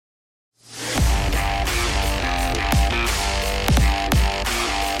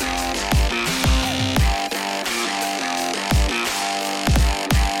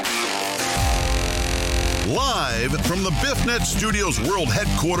Internet Studios World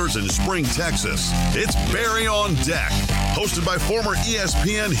Headquarters in Spring, Texas, it's Barry on Deck, hosted by former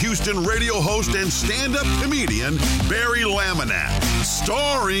ESPN Houston radio host and stand-up comedian Barry Laminack,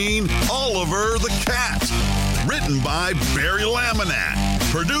 starring Oliver the Cat. Written by Barry Laminack,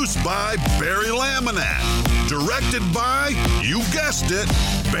 produced by Barry Laminack, directed by, you guessed it,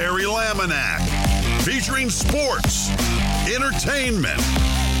 Barry Laminack, featuring sports, entertainment,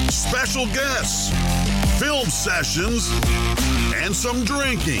 special guests, film sessions, and some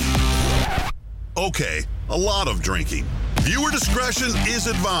drinking. Okay, a lot of drinking. Viewer discretion is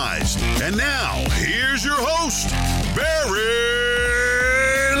advised. And now, here's your host, Barry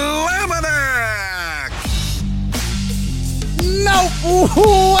Laminack. Nope.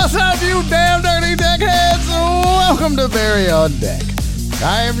 What's up, you damn dirty deckheads? Welcome to Barry on Deck.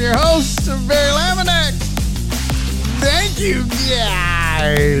 I am your host, Barry Laminack. Thank you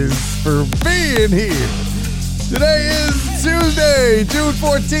guys for being here. Today is Tuesday, June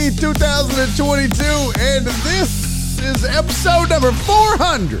 14th, 2022, and this is episode number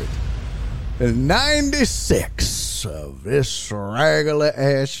 496 of this regular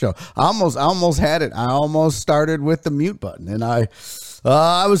ass show. I almost had it. I almost started with the mute button, and I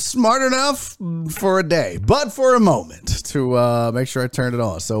was smart enough for a day, but for a moment to make sure I turned it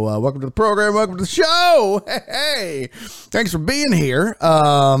on. So welcome to the program. Welcome to the show. Hey, thanks for being here.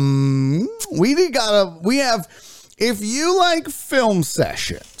 We have, if you like film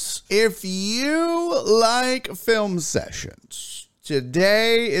sessions,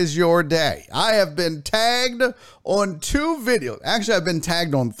 today is your day. I have been tagged on 2 videos. Actually, I've been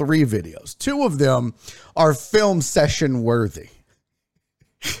tagged on 3 videos. 2 of them are film session worthy.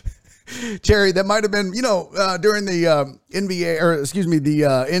 Jerry, that might have been, during the the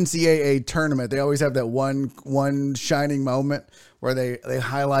NCAA tournament. They always have that one shining moment where they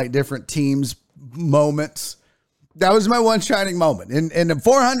highlight different teams' moments. That was my one shining moment. In the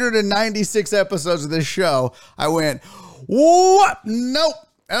 496 episodes of this show, I went, what? Nope.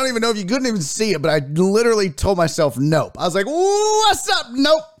 I don't even know if you couldn't even see it, but I literally told myself nope. I was like, what's up?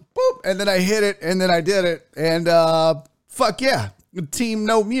 Nope. Boop. And then I hit it, and then I did it. And fuck yeah. Team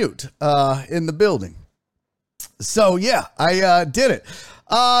no mute in the building. So yeah, I did it.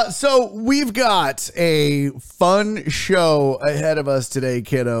 So we've got a fun show ahead of us today,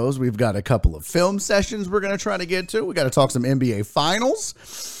 kiddos. We've got a couple of film sessions we're going to try to get to. We got to talk some NBA finals.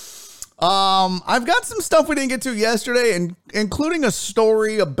 I've got some stuff we didn't get to yesterday, and including a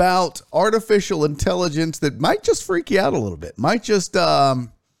story about artificial intelligence that might just freak you out a little bit. Might just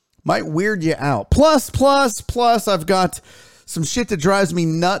might weird you out. Plus, I've got some shit that drives me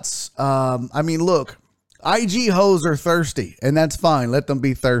nuts. Look, IG hoes are thirsty, and that's fine. Let them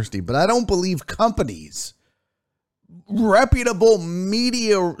be thirsty. But I don't believe companies, reputable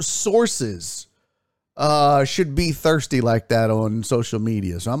media sources, should be thirsty like that on social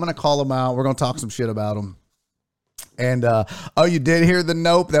media. So I'm going to call them out. We're going to talk some shit about them. And, you did hear the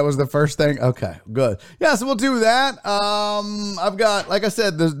nope. That was the first thing. Okay, good. Yeah, so we'll do that. I've got, like I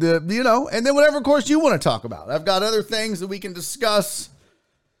said, and then whatever, of course, you want to talk about. I've got other things that we can discuss.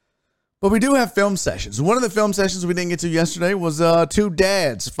 But we do have film sessions. One of the film sessions we didn't get to yesterday was 2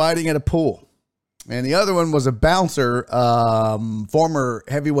 dads fighting at a pool. And the other one was a bouncer, former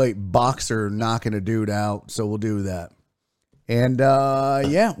heavyweight boxer knocking a dude out. So we'll do that. And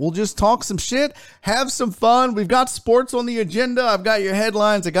we'll just talk some shit, have some fun. We've got sports on the agenda. I've got your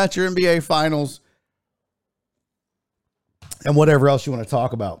headlines. I got your NBA finals. And whatever else you want to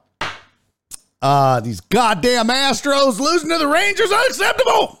talk about. These goddamn Astros losing to the Rangers,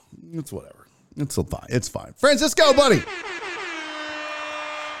 unacceptable. It's whatever. It's fine. It's fine. Francisco, buddy.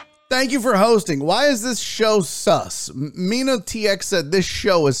 Thank you for hosting. Why is this show sus? Mina TX said this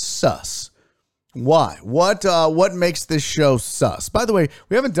show is sus. Why? What makes this show sus? By the way,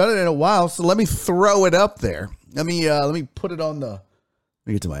 we haven't done it in a while, so let me throw it up there. Let me put it on the. Let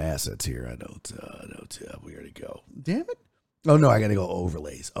me get to my assets here. I don't. We already go. Damn it. Oh no, I gotta go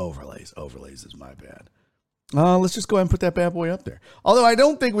overlays. Overlays is my bad. Let's just go ahead and put that bad boy up there. Although I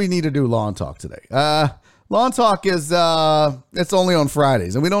don't think we need to do Lawn Talk today. Lawn Talk is, it's only on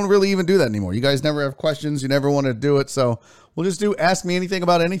Fridays, and we don't really even do that anymore. You guys never have questions. You never want to do it. So we'll just do Ask Me Anything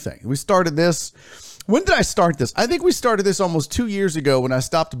About Anything. We started this. When did I start this? I think we started this almost 2 years ago when I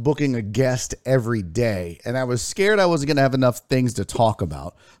stopped booking a guest every day, and I was scared I wasn't going to have enough things to talk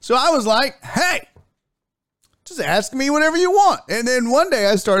about. So I was like, hey, just ask me whatever you want. And then one day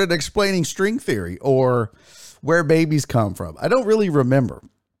I started explaining string theory or where babies come from. I don't really remember,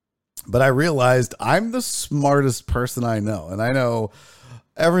 but I realized I'm the smartest person I know, and I know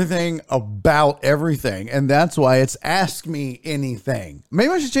everything about everything, and that's why it's Ask Me Anything.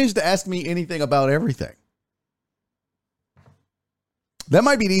 Maybe I should change to Ask Me Anything About Everything. That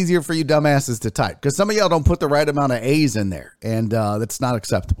might be easier for you dumbasses to type because some of y'all don't put the right amount of A's in there, and that's not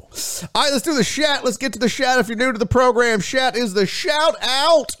acceptable. All right, let's do the chat. Let's get to the chat. If you're new to the program, chat is the shout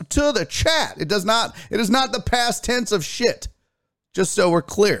out to the chat. It is not the past tense of shit, just so we're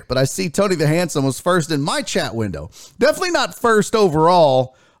clear. But I see Tony the Handsome was first in my chat window. Definitely not first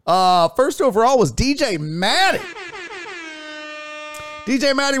overall. First overall was DJ Maddie.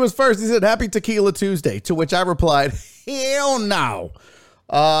 DJ Maddie was first. He said, Happy Tequila Tuesday, to which I replied, hell no.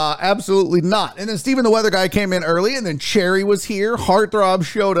 Absolutely not. And then Steven the Weather Guy came in early, and then Cherry was here. Heartthrob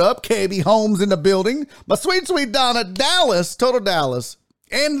showed up. KB Holmes in the building. My sweet, sweet Donna Dallas, Total Dallas.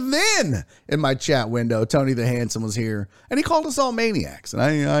 And then in my chat window, Tony the Handsome was here, and he called us all maniacs. And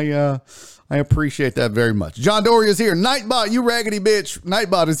I appreciate that very much. John Dory is here. Nightbot, you raggedy bitch.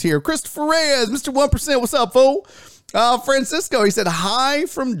 Nightbot is here. Christopher Reyes, Mr. 1%. What's up, fool? Francisco, he said, hi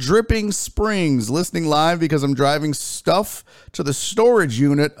from Dripping Springs, listening live because I'm driving stuff to the storage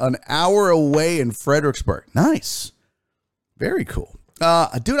unit an hour away in Fredericksburg. Nice. Very cool.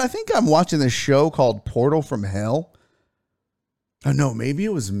 Dude, I think I'm watching this show called Portal from Hell. Oh, no, maybe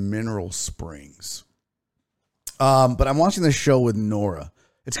it was Mineral Springs. But I'm watching this show with Nora.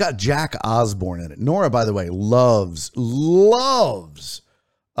 It's got Jack Osborne in it. Nora, by the way, loves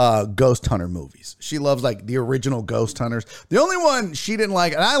Ghost Hunter movies. She loves like the original Ghost Hunters. The only one she didn't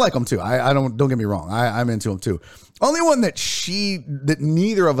like, and I like them too. I don't get me wrong. I'm into them too. Only one that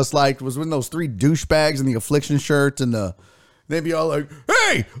neither of us liked was when those three douchebags in the Affliction shirts and they'd be all like,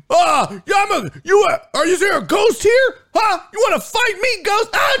 hey, are you there a ghost here? Huh? You want to fight me,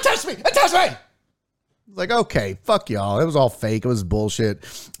 ghost? Touch me. Like, okay, fuck y'all. It was all fake. It was bullshit.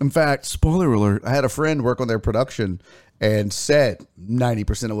 In fact, spoiler alert, I had a friend work on their production and said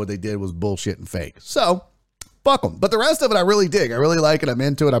 90% of what they did was bullshit and fake. So, fuck them. But the rest of it I really dig. I really like it. I'm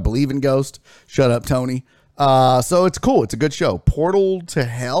into it. I believe in Ghost. Shut up, Tony. So it's cool. It's a good show. Portal to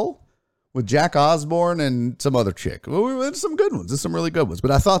Hell with Jack Osborne and some other chick. Well, there's some good ones. There's some really good ones.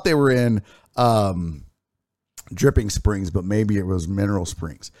 But I thought they were in Dripping Springs, but maybe it was Mineral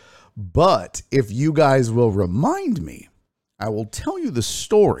Springs. But if you guys will remind me, I will tell you the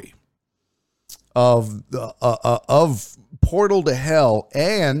story of Portal to Hell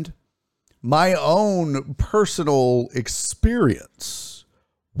and my own personal experience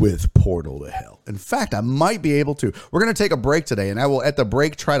with Portal to Hell. In fact, I might be able to. We're going to take a break today, and I will, at the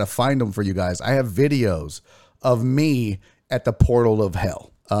break, try to find them for you guys. I have videos of me at the Portal of Hell.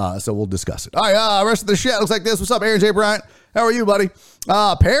 So we'll discuss it. All right, rest of the chat looks like this. What's up, Aaron J. Bryant? How are you, buddy?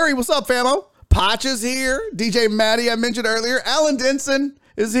 Perry, what's up, famo? Potch is here. DJ Maddie, I mentioned earlier. Alan Denson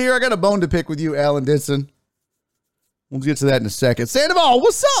is here. I got a bone to pick with you, Alan Denson. We'll get to that in a second. Sandoval,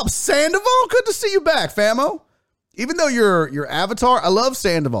 what's up, Sandoval? Good to see you back, famo. Even though your avatar, I love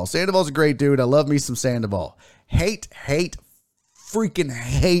Sandoval. Sandoval's a great dude. I love me some Sandoval. Freaking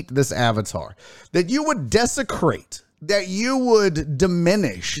hate this avatar. That you would desecrate, that you would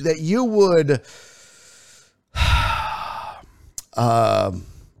diminish, that you would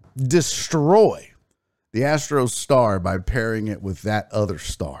destroy the Astro star by pairing it with that other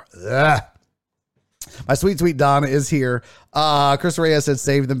star. Ugh. My sweet, sweet Donna is here. Chris Reyes said,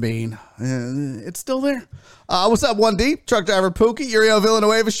 save the bean. It's still there. What's up, 1D? Truck driver Pookie. Uriel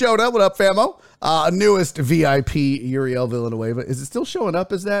Villanueva showed up. What up, famo? Newest VIP, Uriel Villanueva. Is it still showing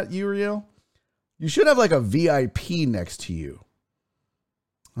up as that, Uriel? You should have like a VIP next to you.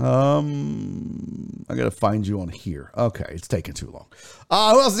 I gotta find you on here. Okay, it's taking too long.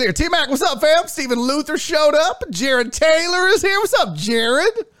 Who else is here? T-Mac, what's up, fam? Stephen Luther showed up. Jared Taylor is here. What's up,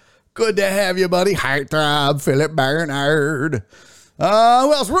 Jared? Good to have you, buddy. Heartthrob, Philip Barnard. Who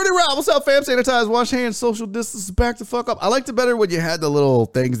else? Rudy Rob, what's up, fam? Sanitize, wash hands, social distance, back the fuck up. I liked it better when you had the little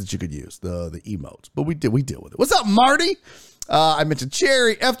things that you could use, the emotes, but we deal with it. What's up, Marty? I mentioned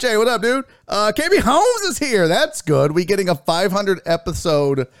Cherry. FJ, what up, dude? KB Holmes is here. That's good. We getting a 500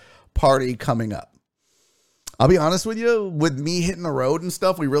 episode party coming up. I'll be honest with you, with me hitting the road and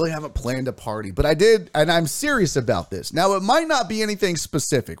stuff, we really haven't planned a party, but I did, and I'm serious about this. Now, it might not be anything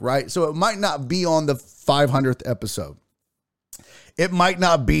specific, right? So it might not be on the 500th episode. It might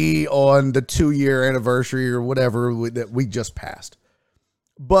not be on the 2-year anniversary or whatever that we just passed.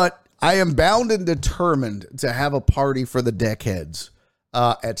 But I am bound and determined to have a party for the deckheads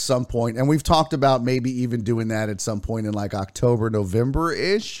at some point. And we've talked about maybe even doing that at some point in like October,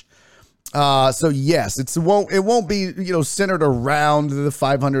 November-ish. So yes, it won't be, centered around the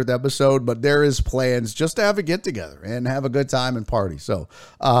 500th episode, but there is plans just to have a get together and have a good time and party. So,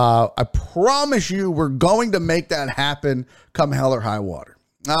 I promise you we're going to make that happen come hell or high water.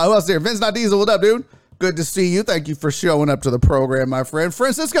 Who else there? Vince Not Diesel. What up, dude? Good to see you. Thank you for showing up to the program, my friend.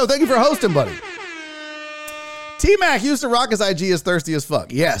 Francisco, thank you for hosting, buddy. T-Mac, Houston Rockets IG is thirsty as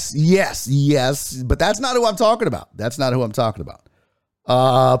fuck. Yes. But that's not who I'm talking about.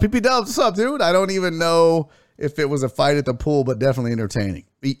 PP Dubs, what's up, dude? I don't even know if it was a fight at the pool, but definitely entertaining.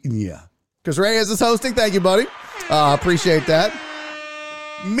 Yeah. Because Reyes is hosting. Thank you, buddy. Appreciate that.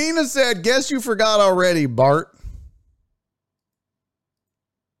 Mina said, guess you forgot already, Bart.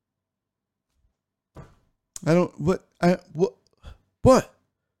 I don't, what?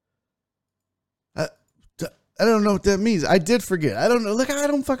 I don't know what that means. I did forget. I don't know. Look, I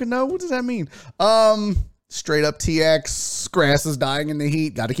don't fucking know. What does that mean? Straight up TX, grass is dying in the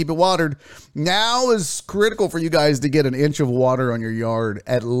heat. Got to keep it watered. Now is critical for you guys to get an inch of water on your yard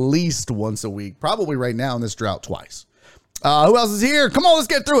at least once a week. Probably right now in this drought twice. Who else is here? Come on, let's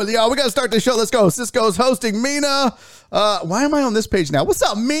get through it, y'all. We got to start the show. Let's go. Cisco's hosting. Mina. Why am I on this page now? What's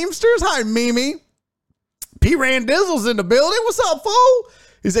up, memesters? Hi, Mimi. P. Randizzle's in the building. What's up, fool?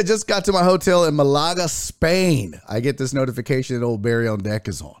 He said, just got to my hotel in Malaga, Spain. I get this notification that old Barry on Deck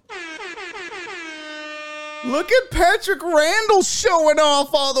is on. Look at Patrick Randall showing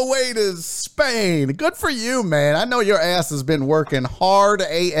off all the way to Spain. Good for you, man. I know your ass has been working hard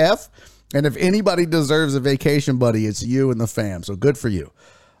AF. And if anybody deserves a vacation, buddy, it's you and the fam. So good for you.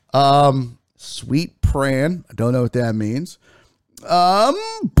 Sweet Pran. I don't know what that means. Oh,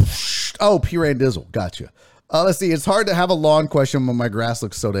 P. Randizzle. Gotcha. Let's see. It's hard to have a lawn question when my grass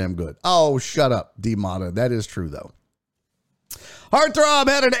looks so damn good. Oh, shut up, D-Mata. That is true, though. Heartthrob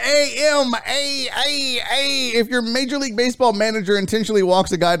had an A-M-A-A-A. If your Major League Baseball manager intentionally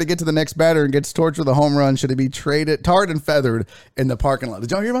walks a guy to get to the next batter and gets torched with a home run, should he be tarred and feathered in the parking lot?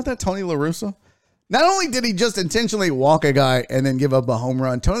 Did y'all hear about that? Tony La Russa? Not only did he just intentionally walk a guy and then give up a home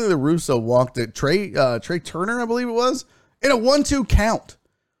run, Tony La Russa walked at Trey Turner, I believe it was, in a 1-2 count.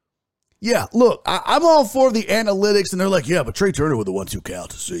 Yeah, look, I'm all for the analytics, and they're like, yeah, but Trey Turner with the 1-2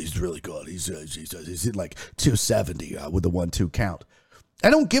 count, he's really good. He's in like 270 with the 1-2 count.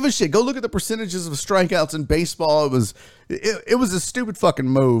 I don't give a shit. Go look at the percentages of strikeouts in baseball. It was a stupid fucking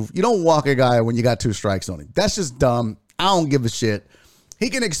move. You don't walk a guy when you got 2 strikes on him. That's just dumb. I don't give a shit.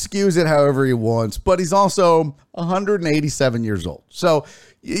 He can excuse it however he wants, but he's also 187 years old. So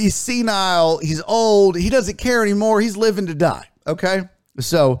he's senile. He's old. He doesn't care anymore. He's living to die. Okay,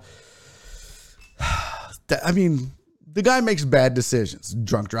 so. I mean, the guy makes bad decisions.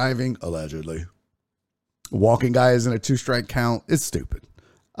 Drunk driving, allegedly. Walking guys in a 2-strike count. It's stupid.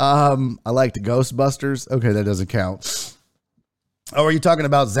 I like the Ghostbusters. Okay, that doesn't count. Oh, are you talking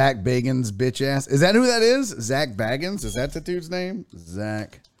about Zach Bagans' bitch ass? Is that who that is? Zach Baggins? Is that the dude's name?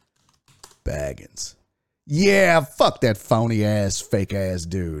 Zach Baggins. Yeah, fuck that phony ass, fake ass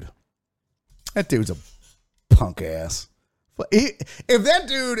dude. That dude's a punk ass. If that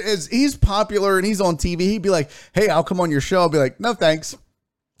dude he's popular and he's on TV, he'd be like, hey, I'll come on your show. I'll be like, no, thanks.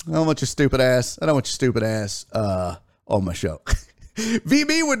 I don't want your stupid ass. I don't want your stupid ass on my show.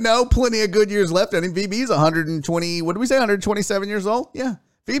 VB would know, plenty of good years left. I think VB's 120, what did we say, 127 years old? Yeah,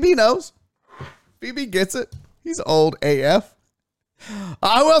 VB knows. VB gets it. He's old AF. Who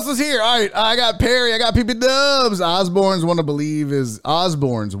else is here? All right, I got Perry. I got PP Dubs. Osborne's want to believe is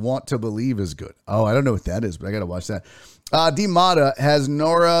good. Oh, I don't know what that is, but I got to watch that. D-Mata, has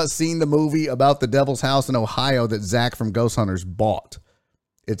Nora seen the movie about the Devil's House in Ohio that Zach from Ghost Hunters bought?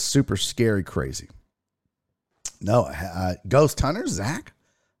 It's super scary, crazy. No, Ghost Hunters, Zach? I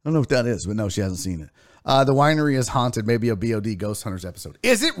don't know what that is, but no, she hasn't seen it. The winery is haunted. Maybe a BOD Ghost Hunters episode.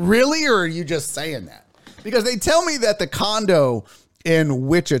 Is it really, or are you just saying that? Because they tell me that the condo in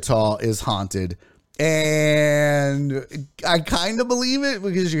Wichita is haunted, and I kind of believe it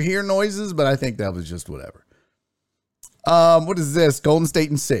because you hear noises, but I think that was just whatever. What is this? Golden State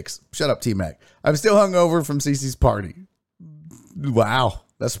in 6. Shut up, T-Mac. I'm still hungover from Cece's party. Wow.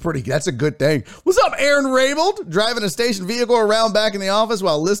 That's a good thing. What's up, Aaron Raybold? Driving a station vehicle around back in the office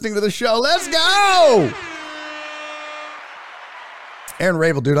while listening to the show. Let's go. Aaron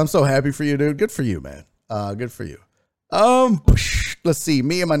Raybold, dude, I'm so happy for you, dude. Good for you, man. Good for you. Let's see.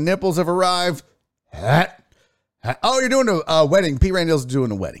 Me and my nipples have arrived. Oh, you're doing a wedding. P. Randall's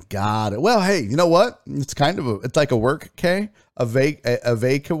doing a wedding. Got it. Well, hey, you know what? It's kind of it's like a workcation,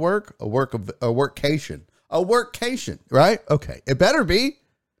 right? Okay. It better be.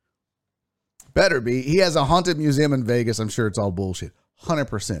 He has a haunted museum in Vegas. I'm sure it's all bullshit.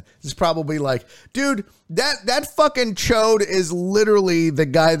 100%. It's probably like, dude, that fucking chode is literally the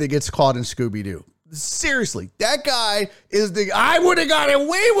guy that gets caught in Scooby-Doo. Seriously, that guy is I would have got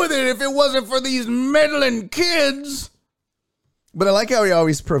away with it if it wasn't for these meddling kids. But I like how he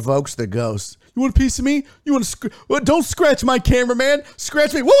always provokes the ghost. You want a piece of me? You want to don't scratch my cameraman.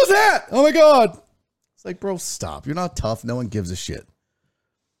 Scratch me. What was that? Oh my God. It's like, bro, stop. You're not tough. No one gives a shit.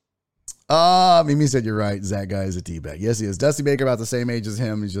 Mimi said you're right. Zach guy is a teabag. Yes, he is. Dusty Baker about the same age as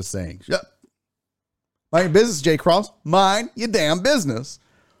him. He's just saying, shut up. Mind your business, Jay Cross. Mind your damn business.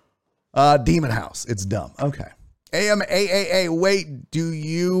 Demon House. It's dumb. Okay. AMAAA. Wait, do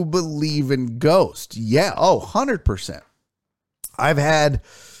you believe in ghosts? Yeah. Oh, 100%. I've had,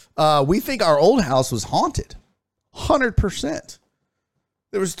 we think our old house was haunted. 100%.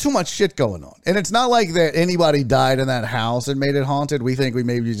 There was too much shit going on. And it's not like that anybody died in that house and made it haunted. We think we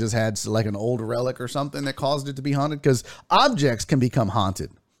maybe just had like an old relic or something that caused it to be haunted, because objects can become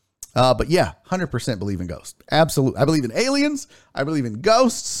haunted. But yeah, 100% believe in ghosts. Absolutely. I believe in aliens. I believe in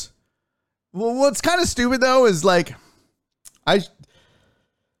ghosts. Well, what's kind of stupid though is like, I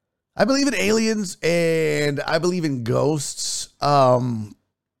believe in aliens and I believe in ghosts.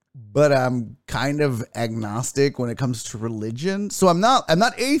 But I'm kind of agnostic when it comes to religion. So I'm not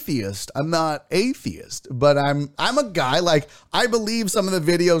atheist. I'm not atheist, but I'm a guy, like, I believe some of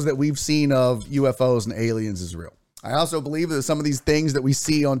the videos that we've seen of UFOs and aliens is real. I also believe that some of these things that we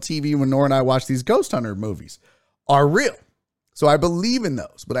see on TV when Nora and I watch these ghost hunter movies are real. So I believe in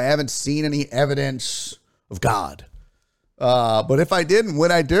those, but I haven't seen any evidence of God. But if I did, and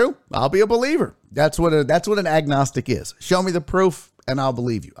when I do, I'll be a believer. That's what an agnostic is. Show me the proof and I'll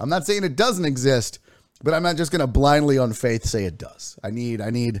believe you. I'm not saying it doesn't exist, but I'm not just going to blindly on faith say it does. I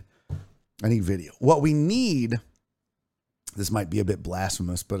need video. What we need, this might be a bit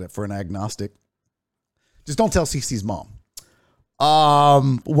blasphemous, but for an agnostic, just don't tell CC's mom.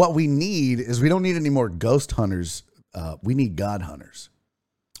 What we need is, we don't need any more ghost hunters. We need God hunters.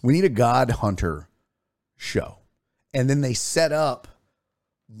 We need a God hunter show. And then they set up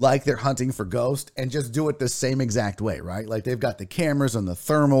like they're hunting for ghosts and just do it the same exact way, right? Like they've got the cameras and the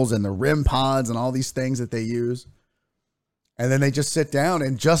thermals and the REM pods and all these things that they use. And then they just sit down,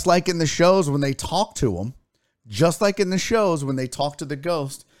 and just like in the shows when they talk to them, just like in the shows when they talk to the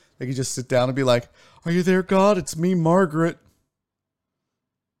ghost, they can just sit down and be like, "Are you there, God? It's me, Margaret.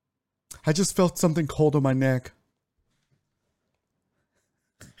 I just felt something cold on my neck."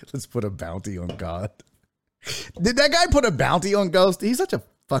 Let's put a bounty on God. Did that guy put a bounty on ghosts? He's such a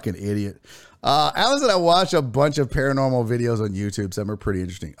fucking idiot. Alice and I watch a bunch of paranormal videos on YouTube. Some are pretty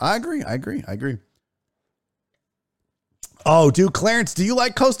interesting. I agree. Oh, dude, Clarence, do you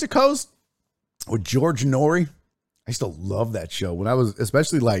like Coast to Coast with George Norrie? I used to love that show. When I was,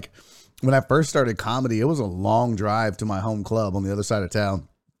 especially like when I first started comedy, it was a long drive to my home club on the other side of town.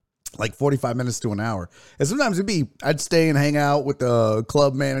 Like 45 minutes to an hour. And sometimes I'd stay and hang out with the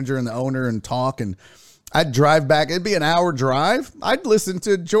club manager and the owner and talk, and I'd drive back. It'd be an hour drive. I'd listen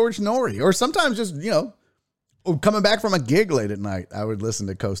to George Norrie, or sometimes just, coming back from a gig late at night, I would listen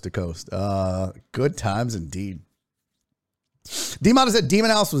to Coast. Good times indeed. D-Mod said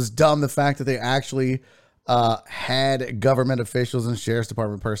Demon House was dumb. The fact that they actually had government officials and sheriff's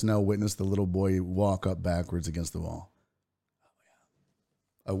department personnel witness the little boy walk up backwards against the wall.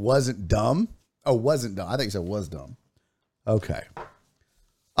 I wasn't dumb. I think you said was dumb. Okay.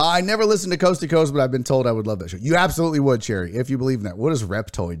 I never listened to Coast, but I've been told I would love that show. You absolutely would, Cherry, if you believe in that. What is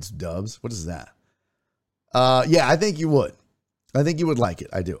Reptoids, Dubs? What is that? Yeah, I think you would. I think you would like it.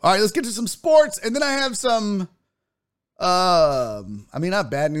 I do. All right, let's get to some sports, and then I have some,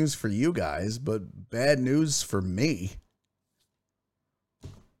 not bad news for you guys, but bad news for me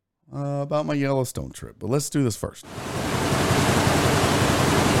about my Yellowstone trip. But let's do this first.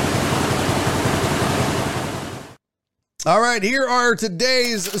 All right, here are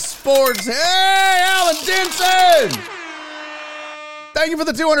today's sports. Hey, Alan Denson! Thank you for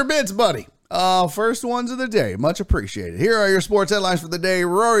the 200 bits, buddy. First ones of the day. Much appreciated. Here are your sports headlines for the day.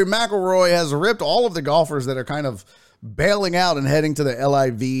 Rory McIlroy has ripped all of the golfers that are kind of bailing out and heading to the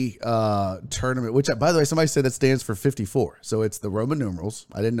LIV tournament, which, by the way, somebody said that stands for 54. So it's the Roman numerals.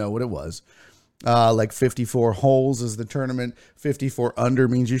 I didn't know what it was. Like 54 holes is the tournament. 54 under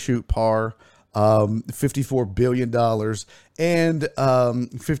means you shoot par. $54 billion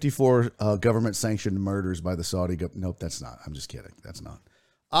and 54 government sanctioned murders by the Saudi government. Nope, that's not. I'm just kidding. That's not.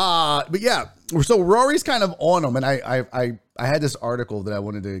 But yeah, so Rory's kind of on them, and I had this article that I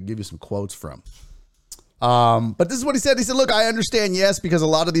wanted to give you some quotes from. But this is what he said. He said, "Look, I understand, yes, because a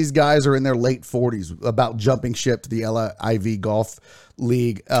lot of these guys are in their late 40s about jumping ship to the LIV Golf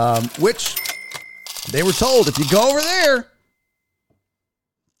League, which they were told if you go over there,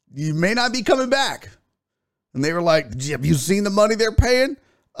 you may not be coming back." And they were like, "Have you seen the money they're paying?"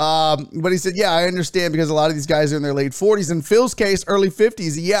 But he said, "Yeah, I understand because a lot of these guys are in their late 40s. In Phil's case, early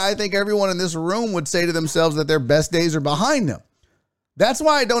 50s. Yeah, I think everyone in this room would say to themselves that their best days are behind them. That's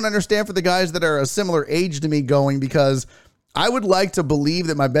why I don't understand for the guys that are a similar age to me going, because I would like to believe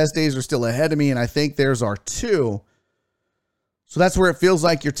that my best days are still ahead of me, and I think theirs are too. So that's where it feels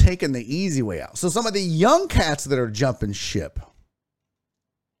like you're taking the easy way out. So some of the young cats that are jumping ship,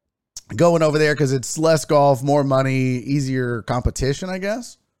 going over there because it's less golf, more money, easier competition, I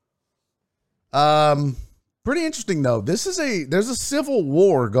guess. Pretty interesting though. There's a civil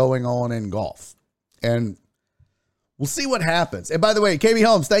war going on in golf, and we'll see what happens. And by the way, KB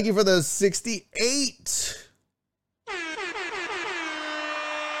Holmes, thank you for the 68.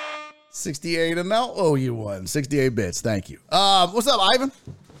 68, and I'll owe you one. 68 bits. Thank you. What's up, Ivan?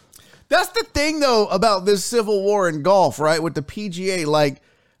 That's the thing though about this civil war in golf, right? With the PGA, like,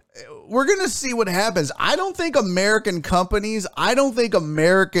 we're going to see what happens. I don't think American companies, I don't think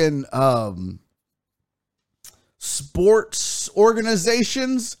American sports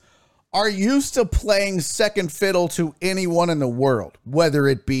organizations are used to playing second fiddle to anyone in the world, whether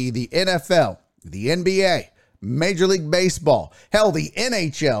it be the NFL, the NBA, Major League Baseball, hell, the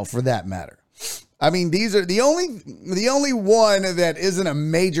NHL for that matter. I mean, these are the only one that isn't a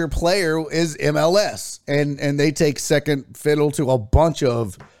major player is MLS, and they take second fiddle to a bunch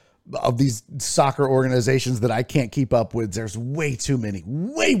of these soccer organizations that I can't keep up with. There's way too many,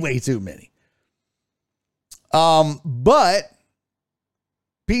 way too many. But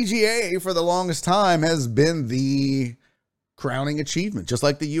PGA for the longest time has been the crowning achievement, just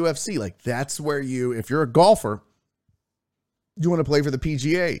like the UFC. Like, that's where if you're a golfer, you want to play for the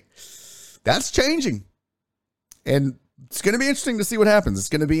PGA. That's changing. And it's going to be interesting to see what happens. It's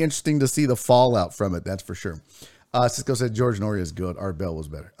going to be interesting to see the fallout from it. That's for sure. Cisco said George Norrie is good. Art Bell was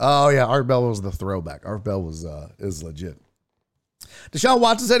better. Oh yeah. Art Bell was the throwback. Art Bell is legit. Deshaun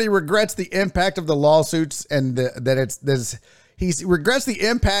Watson said he regrets the impact of the lawsuits and he regrets the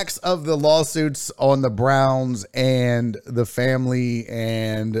impacts of the lawsuits on the Browns and the family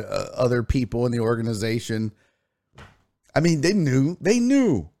and other people in the organization. I mean, they knew.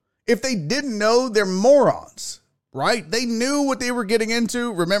 If they didn't know, they're morons, right? They knew what they were getting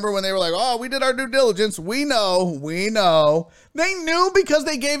into. Remember when they were like, oh, we did our due diligence. We know. They knew because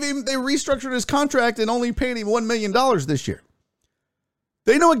they restructured his contract and only paid him $1 million this year.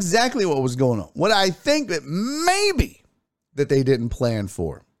 They know exactly what was going on. What I think that maybe that they didn't plan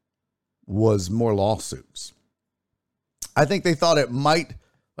for was more lawsuits. I think they thought it might.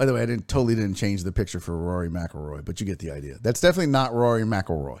 By the way, I totally didn't change the picture for Rory McIlroy, but you get the idea. That's definitely not Rory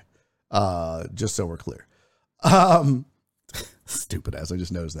McIlroy. Just so we're clear. Stupid ass. I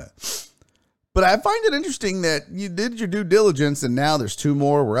just noticed that. But I find it interesting that you did your due diligence and now there's 2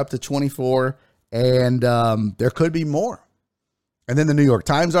 more. We're up to 24 and there could be more. And then the New York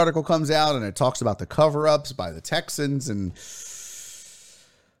Times article comes out and it talks about the cover-ups by the Texans, and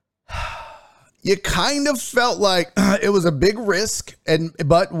you kind of felt like it was a big risk.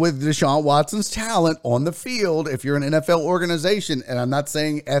 But with Deshaun Watson's talent on the field, if you're an NFL organization, and I'm not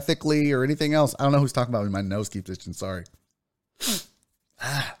saying ethically or anything else, I don't know who's talking about me. My nose keeps itching. Sorry.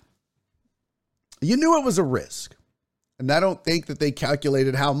 You knew it was a risk. And I don't think that they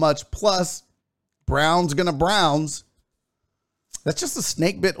calculated how much. Plus, Browns. That's just a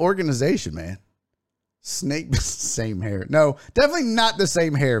snake bit organization, man. Snake, same hair. No, definitely not the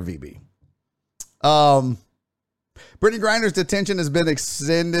same hair, VB. Brittany Griner's detention has been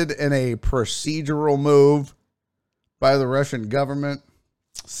extended in a procedural move by the Russian government.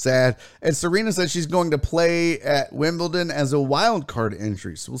 Sad. And Serena said she's going to play at Wimbledon as a wild card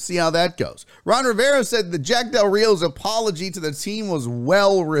entry. So we'll see how that goes. Ron Rivera said that Jack Del Rio's apology to the team was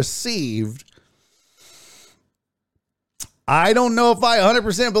well received. I don't know if I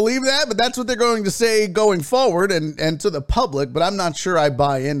 100% believe that, but that's what they're going to say going forward and to the public. But I'm not sure I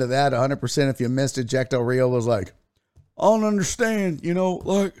buy into that 100%. If you missed it, Jack Del Rio was like, I don't understand, we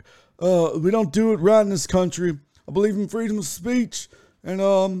don't do it right in this country. I believe in freedom of speech. And,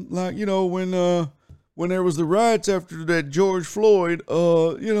 when there was the riots after that George Floyd,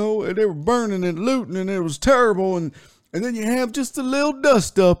 and they were burning and looting and it was terrible. And then you have just a little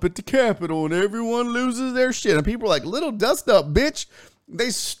dust up at the Capitol and everyone loses their shit. And people are like, little dust up, bitch. They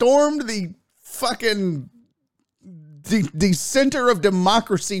stormed the fucking the center of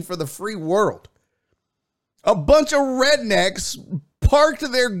democracy for the free world. A bunch of rednecks parked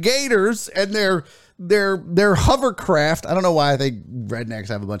their gators and their hovercraft. I don't know why I think rednecks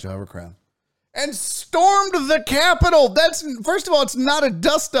have a bunch of hovercraft. And stormed the Capitol. First of all, it's not a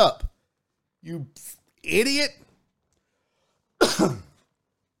dust up. You idiot.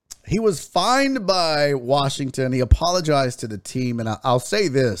 He was fined by Washington. He apologized to the team. And I'll say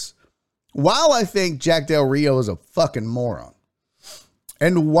this. While I think Jack Del Rio is a fucking moron,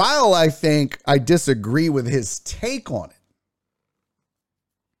 and while I think I disagree with his take on it,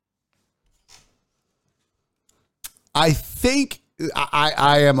 I think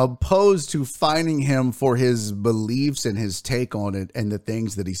I am opposed to finding him for his beliefs and his take on it and the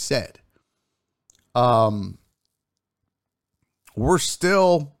things that he said. We're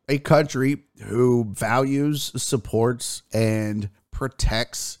still a country who values, supports, and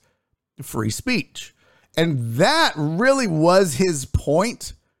protects free speech. And that really was his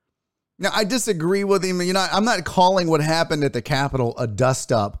point. Now, I disagree with him. You know, I'm not calling what happened at the Capitol a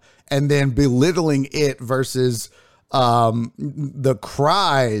dust up and then belittling it versus the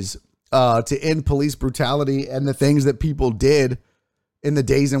cries to end police brutality and the things that people did in the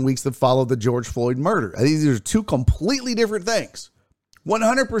days and weeks that followed the George Floyd murder. These are two completely different things.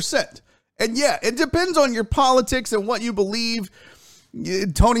 100%. And yeah, it depends on your politics and what you believe.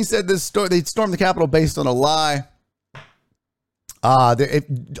 Tony said this story, they stormed the Capitol based on a lie. All you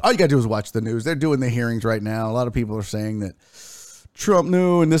gotta do is watch the news. They're doing the hearings right now. A lot of people are saying that Trump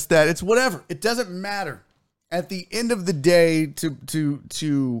knew and this, that. It's whatever. It doesn't matter. At the end of the day,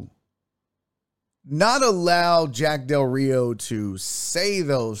 to not allow Jack Del Rio to say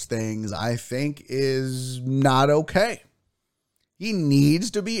those things, I think is not okay. He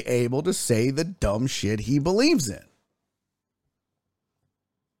needs to be able to say the dumb shit he believes in.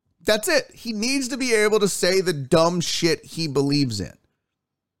 That's it. He needs to be able to say the dumb shit he believes in.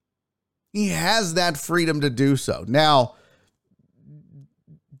 He has that freedom to do so. Now,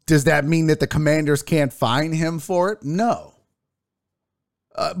 does that mean that the Commanders can't fine him for it? No.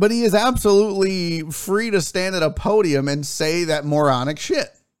 But he is absolutely free to stand at a podium and say that moronic shit.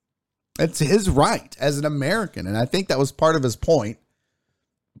 It's his right as an American. And I think that was part of his point.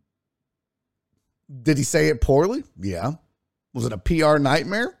 Did he say it poorly? Yeah. Was it a PR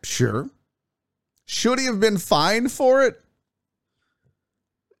nightmare? Sure. Should he have been fined for it?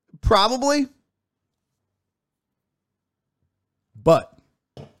 Probably. But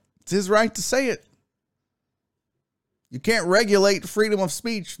it's his right to say it. You can't regulate freedom of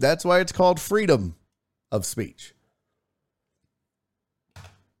speech. That's why it's called freedom of speech.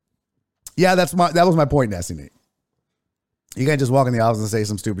 Yeah, that was my point, Nasty Nate. You can't just walk in the office and say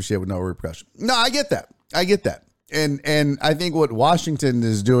some stupid shit with no repercussion. No, I get that. And I think what Washington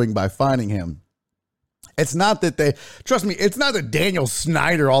is doing by fining him, it's not that trust me, it's not that Daniel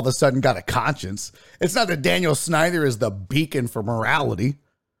Snyder all of a sudden got a conscience. It's not that Daniel Snyder is the beacon for morality.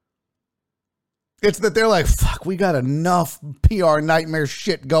 It's that they're like, fuck, we got enough PR nightmare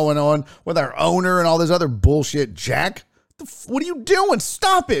shit going on with our owner and all this other bullshit, Jack. What are you doing?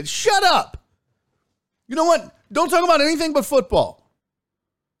 Stop it. Shut up. You know what? Don't talk about anything but football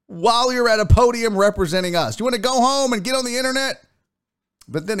while you're at a podium representing us. You want to go home and get on the internet?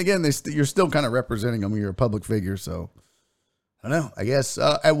 But then again, you're still kind of representing them. You're a public figure, so I don't know. I guess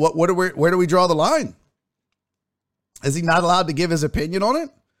where do we draw the line? Is he not allowed to give his opinion on it?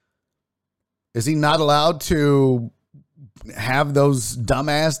 Is he not allowed to have those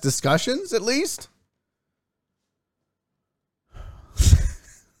dumbass discussions at least?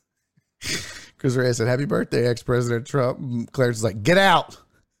 Chris Ray said, happy birthday, ex-President Trump. Clarence is like, get out.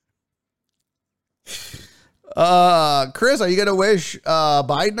 Chris, are you going to wish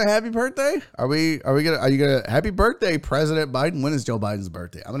Biden a happy birthday? Are you going to happy birthday, President Biden? When is Joe Biden's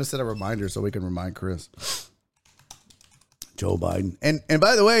birthday? I'm going to set a reminder so we can remind Chris. Joe Biden. And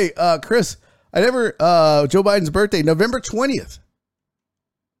by the way, Chris, Joe Biden's birthday, November 20th.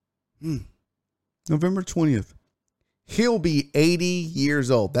 November 20th. He'll be 80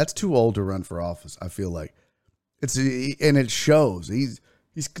 years old. That's too old to run for office, I feel like. And it shows.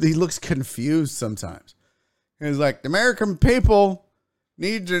 He looks confused sometimes. He's like, the American people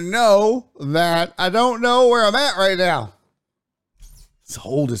need to know that I don't know where I'm at right now. It's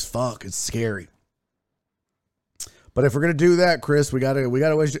old as fuck. It's scary. But if we're gonna do that, Chris, we gotta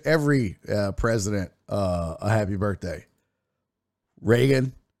wish every president a happy birthday.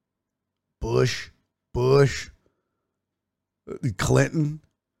 Reagan, Bush, Clinton,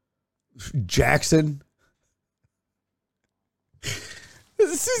 Jackson.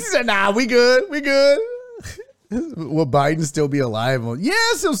 Nah, we good. Will Biden still be alive?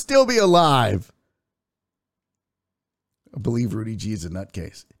 Yes, he'll still be alive. I believe Rudy G is a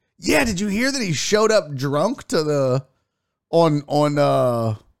nutcase. Yeah, did you hear that he showed up drunk to on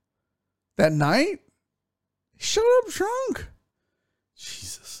that night? He showed up drunk.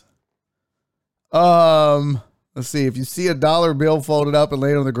 Jesus. Let's see. If you see a dollar bill folded up and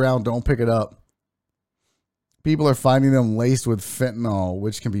laid on the ground, don't pick it up. People are finding them laced with fentanyl,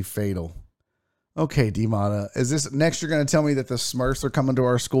 which can be fatal. Okay, D-Mata, is this next you're going to tell me that the Smurfs are coming to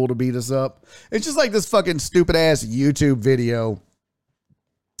our school to beat us up? It's just like this fucking stupid ass YouTube video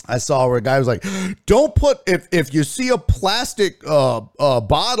I saw where a guy was like, don't put, if you see a plastic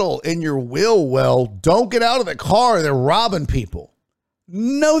bottle in your wheel well, don't get out of the car. They're robbing people.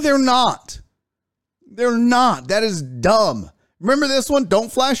 No, they're not. They're not. That is dumb. Remember this one?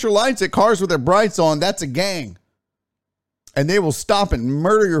 Don't flash your lights at cars with their brights on. That's a gang. And they will stop and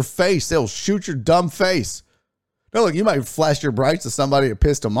murder your face. They'll shoot your dumb face. Now, look, you might flash your brights to somebody that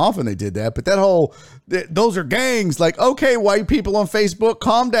pissed them off when they did that, but those are gangs. Like, okay, white people on Facebook,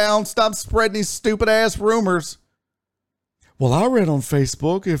 calm down. Stop spreading these stupid ass rumors. Well, I read on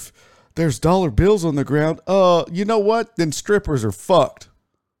Facebook if there's dollar bills on the ground, you know what? Then strippers are fucked.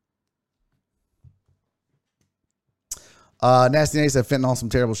 Nasty Nate said fentanyl, some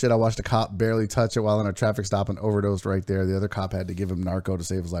terrible shit. I watched a cop barely touch it while in a traffic stop and overdosed right there. The other cop had to give him narco to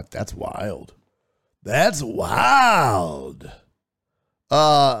save his life. That's wild. That's wild.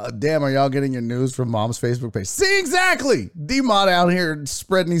 Damn, are y'all getting your news from Mom's Facebook page? See, exactly. D-Mod out here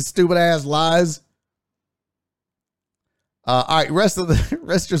spreading these stupid ass lies. All right, rest of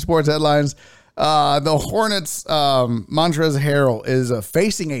your sports headlines. The Hornets, Montrezl Harrell is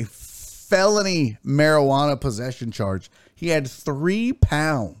facing a felony marijuana possession charge. He had 3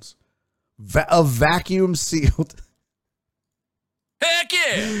 pounds of vacuum sealed. Heck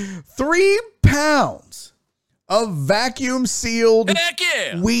yeah! 3 pounds of vacuum sealed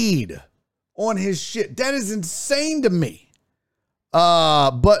weed on his shit. That is insane to me.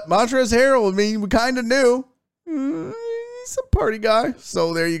 But Montrezl Harrell, I mean, we kind of knew. He's a party guy.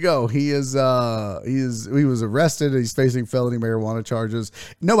 So there you go. He was arrested. He's facing felony marijuana charges.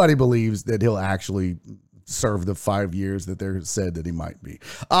 Nobody believes that he'll actually serve the 5 years that they're said that he might be.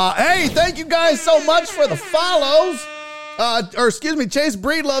 Hey, thank you guys so much for the follows. Chase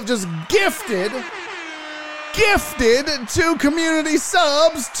Breedlove just gifted 2 community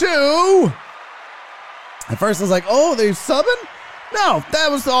subs to. At first I was like, oh, they subbing? No, that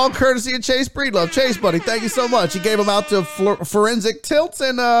was all courtesy of Chase Breedlove. Chase, buddy, thank you so much. He gave them out to Forensic Tilts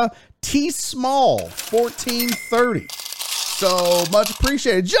and T Small 1430. So much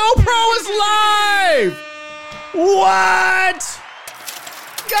appreciated. Joe Pro is live. What?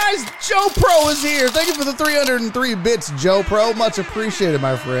 Guys, Joe Pro is here. Thank you for the 303 bits, Joe Pro. Much appreciated,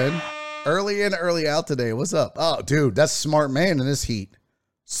 my friend. Early in, early out today. What's up? Oh, dude, that's smart man in this heat.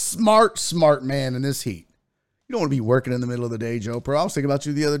 Smart man in this heat. You don't want to be working in the middle of the day, Joe Pro. I was thinking about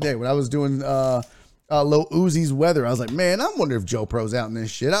you the other day when I was doing Lil Uzi's weather. I was like, man, I wonder if Joe Pro's out in this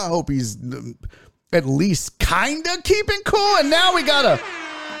shit. I hope he's at least kind of keeping cool. And now we got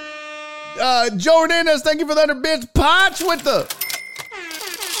Joe Hernandez. Thank you for the 100 bits. Potch with the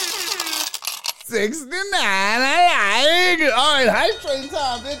 69. All right, hype train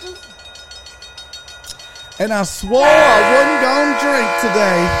time, bitches. And I swore I wasn't gonna drink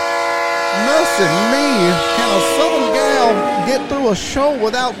today. Mercy me. Can a Southern gal get through a show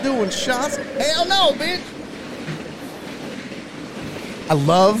without doing shots? Hell no, bitch. I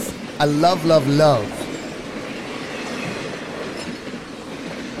love. I love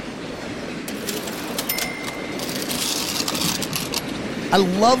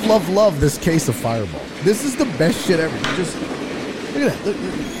this case of Fireball. This is the best shit ever. Just look at that. Look.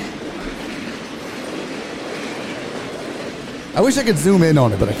 I wish I could zoom in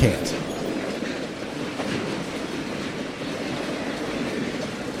on it, but I can't.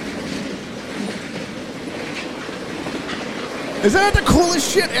 Is that not the coolest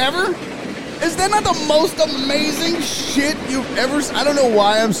shit ever? Is that not the most amazing shit you've ever seen? I don't know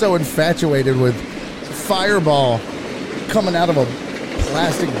why I'm so infatuated with Fireball coming out of a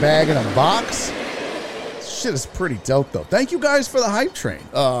plastic bag in a box. This shit is pretty dope, though. Thank you guys for the hype train.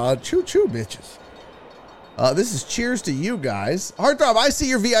 Choo choo, bitches. This is cheers to you guys. Heartthrob, I see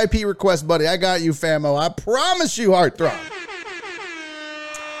your VIP request, buddy. I got you, famo. I promise you, Heartthrob.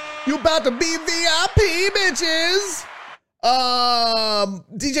 You about to be VIP, bitches.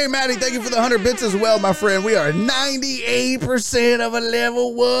 DJ Maddie, thank you for the 100 bits as well, my friend. We are 98% of a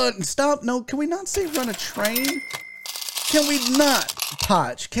level 1. Stop. No, can we not say run a train? Can we not,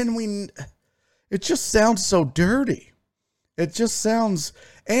 Potch? Can we? It just sounds so dirty. It just sounds,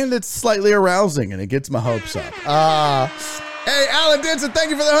 and it's slightly arousing, and it gets my hopes up. Hey, Alan Denson, thank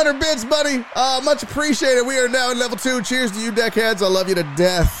you for the 100 bits, buddy. Much appreciated. We are now in level 2. Cheers to you, deckheads. I love you to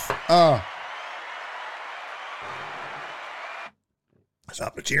death.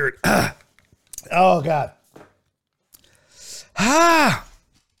 Stop the cheering. Oh, God.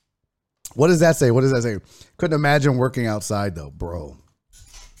 What does that say? Couldn't imagine working outside, though, bro.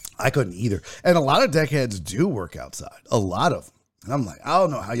 I couldn't either. And a lot of deckheads do work outside. A lot of them. And I'm like, I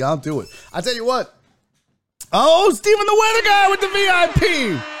don't know how y'all do it. I tell you what. Oh, Steven the Weather Guy with the VIP.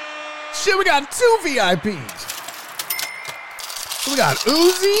 Shit, we got 2 VIPs. So we got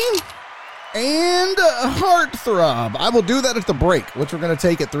Uzi and Heartthrob. I will do that at the break, which we're going to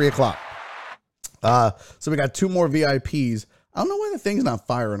take at 3 o'clock. So we got 2 more VIPs. I don't know why the thing's not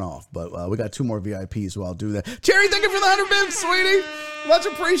firing off, but we got 2 more VIPs, so I'll do that. Cherry, thank you for the 100 bits, sweetie. Much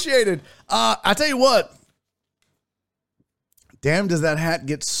appreciated. I tell you what. Damn, does that hat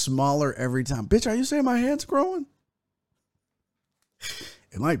get smaller every time? Bitch, are you saying my head's growing?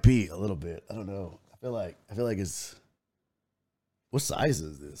 It might be a little bit. I don't know. I feel like it's. What size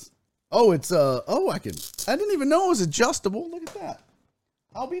is this? Oh, it's I didn't even know it was adjustable. Look at that.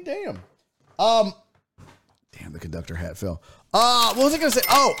 I'll be damned. Damn, the conductor hat fell. What was I gonna say?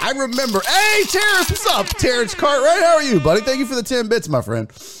 Oh, I remember. Hey, Terrence, what's up? Terrence Cartwright, how are you, buddy? Thank you for the 10 bits, my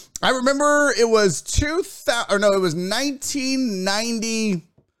friend. I remember it was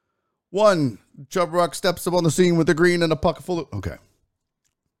 1991. Chub Rock steps up on the scene with a green and a pocket full of. Okay.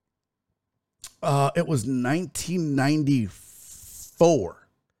 It was 1994.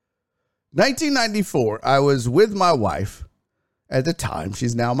 1994. I was with my wife at the time.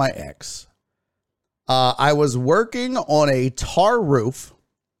 She's now my ex. I was working on a tar roof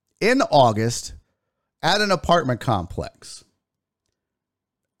in August at an apartment complex.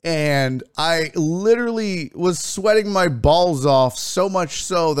 And I literally was sweating my balls off, so much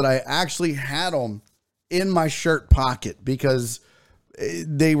so that I actually had them in my shirt pocket because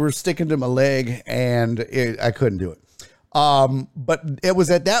they were sticking to my leg and I couldn't do it. But it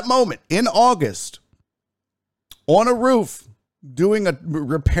was at that moment in August on a roof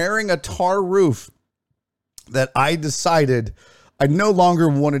repairing a tar roof that I decided I no longer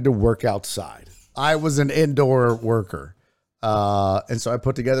wanted to work outside. I was an indoor worker. And so I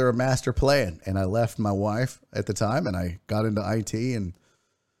put together a master plan and I left my wife at the time and I got into IT and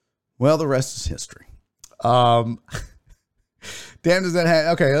well, the rest is history. Damn, does that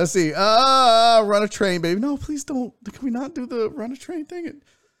have, okay, let's see. Run a train, baby. No, please don't. Can we not do the run a train thing?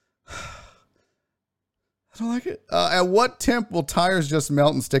 I don't like it. At what temp will tires just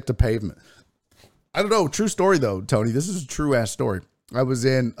melt and stick to pavement? I don't know. True story though, Tony. This is a true ass story. I was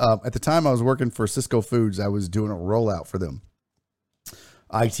in, at the time I was working for Cisco Foods. I was doing a rollout for them.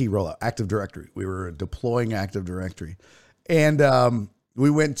 IT rollout, Active Directory. We were deploying Active Directory. And we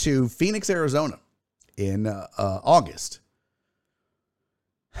went to Phoenix, Arizona in August.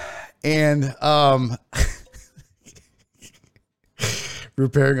 And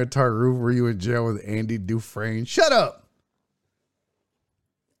repairing a tar roof. Were you in jail with Andy Dufresne? Shut up.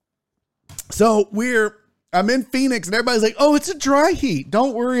 So I'm in Phoenix and everybody's like, oh, it's a dry heat.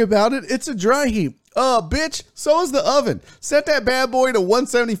 Don't worry about it. It's a dry heat. Bitch, so is the oven. Set that bad boy to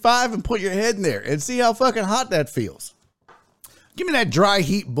 175 and put your head in there and see how fucking hot that feels. Give me that dry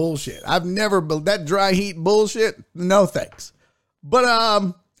heat bullshit. That dry heat bullshit. No thanks. But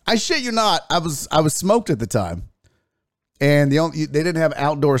I shit you not. I was smoked at the time. And they didn't have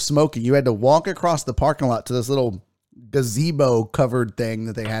outdoor smoking. You had to walk across the parking lot to this little gazebo covered thing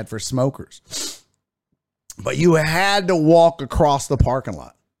that they had for smokers. But you had to walk across the parking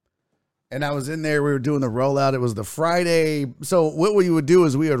lot. And I was in there. We were doing the rollout. It was the Friday. So what we would do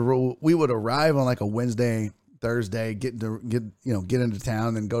is we would arrive on like a Wednesday, Thursday, get into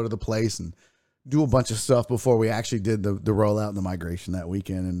town and go to the place and do a bunch of stuff before we actually did the rollout and the migration that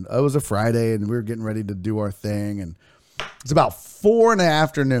weekend. And it was a Friday and we were getting ready to do our thing. And it's about 4 in the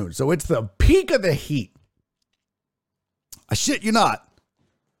afternoon. So it's the peak of the heat. I shit you not.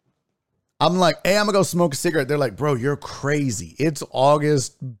 I'm like, hey, I'm gonna go smoke a cigarette. They're like, bro, you're crazy. It's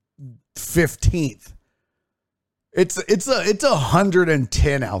August 15th. It's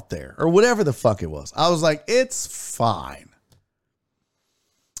 110 out there or whatever the fuck it was. I was like, it's fine.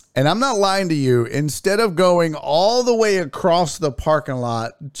 And I'm not lying to you. Instead of going all the way across the parking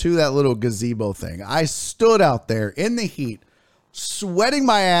lot to that little gazebo thing, I stood out there in the heat, sweating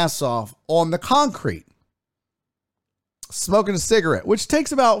my ass off on the concrete, smoking a cigarette, which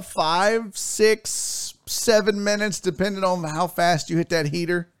takes about 5, 6, 7 minutes, depending on how fast you hit that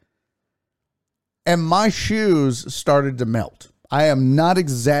heater. And my shoes started to melt. I am not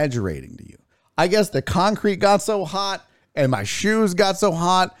exaggerating to you. I guess the concrete got so hot and my shoes got so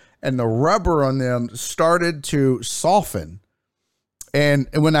hot and the rubber on them started to soften. And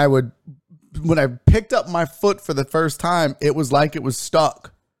when I picked up my foot for the first time, it was like it was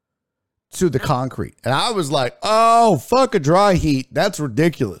stuck to the concrete. And I was like, oh, fuck a dry heat. That's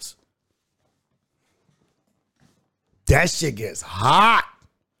ridiculous. That shit gets hot.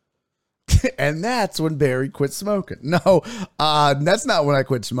 And that's when Barry quit smoking. No, that's not when I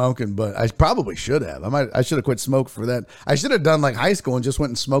quit smoking, but I probably should have. I should have quit smoking for that. I should have done like high school and just went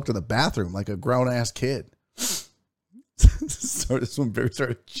and smoked in the bathroom like a grown ass kid. So this when Barry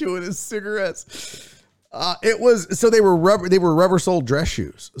started chewing his cigarettes. They were rubber soled dress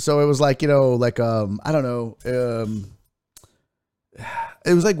shoes. So it was like, I don't know,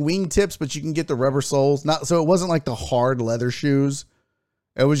 it was like wingtips, but you can get the rubber soles. Not so it wasn't like the hard leather shoes.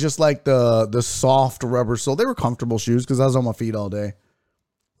 It was just like the soft rubber sole. They were comfortable shoes because I was on my feet all day.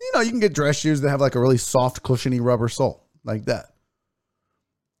 You know, you can get dress shoes that have like a really soft, cushiony rubber sole like that.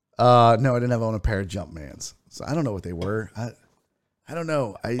 No, I didn't have on a pair of Jumpmans, so I don't know what they were. I don't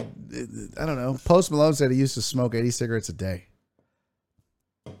know. I don't know. Post Malone said he used to smoke 80 cigarettes a day.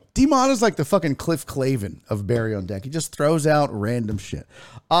 D-Mon is like the fucking Cliff Clavin of Barry on Deck. He just throws out random shit.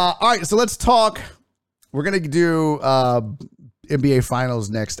 All right, so let's talk. We're gonna do NBA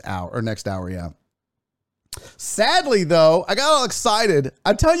Finals next hour, yeah. Sadly, though, I got all excited.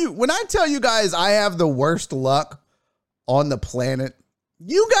 When I tell you guys I have the worst luck on the planet,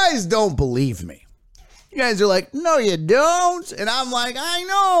 you guys don't believe me. You guys are like, no, you don't. And I'm like, I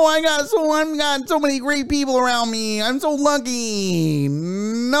know. I got so many great people around me. I'm so lucky.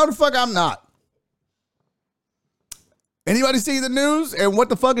 No, the fuck, I'm not. Anybody see the news and what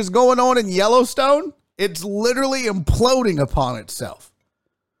the fuck is going on in Yellowstone? It's literally imploding upon itself.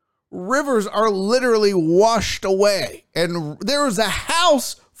 Rivers are literally washed away. And there is a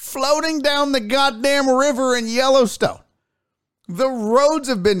house floating down the goddamn river in Yellowstone. The roads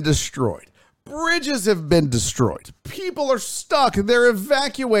have been destroyed. Bridges have been destroyed. People are stuck. They're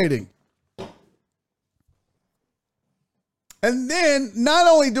evacuating. And then, not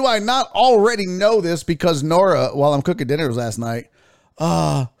only do I not already know this because Nora, while I'm cooking dinner last night,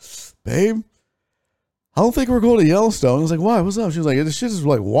 babe, I don't think we're going to Yellowstone. I was like, why? What's up? She was like, this shit is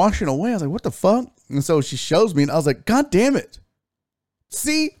like washing away. I was like, what the fuck? And so she shows me, and I was like, God damn it.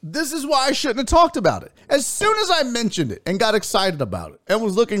 See, this is why I shouldn't have talked about it. As soon as I mentioned it and got excited about it and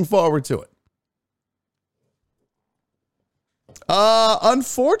was looking forward to it.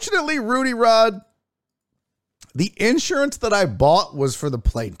 Unfortunately, Rudy Rod, the insurance that I bought was for the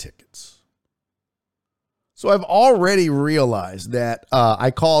plane tickets. So I've already realized that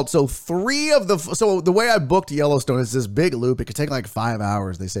I called. So the way I booked Yellowstone is this big loop. It could take like 5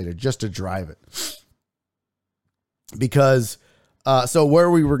 hours, they say, just to drive it. Because so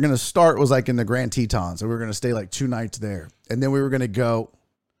where we were going to start was like in the Grand Tetons. And we were going to stay like 2 nights there. And then we were going to go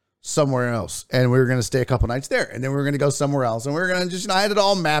somewhere else. And we were going to stay a couple nights there. And then we were going to go somewhere else. And we were going to just, I had it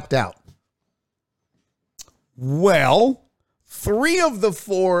all mapped out. Well, 3 of the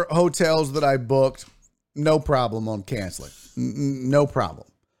 4 hotels that I booked, no problem on canceling. No problem.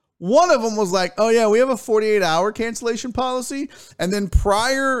 One of them was like, oh yeah, we have a 48-hour cancellation policy. And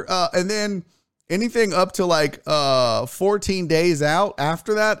then anything up to like 14 days out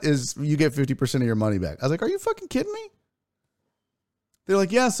after that is you get 50% of your money back. I was like, are you fucking kidding me? They're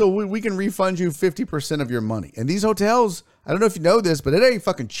like, yeah, so we can refund you 50% of your money. And these hotels, I don't know if you know this, but it ain't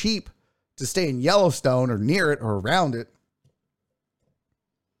fucking cheap to stay in Yellowstone or near it or around it.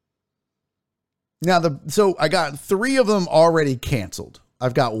 Now, so I got 3 of them already canceled.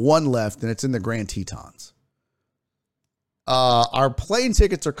 I've got 1 left, and it's in the Grand Tetons. Our plane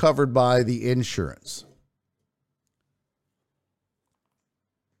tickets are covered by the insurance.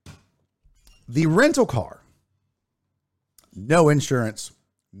 The rental car, no insurance,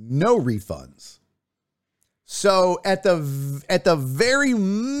 no refunds. So at the very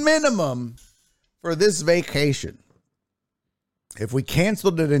minimum for this vacation, if we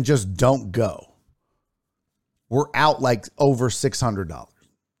canceled it and just don't go, we're out like over $600.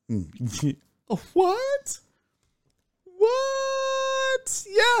 What? What?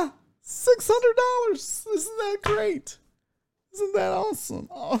 Yeah, $600. Isn't that great? Isn't that awesome?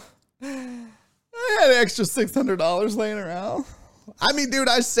 Oh, I had extra $600 laying around. I mean, dude,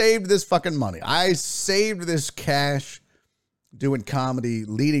 I saved this fucking money. I saved this cash doing comedy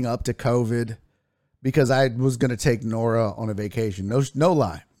leading up to COVID because I was going to take Nora on a vacation. No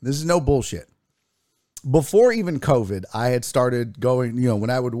lie. This is no bullshit. Before even COVID, I had started going, when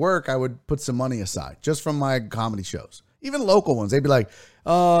I would work, I would put some money aside just from my comedy shows. Even local ones. They'd be like,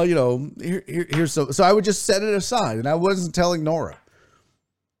 here's so I would just set it aside, and I wasn't telling Nora.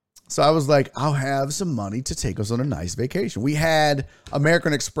 So I was like, I'll have some money to take us on a nice vacation. We had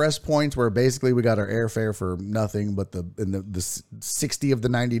American Express points where basically we got our airfare for nothing, but the $60 of the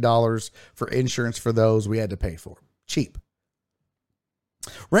 $90 for insurance for those we had to pay for. Cheap.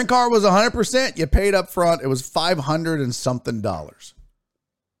 Rent car was 100%. You paid up front. It was $500 and something. Gone.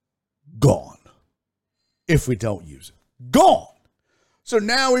 If we don't use it. Gone. So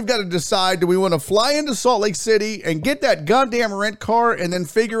now we've got to decide, do we want to fly into Salt Lake City and get that goddamn rent car and then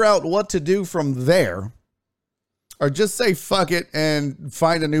figure out what to do from there? Or just say fuck it and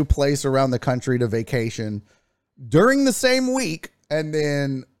find a new place around the country to vacation during the same week and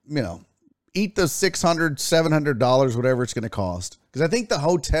then, eat the $600, $700, whatever it's going to cost. Because I think the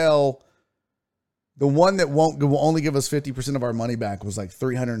hotel The one that will only give us 50% of our money back was like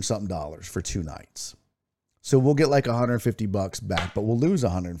 $300 and something for 2 nights. So we'll get like $150 back, but we'll lose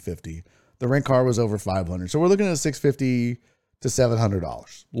 $150. The rent car was over $500. So we're looking at $650 to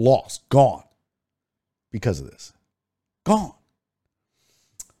 $700. Lost, gone because of this. Gone.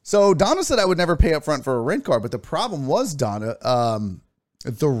 So Donna said I would never pay up front for a rent car, but the problem was, Donna,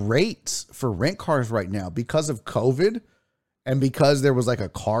 the rates for rent cars right now, because of COVID and because there was like a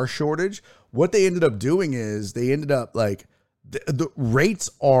car shortage, what they ended up doing is they ended up like the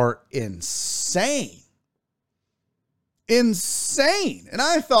rates are insane. Insane. And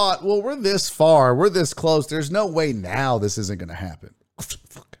I thought, well, we're this far, we're this close. There's no way now this isn't going to happen.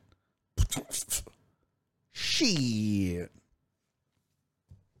 Shit.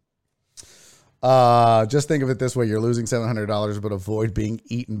 Just think of it this way: you're losing $700, but avoid being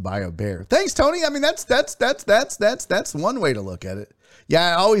eaten by a bear. Thanks, Tony. I mean, that's one way to look at it. Yeah,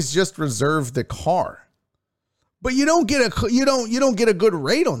 I always just reserve the car, but you don't get a good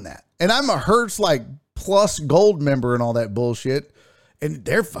rate on that. And I'm a Hertz like Plus Gold member and all that bullshit, and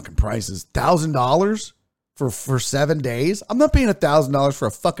their fucking price is $1,000 for 7 days. I'm not paying $1,000 for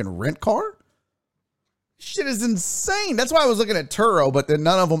a fucking rent car. Shit is insane. That's why I was looking at Turo, but then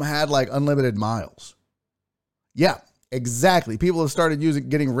none of them had like unlimited miles. Yeah, exactly. People have started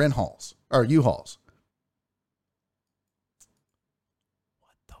getting rent hauls or U-Hauls.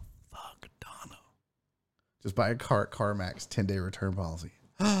 What the fuck, Donna? Just buy a car at CarMax, 10-day return policy.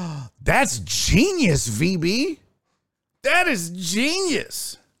 That's genius, VB. That is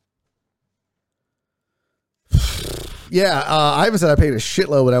genius. Yeah, I even said I paid a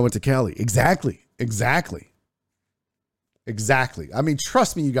shitload when I went to Cali. Exactly. I mean,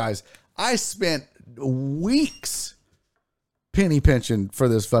 trust me, you guys. I spent weeks penny pinching for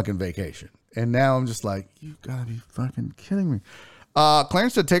this fucking vacation. And now I'm just like, you gotta be fucking kidding me.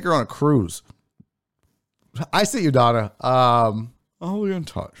 Clarence said take her on a cruise. I see you, Donna. I'll be in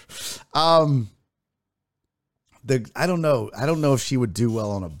touch. I don't know. I don't know if she would do well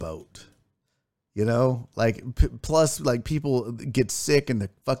on a boat. You know, like plus like people get sick and the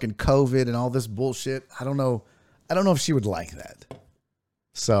fucking COVID and all this bullshit. I don't know if she would like that.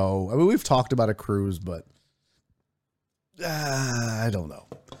 So, I mean, we've talked about a cruise, but I don't know.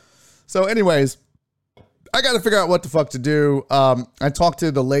 So anyways, I got to figure out what the fuck to do. I talked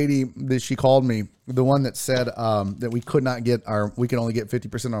to the lady that she called me, the one that said that we can only get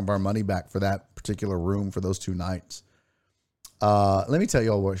 50% of our money back for that particular room for those 2 nights. Let me tell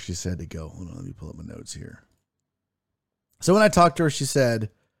you all what she said to go. Hold on, let me pull up my notes here. So when I talked to her, she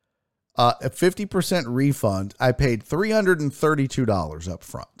said a 50% refund. I paid $332 up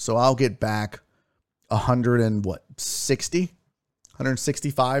front. So I'll get back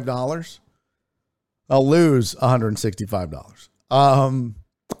 $165. I'll lose $165.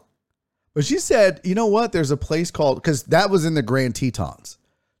 But she said, you know what? There's a place called, because that was in the Grand Tetons.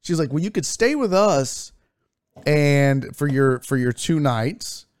 She's like, well, you could stay with us and for your 2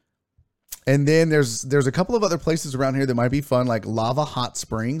 nights. And then there's a couple of other places around here that might be fun, like Lava Hot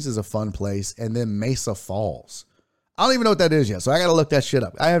Springs is a fun place, and then Mesa Falls. I don't even know what that is yet, so I got to look that shit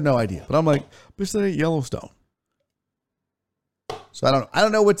up. I have no idea, but I'm like, bitch, that ain't Yellowstone. So I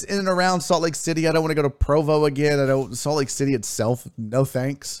don't know what's in and around Salt Lake City. I don't want to go to Provo again. Salt Lake City itself, no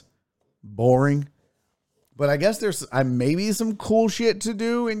thanks. Boring. But I guess there's maybe some cool shit to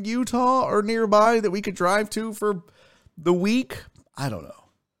do in Utah or nearby that we could drive to for the week. I don't know.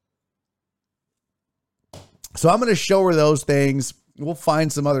 So I'm going to show her those things. We'll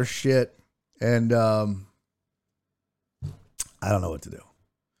find some other shit. And I don't know what to do.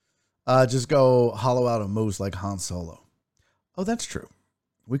 Just go hollow out a moose like Han Solo. Oh, that's true.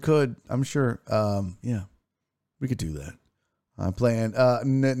 We could, I'm sure. Yeah, we could do that. I'm playing.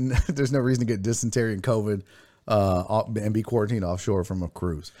 There's no reason to get dysentery and COVID and be quarantined offshore from a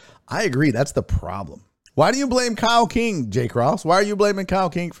cruise. I agree. That's the problem. Why do you blame Kyle King, Jay Cross? Why are you blaming Kyle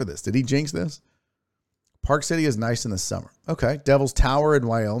King for this? Did he jinx this? Park City is nice in the summer. Okay. Devil's Tower in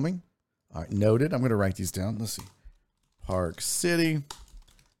Wyoming. All right. Noted. I'm going to write these down. Let's see. Park City.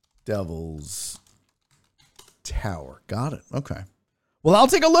 Devil's Tower. Got it. Okay. Well, I'll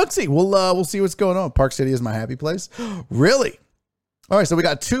take a look. See, we'll see what's going on. Park City is my happy place. Really? All right. So we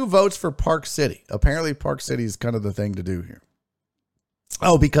got 2 votes for Park City. Apparently Park City is kind of the thing to do here.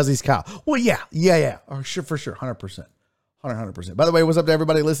 Oh, because he's Kyle. Well, yeah. Oh, sure, for sure. 100%. 100%. By the way, what's up to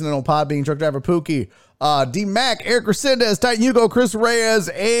everybody listening on Podbean, Truck Driver Pookie, D Mac, Eric Resendez, Titan Hugo, Chris Reyes,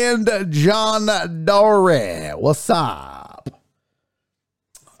 and John Dore. What's up?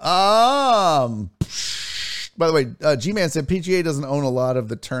 By the way, G-Man said PGA doesn't own a lot of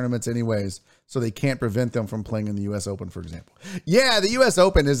the tournaments anyways, so they can't prevent them from playing in the U.S. Open, for example. Yeah, the U.S.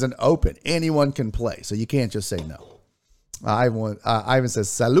 Open isn't open. Anyone can play, so you can't just say no. Ivan says,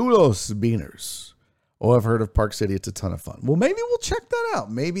 saludos, Beaners. Oh, I've heard of Park City. It's a ton of fun. Well, maybe we'll check that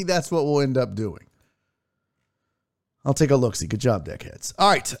out. Maybe that's what we'll end up doing. I'll take a look-see. Good job, Deckheads. All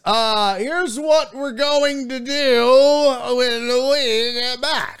right, here's what we're going to do when we get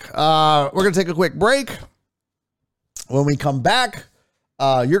back. We're going to take a quick break. When we come back,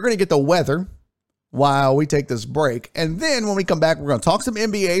 you're going to get the weather while we take this break. And then when we come back, we're going to talk some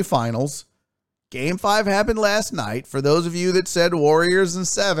NBA Finals. Game 5 happened last night. For those of you that said Warriors in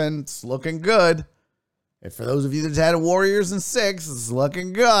 7, it's looking good. And for those of you that had Warriors in 6, it's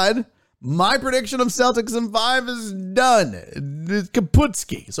looking good. My prediction of Celtics in 5 is done. It's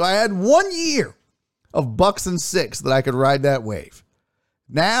kaputski. So I had 1 year of Bucks in 6 that I could ride that wave.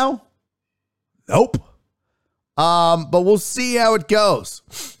 Now, nope. But we'll see how it goes.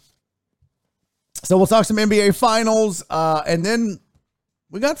 So we'll talk some NBA Finals, and then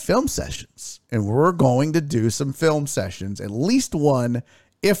we got film sessions. And we're going to do some film sessions, at least one,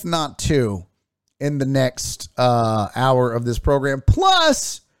 if not two, in the next hour of this program.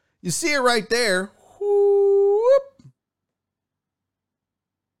 Plus, you see it right there. Whoop.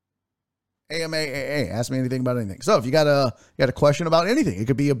 AMA. Ask me anything about anything. So if you got a question about anything, it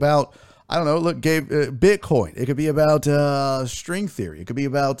could be about, I don't know, Bitcoin. It could be about string theory. It could be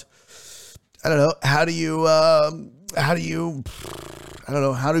about, I don't know, how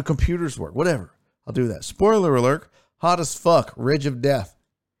do computers work? Whatever. I'll do that. Spoiler alert, hot as fuck, Ridge of Death.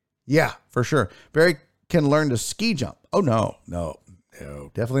 Yeah, for sure. Barry can learn to ski jump. Oh, no,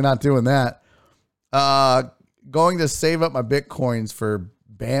 definitely not doing that. Going to save up my Bitcoins for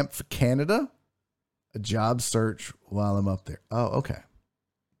Banff, Canada. A job search while I'm up there. Oh, okay.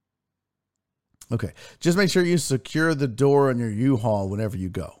 Okay. Just make sure you secure the door on your U-Haul whenever you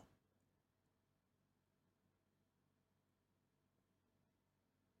go.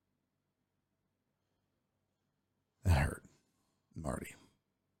 That hurt, Marty.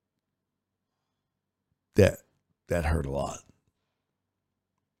 That hurt a lot.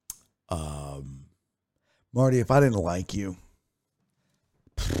 Marty, if I didn't like you,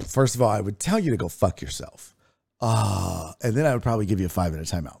 first of all, I would tell you to go fuck yourself. And then I would probably give you a 5-minute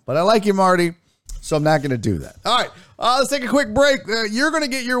timeout. But I like you, Marty, so I'm not going to do that. All right, let's take a quick break. You're going to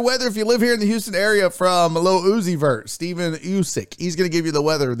get your weather if you live here in the Houston area from Lil Uzi Vert, Steven Usyk. He's going to give you the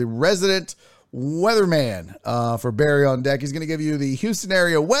weather, the resident weatherman for Barry on Deck. He's going to give you the Houston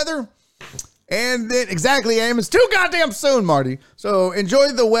area weather. And then, exactly, Aim, it's too goddamn soon, Marty. So enjoy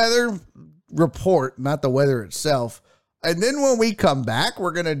the weather report, not the weather itself. And then when we come back,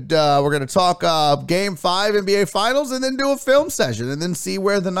 we're gonna talk Game 5 NBA Finals, and then do a film session, and then see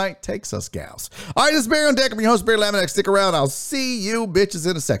where the night takes us, gals. All right, this is Barry on Deck. I'm your host, Barry Laminack. Stick around. I'll see you bitches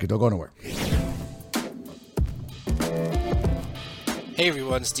in a second. Don't go nowhere. Hey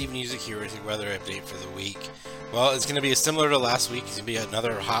everyone, Steven Usyk here with your weather update for the week. Well, it's going to be similar to last week. It's going to be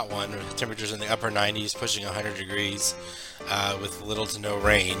another hot one. Temperatures in the upper 90s, pushing 100 degrees with little to no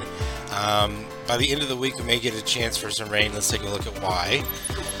rain. By the end of the week, we may get a chance for some rain. Let's take a look at why.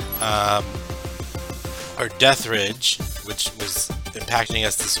 Our Death Ridge, which was impacting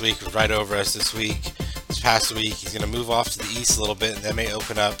us this week, was right over us this past week. He's going to move off to the east a little bit, and that may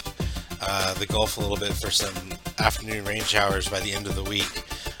open up the Gulf a little bit for some afternoon rain showers by the end of the week.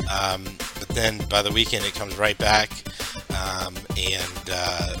 But then by the weekend it comes right back,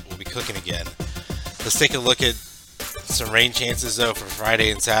 and we'll be cooking again. Let's take a look at some rain chances though for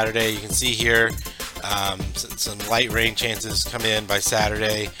Friday and Saturday. You can see here some light rain chances come in by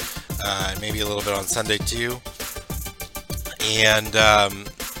Saturday, maybe a little bit on Sunday too. And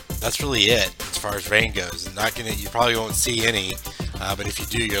that's really it as far as rain goes. You probably won't see any, but if you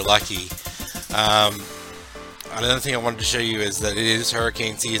do, you're lucky. Another thing I wanted to show you is that it is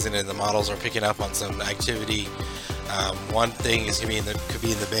hurricane season and the models are picking up on some activity. One thing is could be in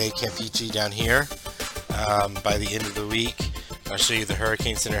the Bay Campeche down here by the end of the week. I'll show you the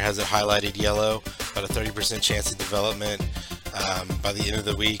Hurricane Center has it highlighted yellow, about a 30% chance of development by the end of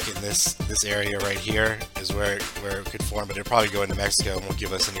the week. In this area right here is where it could form, but it'll probably go into Mexico and won't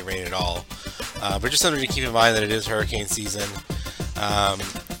give us any rain at all. But just something to keep in mind that it is hurricane season.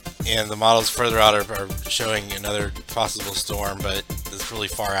 And the models further out are showing another possible storm, but it's really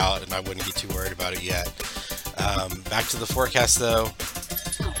far out and I wouldn't be too worried about it yet. Back to the forecast though.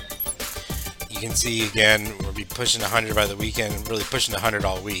 You can see again, we'll be pushing 100 by the weekend, really pushing 100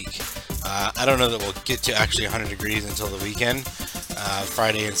 all week. I don't know that we'll get to actually 100 degrees until the weekend,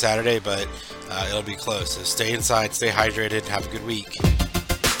 Friday and Saturday, but it'll be close. So stay inside, stay hydrated, have a good week.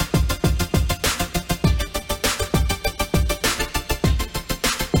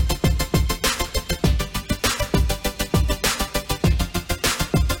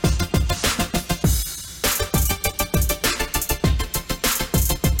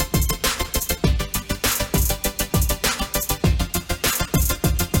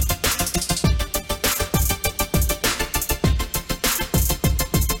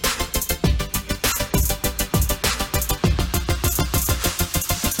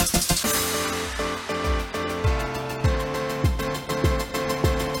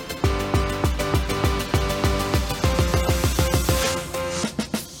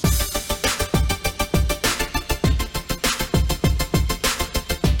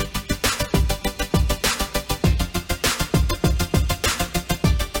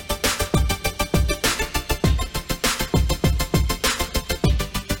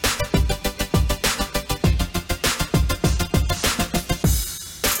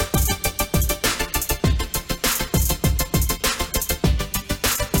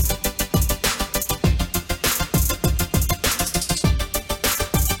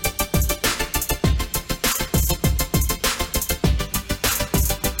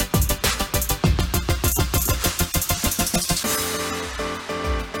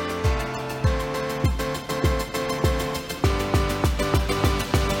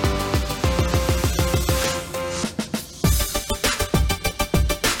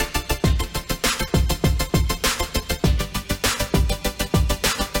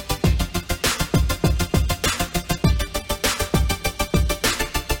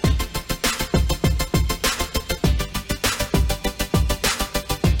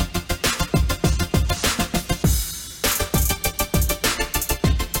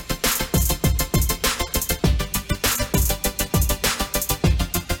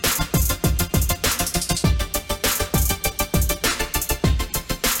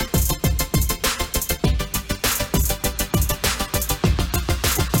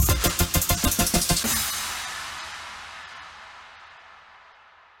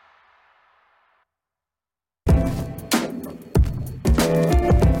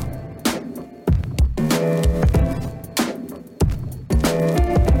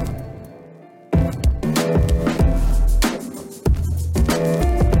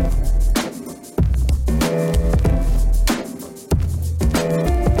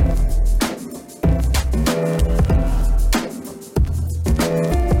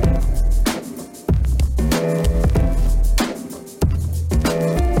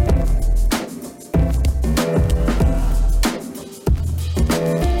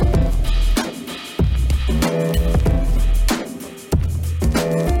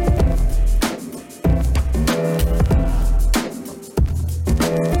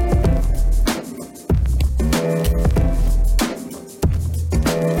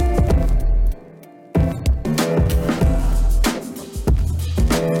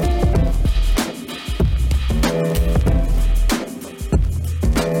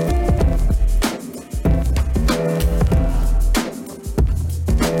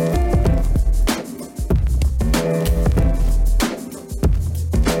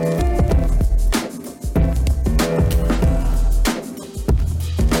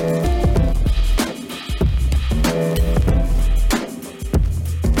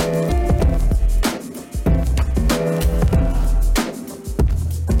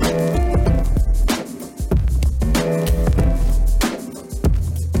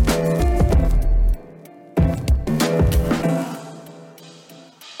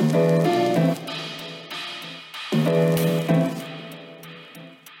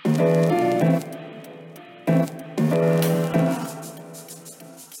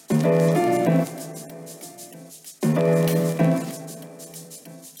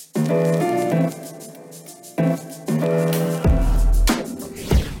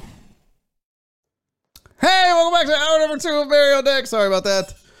 2 of Barry on Deck. Sorry about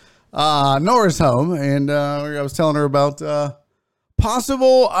that. Nora's home, and I was telling her about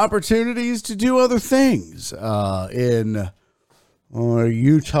possible opportunities to do other things in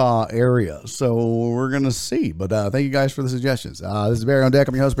Utah area. So we're going to see. But thank you guys for the suggestions. This is Barry on Deck.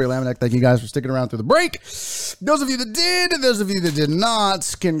 I'm your host, Barry Laminack. Thank you guys for sticking around through the break. Those of you that did, and those of you that did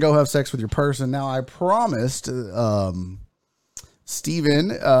not, can go have sex with your person. Now, I promised Steven,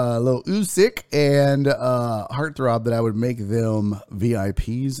 Lil Usyk, and Heartthrob that I would make them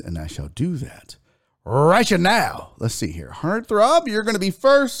VIPs, and I shall do that right now. Let's see here. Heartthrob, you're going to be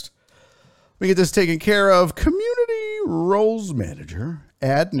first. We get this taken care of. Community roles manager.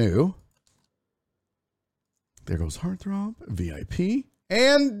 Add new. There goes Heartthrob, VIP.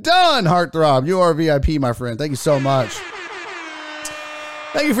 And done, Heartthrob. You are VIP, my friend. Thank you so much.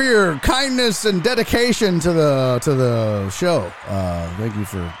 Thank you for your kindness and dedication to the show. Thank you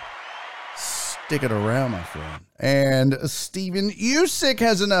for sticking around, my friend. And Steven Usyk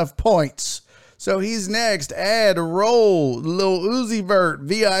has enough points. So he's next. Add roll. Lil Uzi Vert,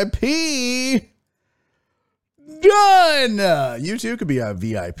 VIP. Done. You too could be a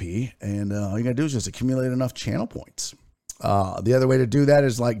VIP. And all you got to do is just accumulate enough channel points. The other way to do that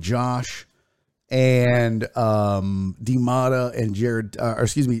is like Josh and Demata and Jared,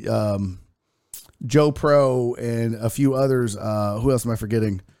 Joe Pro and a few others. Who else am I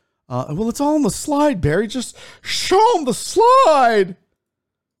forgetting? Well, it's all on the slide, Barry. Just show them the slide.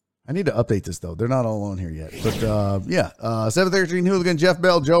 I need to update this, though. They're not all on here yet. But, 713 Hooligan, Jeff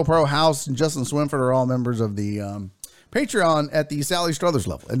Bell, Joe Pro, House, and Justin Swinford are all members of the Patreon at the Sally Struthers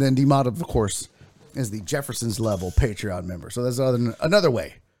level. And then D-Mod, of course, is the Jefferson's level Patreon member. So that's another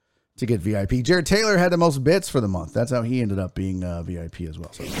way to get VIP. Jared Taylor had the most bits for the month. That's how he ended up being VIP as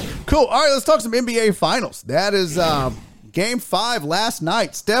well. So cool. All right, let's talk some NBA Finals. That is Game 5 last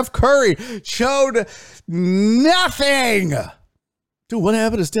night. Steph Curry showed nothing. Dude, what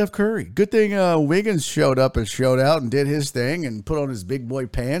happened to Steph Curry? Good thing Wiggins showed up and showed out and did his thing and put on his big boy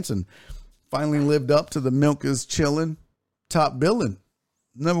pants and finally lived up to the milk is chilling, top billing,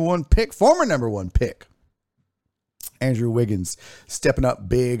 former number one pick. Andrew Wiggins stepping up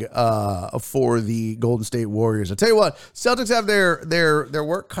big for the Golden State Warriors. I tell you what, Celtics have their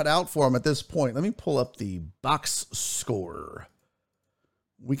work cut out for them at this point. Let me pull up the box score.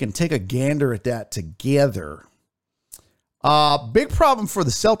 We can take a gander at that together. Big problem for the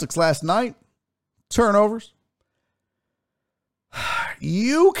Celtics last night. Turnovers.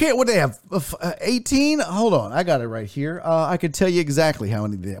 You can't, what do they have? 18? Hold on. I got it right here. I could tell you exactly how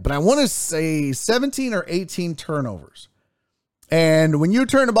many they have, but I want to say 17 or 18 turnovers. And when you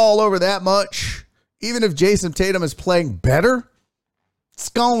turn the ball over that much, even if Jason Tatum is playing better, it's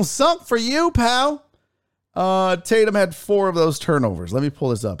going to suck for you, pal. Tatum had 4 of those turnovers. Let me pull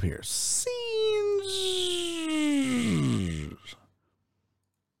this up here.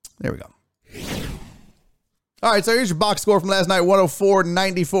 There we go. All right, so here's your box score from last night.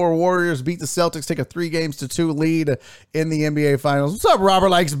 104-94 Warriors beat the Celtics, take a 3-2 lead in the NBA Finals. What's up, Robert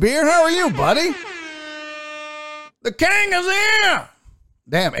Likes Beer? How are you, buddy? The king is here.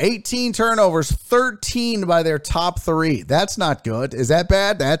 Damn, 18 turnovers, 13 by their top 3. That's not good. Is that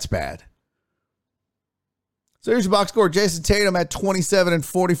bad? That's bad. So here's your box score. Jason Tatum had 27 in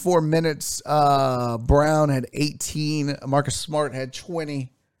 44 minutes. Brown had 18. Marcus Smart had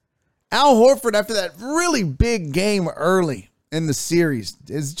 20. Al Horford, after that really big game early in the series,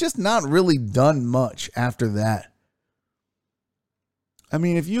 has just not really done much after that. I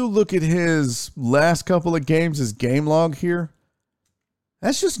mean, if you look at his last couple of games, his game log here,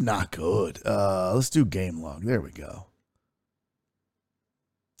 that's just not good. Let's do game log. There we go.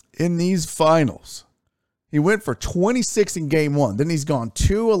 In these finals, he went for 26 in game 1. Then he's gone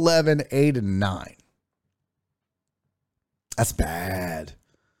 2, 11, 8, and 9. That's bad.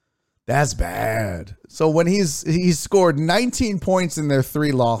 That's bad. So when he's scored 19 points in their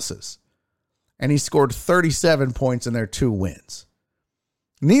 3 losses, and he scored 37 points in their 2 wins.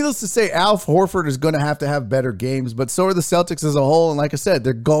 Needless to say, Al Horford is going to have better games, but so are the Celtics as a whole. And like I said,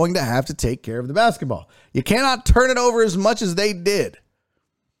 they're going to have to take care of the basketball. You cannot turn it over as much as they did,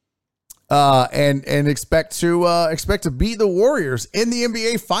 and expect to beat the Warriors in the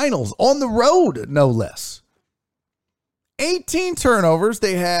NBA Finals on the road, no less. 18 turnovers.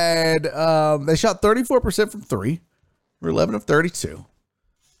 They had they shot 34% from 3. We're 11 of 32.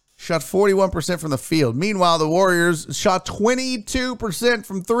 Shot 41% from the field. Meanwhile, the Warriors shot 22%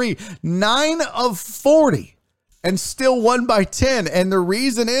 from 3. 9 of 40. And still won by 10. And the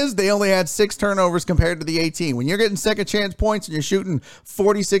reason is they only had 6 turnovers compared to the 18. When you're getting second chance points and you're shooting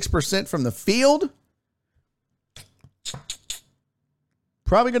 46% from the field,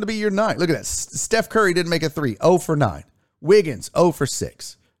 probably going to be your night. Look at that. Steph Curry didn't make a 3. 0 for 9. Wiggins, 0 for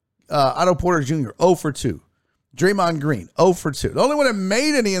 6. Otto Porter Jr., 0 for 2. Draymond Green, 0 for 2. The only one that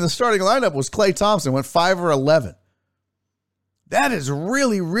made any in the starting lineup was Klay Thompson, went 5 or 11. That is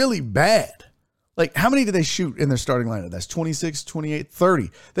really, really bad. Like, how many did they shoot in their starting lineup? That's 26, 28, 30.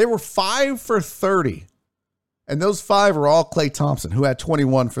 They were 5 for 30. And those 5 were all Klay Thompson, who had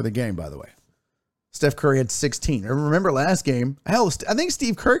 21 for the game, by the way. Steph Curry had 16. And remember last game, hell, I think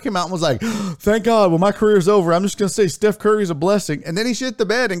Steve Kerr came out and was like, thank God, well, my career's over. I'm just going to say Steph Curry's a blessing. And then he shit the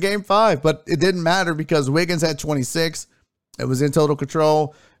bed in game 5. But it didn't matter because Wiggins had 26. It was in total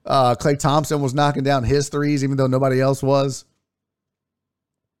control. Klay Thompson was knocking down his threes, even though nobody else was.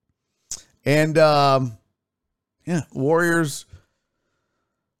 And, Warriors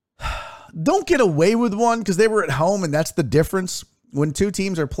don't get away with one because they were at home, and that's the difference when two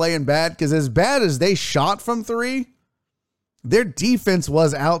teams are playing bad. Because as bad as they shot from 3, their defense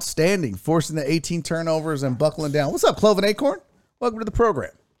was outstanding, forcing the 18 turnovers and buckling down. What's up, Cloven Acorn? Welcome to the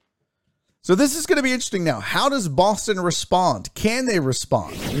program. So this is going to be interesting now. How does Boston respond? Can they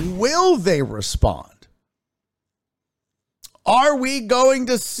respond? Will they respond? Are we going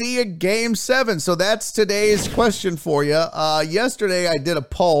to see a game 7? So that's today's question for you. Yesterday I did a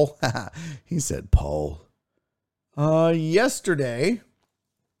poll. He said poll. Yesterday,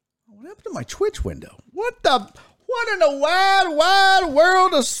 what happened to my Twitch window? What in the wide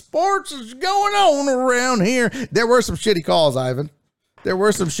world of sports is going on around here? There were some shitty calls, Ivan. There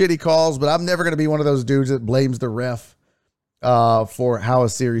were some shitty calls, but I'm never going to be one of those dudes that blames the ref for how a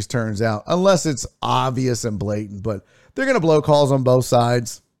series turns out, unless it's obvious and blatant. But they're going to blow calls on both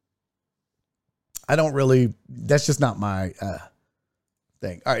sides. That's just not my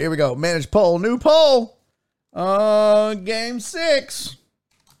thing. All right, here we go. Manage poll. New poll. Game 6.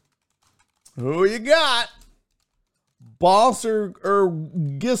 Who you got? Boss or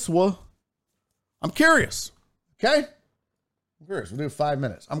Giswa? I'm curious. Okay? I'm curious. We'll do 5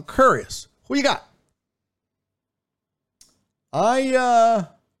 minutes. I'm curious. Who you got?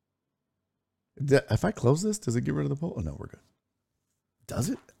 If I close this, does it get rid of the poll? Oh, no, we're good. Does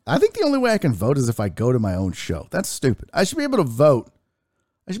it? I think the only way I can vote is if I go to my own show. That's stupid. I should be able to vote.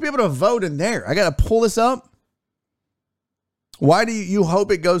 I should be able to vote in there. I got to pull this up. Why do you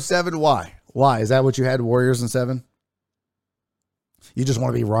hope it goes 7? Why? Why? Is that what you had, Warriors in 7? You just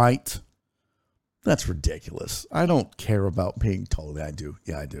want to be right? That's ridiculous. I don't care about being told. I do.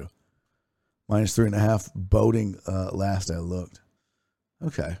 Yeah, I do. -3.5 boating last I looked.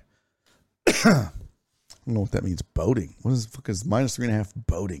 Okay. I don't know what that means, boating. What the fuck is -3.5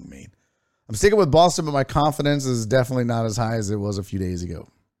 boating mean? I'm sticking with Boston, but my confidence is definitely not as high as it was a few days ago.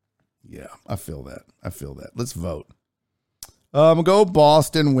 Yeah, I feel that. Let's vote. I'm going to go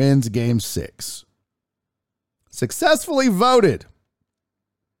Boston wins game 6. Successfully voted.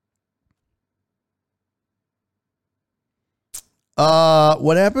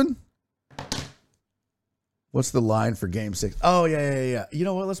 What happened? What's the line for game 6? Oh, yeah. You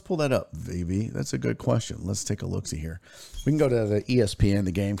know what? Let's pull that up, VB. That's a good question. Let's take a look-see here. We can go to the ESPN,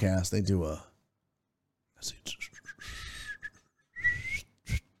 the Gamecast. They do a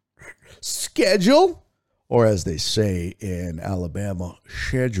schedule, or as they say in Alabama,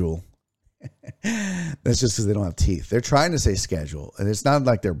 schedule. That's just because they don't have teeth. They're trying to say schedule, and it's not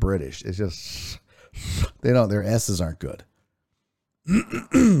like they're British. It's just their S's aren't good.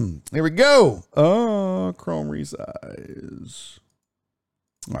 Here we go. Chrome resize.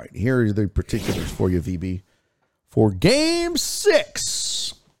 All right, here are the particulars for you, VB. For game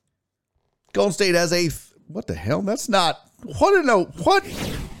 6, Golden State has what the hell? That's not. What?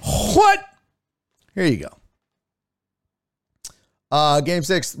 Here you go. Game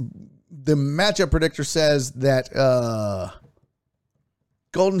 6, the matchup predictor says that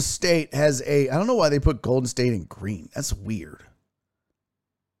Golden State has I don't know why they put Golden State in green. That's weird.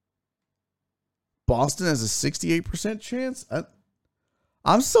 Boston has a 68% chance.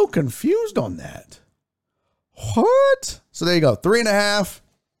 I'm so confused on that. What? So there you go. 3.5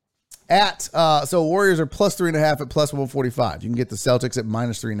 at, so Warriors are +3.5 at +145. You can get the Celtics at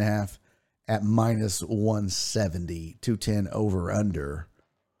 -3.5 at -170. 210 over under.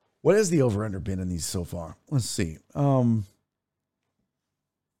 What has the over under been in these so far? Let's see. Let's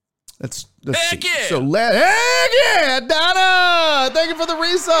Heck see. yeah. So heck yeah, Donna. Thank you for the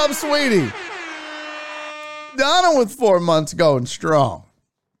resub, sweetie. Donna with 4 months going strong.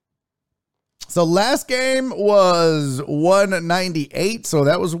 So last game was 198, so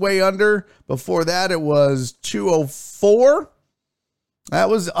that was way under. Before that, it was 204. That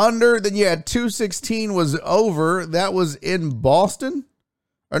was under. Then you had 216 was over. That was in Boston.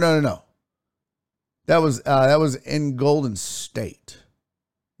 Or no. That was in Golden State.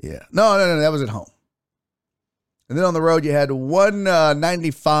 Yeah. No. That was at home. And then on the road, you had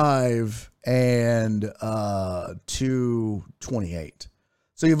 195 and 228.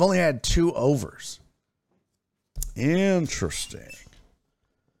 So you've only had 2 overs. Interesting.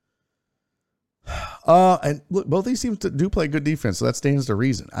 And look, both these teams do play good defense, so that stands to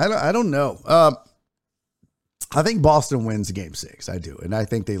reason. I don't know. I think Boston wins Game 6. I do, and I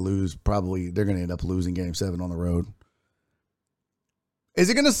think they lose. Probably they're going to end up losing Game 7 on the road. Is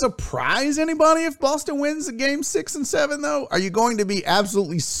it going to surprise anybody if Boston wins Game 6 and 7? Though, are you going to be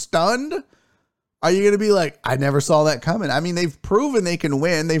absolutely stunned? Are you going to be like, I never saw that coming? I mean, they've proven they can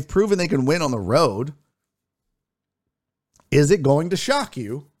win. They've proven they can win on the road. Is it going to shock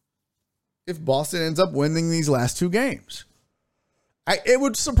you if Boston ends up winning these last 2 games? It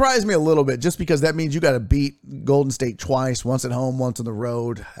would surprise me a little bit, just because that means you got to beat Golden State twice, once at home, once on the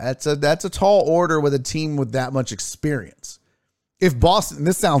road. That's a tall order with a team with that much experience. If Boston,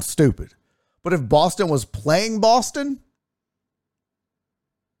 this sounds stupid, but if Boston was playing Boston,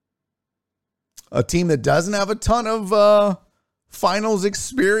 a team that doesn't have a ton of finals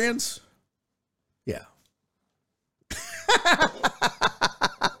experience, yeah.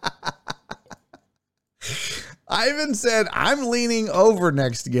 Ivan said, I'm leaning over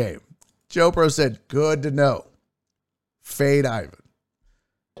next game. Joe Pro said, good to know. Fade Ivan.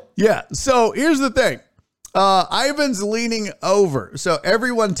 Yeah, so here's the thing. Ivan's leaning over. So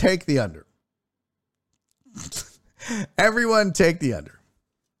everyone take the under. Everyone take the under.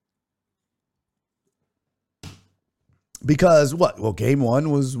 Because what? Well, game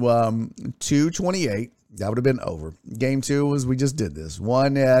 1 was 228. That would have been over. Game 2 was, we just did this,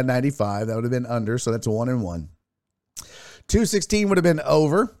 195. That would have been under. So that's a 1-1. 216 would have been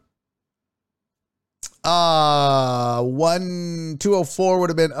over. 204 would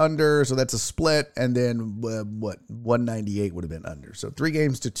have been under, so that's a split. And then 198 would have been under. So 3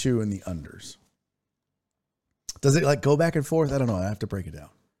 games to 2 in the unders. Does it like go back and forth? I don't know. I have to break it down.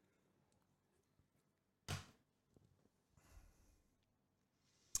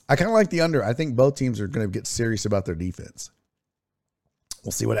 I kind of like the under. I think both teams are going to get serious about their defense.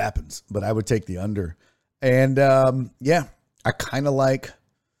 We'll see what happens, but I would take the under. And yeah, I kind of like.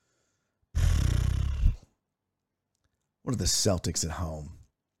 What are the Celtics at home?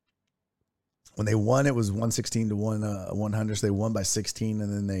 When they won, it was 116 to 100. So they won by 16,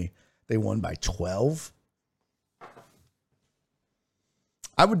 and then they won by 12.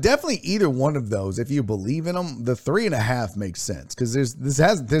 I would definitely either one of those, if you believe in them. The 3.5 makes sense because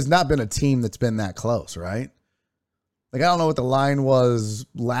there's not been a team that's been that close, right? Like, I don't know what the line was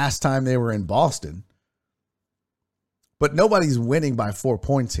last time they were in Boston, but nobody's winning by 4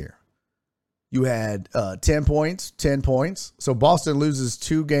 points here. You had 10 points. So Boston loses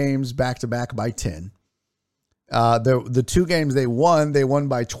 2 games back-to-back by 10. The 2 games they won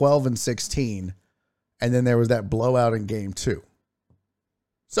by 12 and 16. And then there was that blowout in game 2.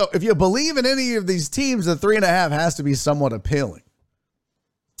 So if you believe in any of these teams, the 3.5 has to be somewhat appealing.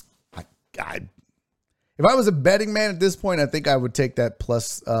 If I was a betting man at this point, I think I would take that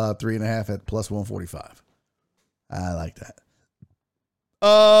plus 3.5 at plus 145. I like that.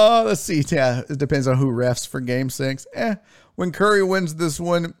 Let's see. Yeah, it depends on who refs for game 6. When Curry wins this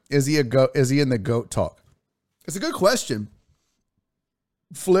one, is he in the GOAT talk? It's a good question.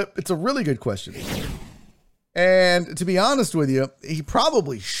 Flip. It's a really good question. And to be honest with you, he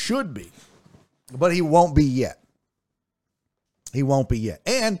probably should be, but he won't be yet. He won't be yet.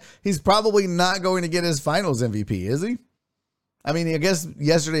 And he's probably not going to get his finals MVP, is he? I mean, I guess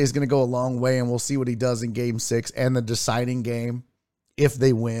yesterday is going to go a long way, and we'll see what he does in game 6 and the deciding game. If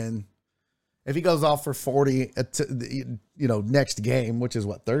they win, if he goes off for 40, next game, which is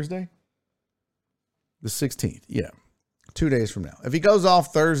what, Thursday? The 16th. Yeah. 2 days from now. If he goes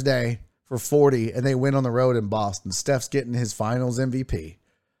off Thursday for 40 and they win on the road in Boston, Steph's getting his finals MVP.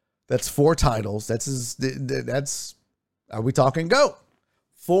 That's 4 titles. That's, are we talking GOAT?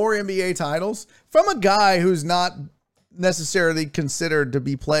 4 NBA titles from a guy who's not necessarily considered to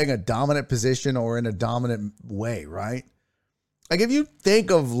be playing a dominant position or in a dominant way, right? Like, if you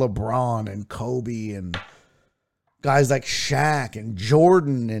think of LeBron and Kobe and guys like Shaq and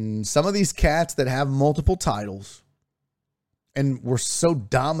Jordan and some of these cats that have multiple titles and were so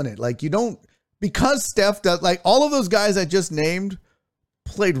dominant, like, you don't, because Steph does, like, all of those guys I just named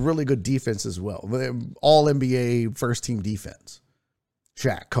played really good defense as well. All NBA first team defense.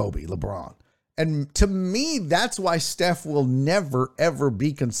 Shaq, Kobe, LeBron. And to me, that's why Steph will never, ever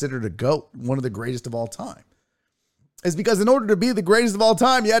be considered a GOAT, one of the greatest of all time. Is because in order to be the greatest of all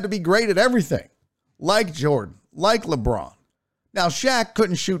time, you had to be great at everything. Like Jordan, like LeBron. Now, Shaq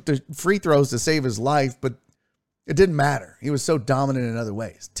couldn't shoot the free throws to save his life, but it didn't matter. He was so dominant in other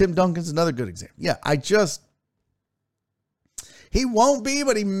ways. Tim Duncan's another good example. Yeah, He won't be,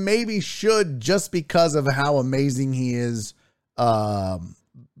 but he maybe should just because of how amazing he is of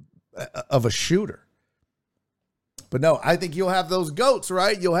a shooter. But no, I think you'll have those GOATs,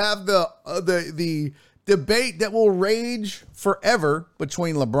 right? You'll have the debate that will rage forever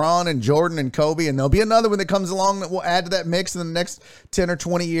between LeBron and Jordan and Kobe, and there'll be another one that comes along that will add to that mix in the next 10 or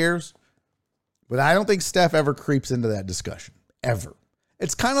 20 years. But I don't think Steph ever creeps into that discussion, ever.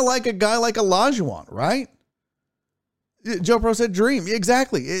 It's kind of like a guy like Olajuwon, right? Joe Pro said dream.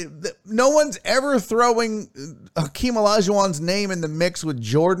 Exactly. No one's ever throwing Hakeem Olajuwon's name in the mix with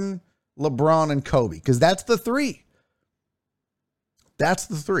Jordan, LeBron, and Kobe, because that's the three. That's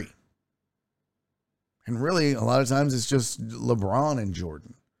the three. And really, a lot of times it's just LeBron and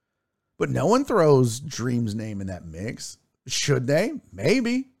Jordan. But no one throws Dream's name in that mix. Should they?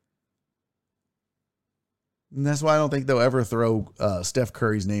 Maybe. And that's why I don't think they'll ever throw Steph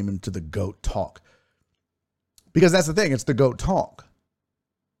Curry's name into the GOAT talk. Because that's the thing. It's the GOAT talk.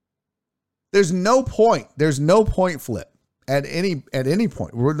 There's no point. There's no point flip at any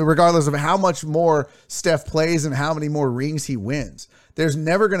point, regardless of how much more Steph plays and how many more rings he wins. There's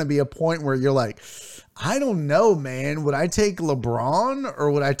never going to be a point where you're like, I don't know, man. Would I take LeBron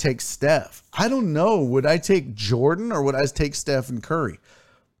or would I take Steph? I don't know. Would I take Jordan or would I take Stephen Curry?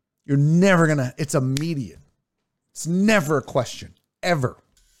 You're never going to. It's immediate. It's never a question, ever.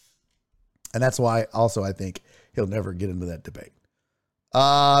 And that's why also I think he'll never get into that debate.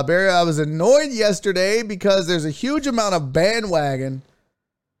 Barry, I was annoyed yesterday because there's a huge amount of bandwagon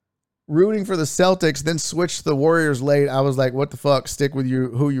rooting for the Celtics, then switch to the Warriors late. I was like, what the fuck? Stick with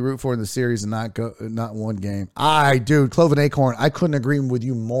who you root for in the series and not one game. Dude, Cloven Acorn, I couldn't agree with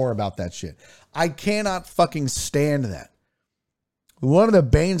you more about that shit. I cannot fucking stand that. One of the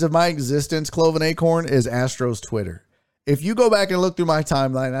banes of my existence, Cloven Acorn, is Astros Twitter. If you go back and look through my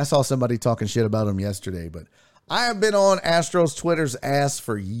timeline, I saw somebody talking shit about him yesterday, but I have been on Astros Twitter's ass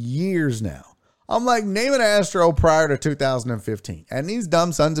for years now. I'm like, name an Astro prior to 2015. And these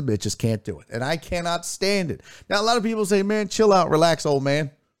dumb sons of bitches can't do it. And I cannot stand it. Now, a lot of people say, man, chill out, relax, old man.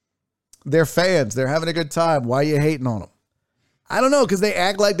 They're fans. They're having a good time. Why are you hating on them? I don't know, because they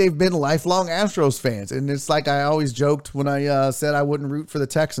act like they've been lifelong Astros fans. And it's like I always joked when I said I wouldn't root for the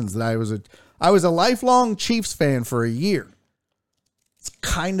Texans, that I was a lifelong Chiefs fan for a year. It's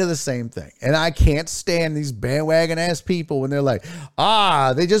kind of the same thing. And I can't stand these bandwagon ass people when they're like,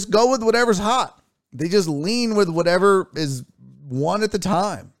 they just go with whatever's hot. They just lean with whatever is one at the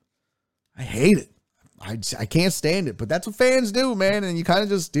time. I hate it. I can't stand it, but that's what fans do, man. And you kind of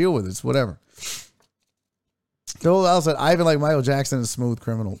just deal with it. It's whatever. Phil L said, Ivan like Michael Jackson is a smooth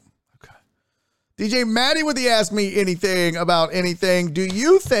criminal. Okay. DJ Maddie would he ask me anything about anything. Do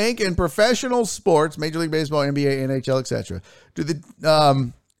you think in professional sports, Major League Baseball, NBA, NHL, etc.,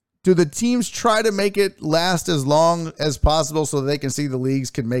 do the teams try to make it last as long as possible so they can see the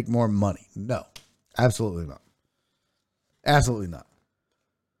leagues can make more money? No, absolutely not. Absolutely not.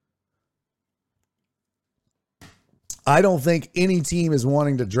 I don't think any team is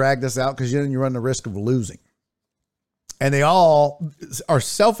wanting to drag this out because then you run the risk of losing. And they all are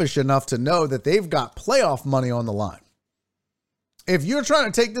selfish enough to know that they've got playoff money on the line. If you're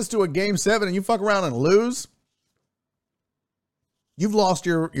trying to take this to a game 7 and you fuck around and lose, you've lost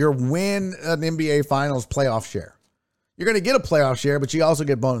your win an NBA Finals playoff share. You're going to get a playoff share, but you also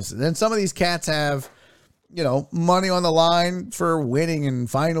get bonuses. And then some of these cats have, money on the line for winning and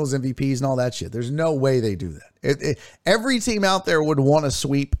Finals MVPs and all that shit. There's no way they do that. Every team out there would want to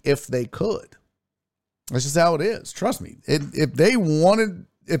sweep if they could. That's just how it is. Trust me. If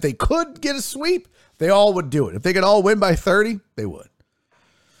they could get a sweep, they all would do it. If they could all win by 30, they would.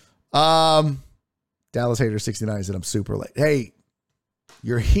 Dallas Hater 69 said I'm super late. Hey,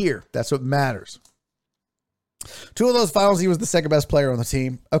 you're here. That's what matters. 2 of those finals, he was the second best player on the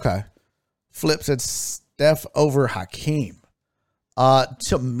team. Okay. Flip said Steph over Hakeem.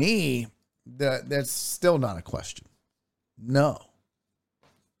 To me, that's still not a question. No.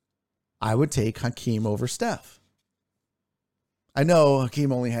 I would take Hakeem over Steph. I know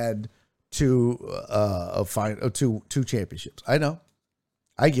Hakeem only had two championships. I know.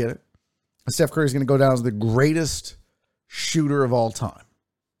 I get it. Steph Curry is going to go down as the greatest shooter of all time.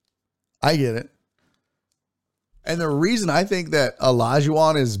 I get it. And the reason I think that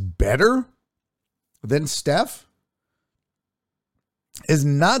Olajuwon is better than Steph is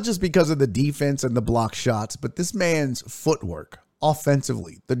not just because of the defense and the block shots, but this man's footwork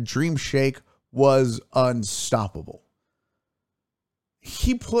offensively. The Dream Shake was unstoppable.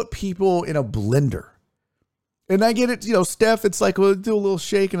 He put people in a blender. And I get it, Steph, it's like, we'll do a little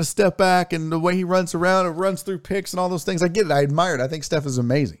shake and a step back, and the way he runs around and runs through picks and all those things. I get it. I admire it. I think Steph is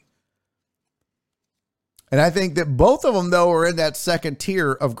amazing. And I think that both of them, though, are in that second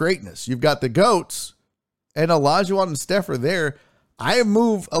tier of greatness. You've got the GOATs, and Olajuwon and Steph are there. I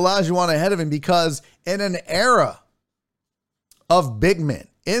move Olajuwon ahead of him because in an era of big men,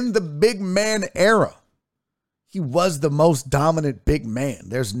 in the big man era, he was the most dominant big man.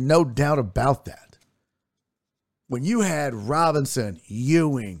 There's no doubt about that. When you had Robinson,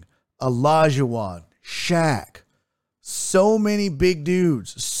 Ewing, Olajuwon, Shaq, so many big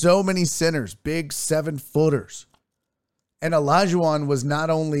dudes, so many centers, big 7-footers. And Olajuwon was not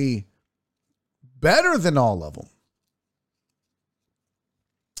only better than all of them,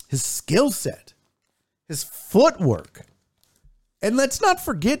 his skill set, his footwork. And let's not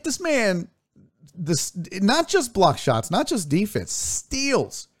forget this man, not just block shots, not just defense,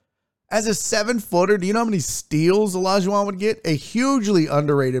 steals. As a 7-footer, do you know how many steals Olajuwon would get? A hugely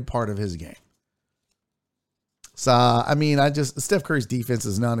underrated part of his game. So, I mean, Steph Curry's defense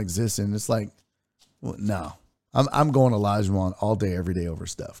is non-existent. It's like, well, no. I'm going Olajuwon all day, every day over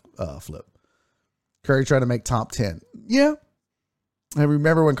Steph. Flip. Curry trying to make top 10. Yeah. I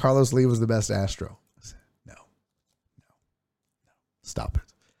remember when Carlos Lee was the best Astro. I said, no. Stop it.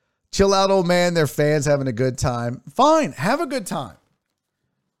 Chill out, old man. Their fans having a good time. Fine. Have a good time.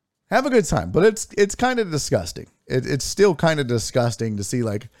 Have a good time. But it's kind of disgusting. It's still kind of disgusting to see,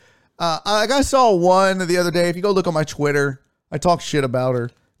 like I saw one the other day. If you go look on my Twitter, I talk shit about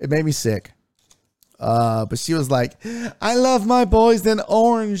her. It made me sick. But she was like, I love my boys in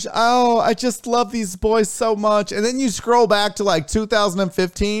orange. Oh, I just love these boys so much. And then you scroll back to like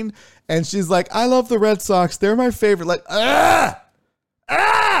 2015 and she's like, I love the Red Sox. They're my favorite. Like,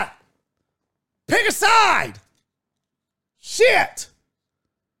 pick a side. Shit.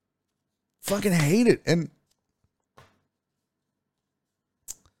 Fucking hate it. And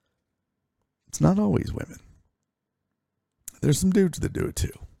it's not always women. There's some dudes that do it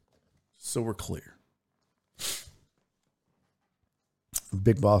too. So we're clear.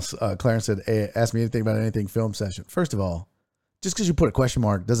 Big Boss Clarence said, hey, ask me anything about anything film session. First of all, just because you put a question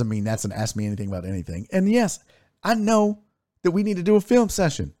mark doesn't mean that's an ask me anything about anything. And yes, I know that we need to do a film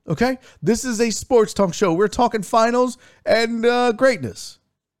session. Okay? This is a sports talk show. We're talking finals and greatness.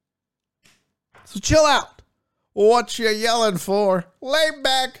 So chill out. What you yelling for? Lay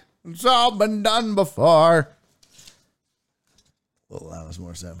back. It's all been done before. Well, that was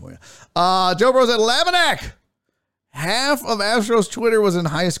more sad for you. Joe Bro said, Laminack. Half of Astros Twitter was in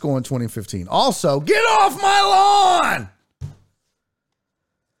high school in 2015. Also, get off my lawn!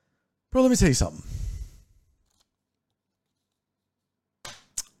 Bro, let me tell you something.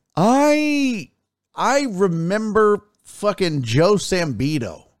 I remember fucking Joe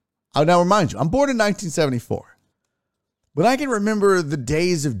Sambito. I'll now remind you, I'm born in 1974. But I can remember the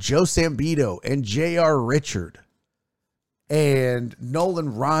days of Joe Sambito and J.R. Richard and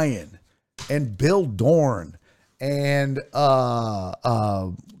Nolan Ryan and Bill Dorn and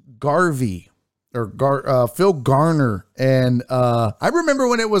Garvey or Phil Garner. And I remember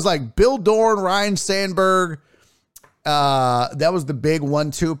when it was like Bill Dorn, Ryan Sandberg. That was the big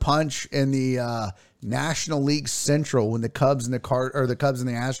 1-2 punch in the National League Central when the Cubs and the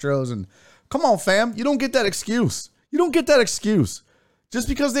Astros. And come on, fam, you don't get that excuse. You don't get that excuse. Just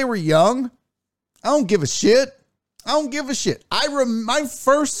because they were young, I don't give a shit. I don't give a shit. My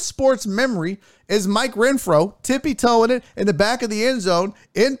first sports memory is Mike Renfroe tippy-toeing it in the back of the end zone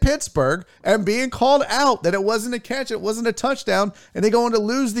in Pittsburgh and being called out that it wasn't a catch, it wasn't a touchdown, and they go on to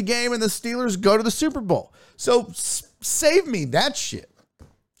lose the game and the Steelers go to the Super Bowl. So save me that shit.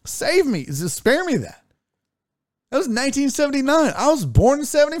 Save me. Spare me that. That was 1979. I was born in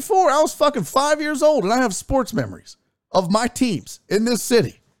 74. I was fucking 5 years old, and I have sports memories of my teams in this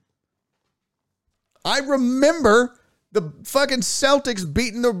city. I remember the fucking Celtics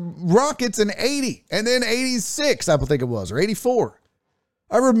beating the Rockets in 80 and then 86, I think it was, or 84.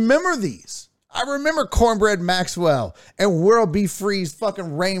 I remember these. I remember Cornbread Maxwell and World B. Freeze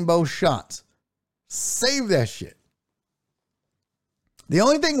fucking rainbow shots. Save that shit. The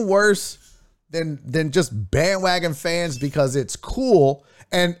only thing worse than just bandwagon fans because it's cool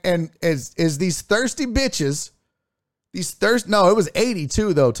and is these thirsty bitches. No, it was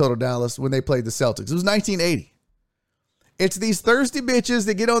 82 though, Total Dallas, when they played the Celtics. It was 1980. It's these thirsty bitches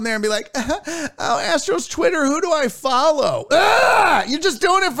that get on there and be like, oh, Astros Twitter, who do I follow? You're just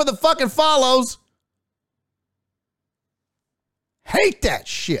doing it for the fucking follows. Hate that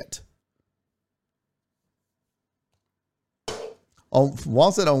shit.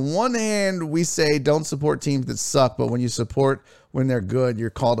 Walt said, on one hand, we say don't support teams that suck, but when you support when they're good, you're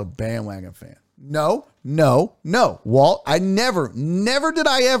called a bandwagon fan. No. Walt, I never did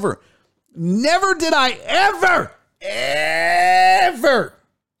I ever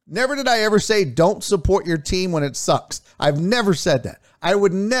Never did I ever say don't support your team when it sucks. I've never said that. I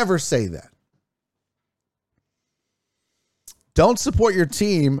would never say that. Don't support your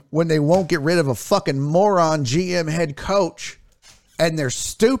team when they won't get rid of a fucking moron GM head coach and they're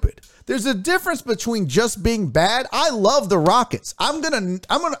stupid. There's a difference between just being bad. I love the Rockets. I'm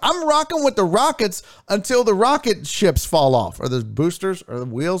rocking with the Rockets until the rocket ships fall off, or the boosters, or the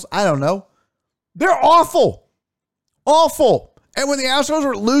wheels. I don't know. They're awful. Awful. And when the Astros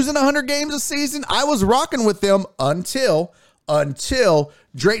were losing 100 games a season, I was rocking with them until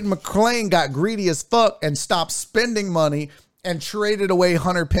Drayton McClain got greedy as fuck and stopped spending money and traded away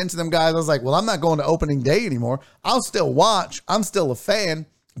Hunter Pence to them guys. I was like, well, I'm not going to opening day anymore. I'll still watch. I'm still a fan.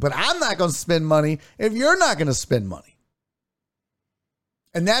 But I'm not going to spend money if you're not going to spend money.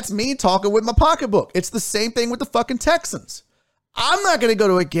 And that's me talking with my pocketbook. It's the same thing with the fucking Texans. I'm not going to go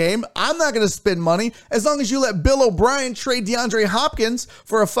to a game. I'm not going to spend money as long as you let Bill O'Brien trade DeAndre Hopkins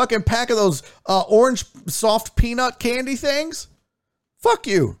for a fucking pack of those orange soft peanut candy things. Fuck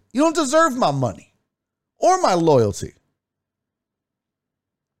you. You don't deserve my money or my loyalty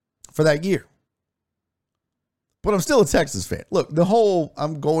for that year. But I'm still a Texas fan. Look,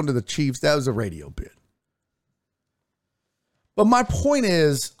 I'm going to the Chiefs, that was a radio bit. But my point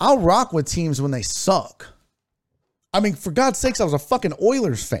is, I'll rock with teams when they suck. I mean, for God's sakes, I was a fucking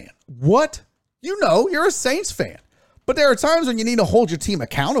Oilers fan. What? You know, you're a Saints fan. But there are times when you need to hold your team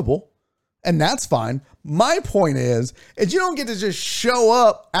accountable. And that's fine. My point is you don't get to just show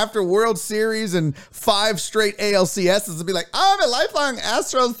up after World Series and 5 straight ALCSs and be like, I'm a lifelong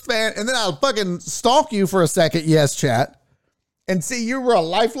Astros fan. And then I'll fucking stalk you for a second. Yes, chat. And see, you were a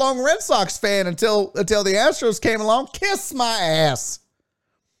lifelong Red Sox fan until the Astros came along. Kiss my ass.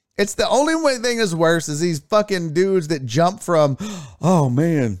 It's the only thing that's worse is these fucking dudes that jump from, oh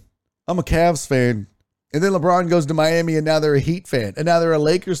man, I'm a Cavs fan. And then LeBron goes to Miami and now they're a Heat fan. And now they're a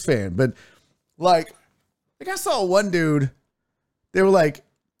Lakers fan. But like I saw one dude, they were like,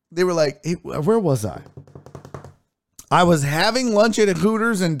 hey, where was I? I was having lunch at a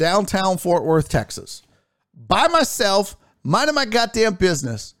Hooters in downtown Fort Worth, Texas. By myself, minding my goddamn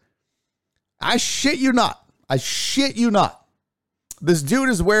business. I shit you not. This dude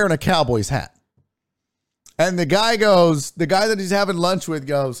is wearing a Cowboys hat. And the guy that he's having lunch with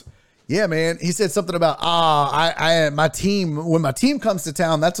goes, yeah, man. He said something about, my team, when my team comes to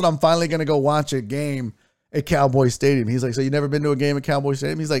town, that's when I'm finally going to go watch a game at Cowboy Stadium. He's like, so you never been to a game at Cowboy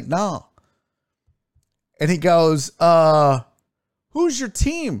Stadium? He's like, no. And he goes, who's your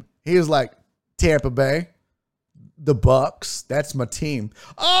team? He was like, Tampa Bay, the Bucks. That's my team.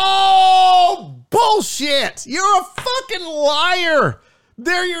 Oh, bullshit. You're a fucking liar.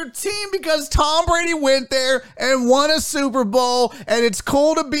 They're your team because Tom Brady went there and won a Super Bowl, and it's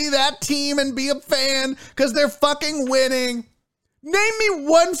cool to be that team and be a fan because they're fucking winning. Name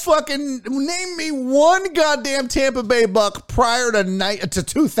me one goddamn Tampa Bay Buck prior to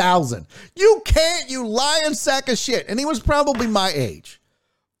 2000. You can't, you lying sack of shit. And he was probably my age.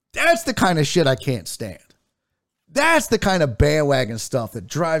 That's the kind of shit I can't stand. That's the kind of bandwagon stuff that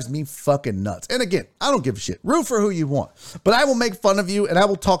drives me fucking nuts. And again, I don't give a shit. Root for who you want. But I will make fun of you and I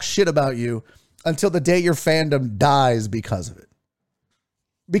will talk shit about you until the day your fandom dies because of it.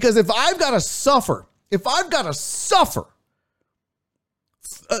 Because if I've got to suffer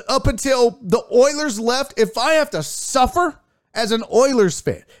up until the Oilers left, if I have to suffer as an Oilers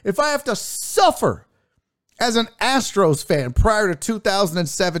fan, if I have to suffer as an Astros fan prior to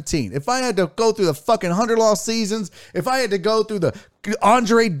 2017, if I had to go through the fucking 100-loss seasons, if I had to go through the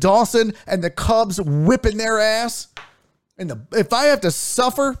Andre Dawson and the Cubs whipping their ass, if I have to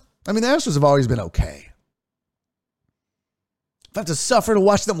suffer, I mean, the Astros have always been okay. If I have to suffer to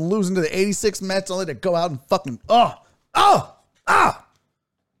watch them losing to the 86 Mets, I'll let it go out and fucking,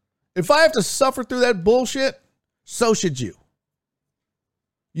 If I have to suffer through that bullshit, so should you.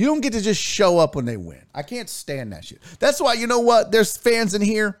 You don't get to just show up when they win. I can't stand that shit. That's why, you know what? There's fans in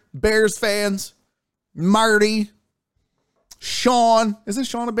here, Bears fans, Marty, Sean. Isn't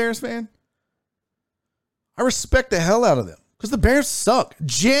Sean a Bears fan? I respect the hell out of them because the Bears suck.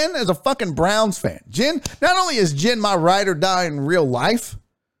 Jen is a fucking Browns fan. Jen, not only is Jen my ride or die in real life,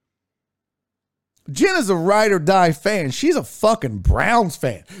 Jen is a ride or die fan. She's a fucking Browns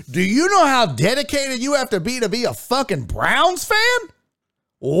fan. Do you know how dedicated you have to be a fucking Browns fan?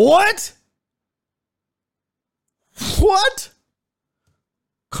 What?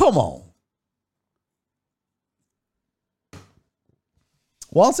 Come on.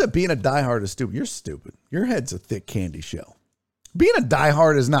 Walt said being a diehard is stupid. You're stupid. Your head's a thick candy shell. Being a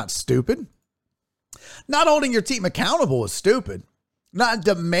diehard is not stupid. Not holding your team accountable is stupid. Not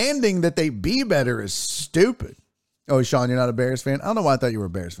demanding that they be better is stupid. Oh, Sean, you're not a Bears fan? I don't know why I thought you were a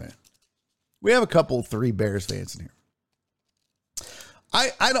Bears fan. We have a couple, 3 Bears fans in here.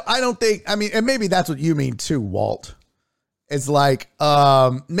 I don't think, I mean, and maybe that's what you mean too, Walt. It's like,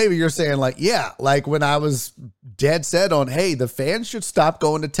 maybe you're saying like, yeah, like when I was dead set on, hey, the fans should stop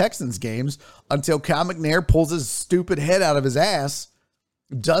going to Texans games until Cal McNair pulls his stupid head out of his ass,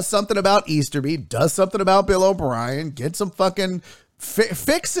 does something about Easterby, does something about Bill O'Brien, get some fucking,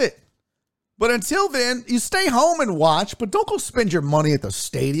 fix it. But until then, you stay home and watch, but don't go spend your money at the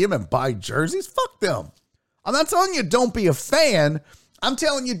stadium and buy jerseys. Fuck them. I'm not telling you don't be a fan. I'm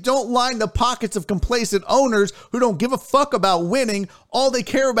telling you, don't line the pockets of complacent owners who don't give a fuck about winning. All they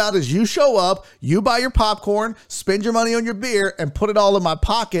care about is you show up, you buy your popcorn, spend your money on your beer, and put it all in my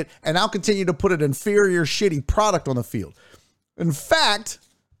pocket, and I'll continue to put an inferior, shitty product on the field. In fact,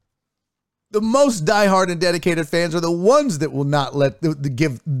 the most diehard and dedicated fans are the ones that will not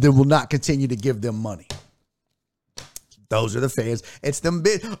will not continue to give them money. Those are the fans. It's them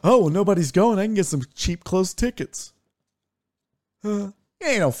big. Oh, well, nobody's going. I can get some cheap close tickets. You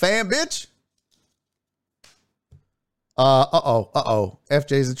ain't no fan, bitch.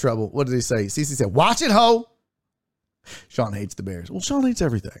 FJ's in trouble. What did he say? CC said, watch it, ho. Sean hates the Bears. Well, Sean hates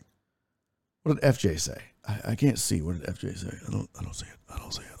everything. What did FJ say? I can't see. What did FJ say? I don't see it.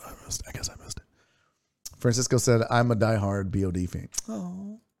 I guess I missed it. Francisco said, I'm a diehard BOD fan.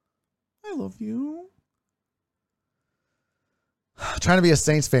 Oh, I love you. Trying to be a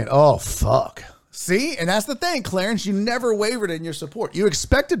Saints fan. Oh, fuck. See? And that's the thing, Clarence. You never wavered in your support. You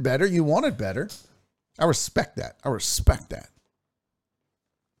expected better. You wanted better. I respect that. I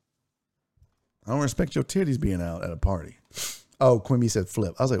don't respect your titties being out at a party. Oh, Quimby said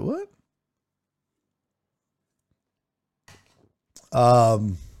flip. I was like, what?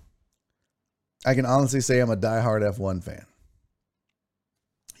 I can honestly say I'm a diehard F1 fan.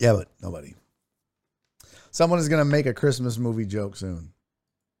 Yeah, but nobody. Someone is going to make a Christmas movie joke soon.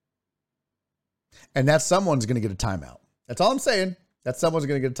 And that someone's going to get a timeout. That's all I'm saying. That someone's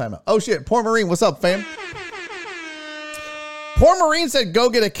going to get a timeout. Oh, shit. Poor Marine, what's up, fam? Poor Marine said, go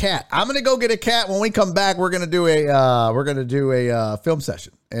get a cat. I'm going to go get a cat. When we come back, we're going to do a film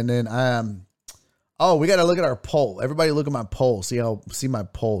session. And then we got to look at our poll. Everybody look at my poll. See my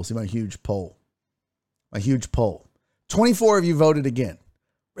poll. See my huge poll. My huge poll. 24 of you voted again.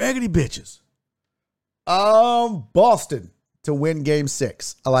 Raggedy bitches. Boston to win game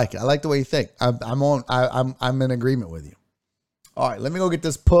 6. I like it. I like the way you think. I'm in agreement with you. All right, let me go get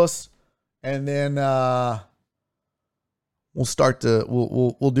this puss, and then we'll start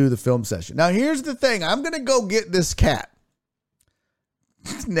we'll do the film session. Now here's the thing. I'm gonna go get this cat.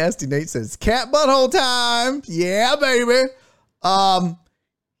 Nasty Nate says, cat butthole time. Yeah, baby.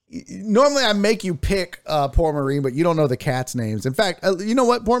 Normally I make you pick Poor Marine, but you don't know the cat's names. In fact, you know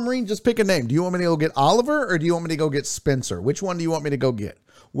what, Poor Marine, just pick a name. Do you want me to go get Oliver, or do you want me to go get Spencer? Which one do you want me to go get?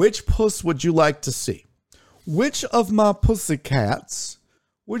 Which puss would you like to see? Which of my pussy cats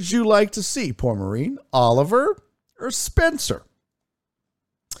would you like to see, Poor Marine? Oliver or Spencer?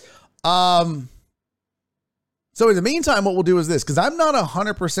 So in the meantime, what we'll do is this, because I'm not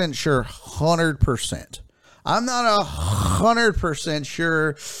 100% sure, 100%. I'm not 100%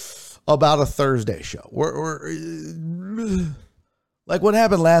 sure about a Thursday show. We're like what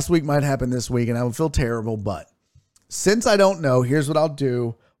happened last week might happen this week, and I would feel terrible. But since I don't know, here's what I'll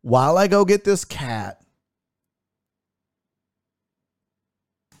do. While I go get this cat,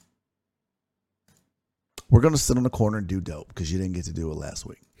 we're going to sit on the corner and do dope because you didn't get to do it last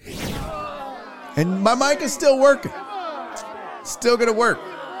week. And my mic is still working. Still going to work.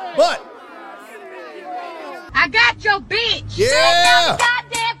 But I got your bitch. Yeah. Bang down the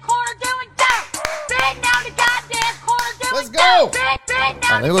goddamn corner doing dope. Bang down the goddamn corner doing Let's go. dope. Bang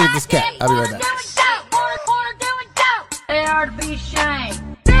down All right, let me look at this cat. I'll be right back. Corner doing dope. They are to be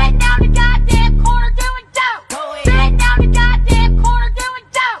ashamed. Bang down the goddamn corner doing dope. Bang down the goddamn corner doing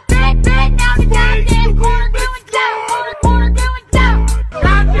dope. Bang down the goddamn corner doing dope. Corner doing dope.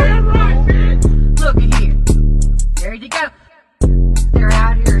 Goddamn right, bitch. Look at here. There you go. They're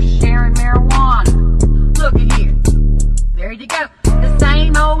out here sharing marijuana. Look at here. There you go. The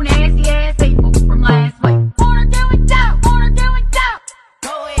same old nasty ass people from last week. Corner doing dope. Corner doing dope.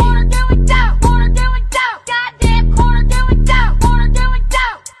 Corner doing dope. Corner doing dope. Goddamn corner doing dope. Corner doing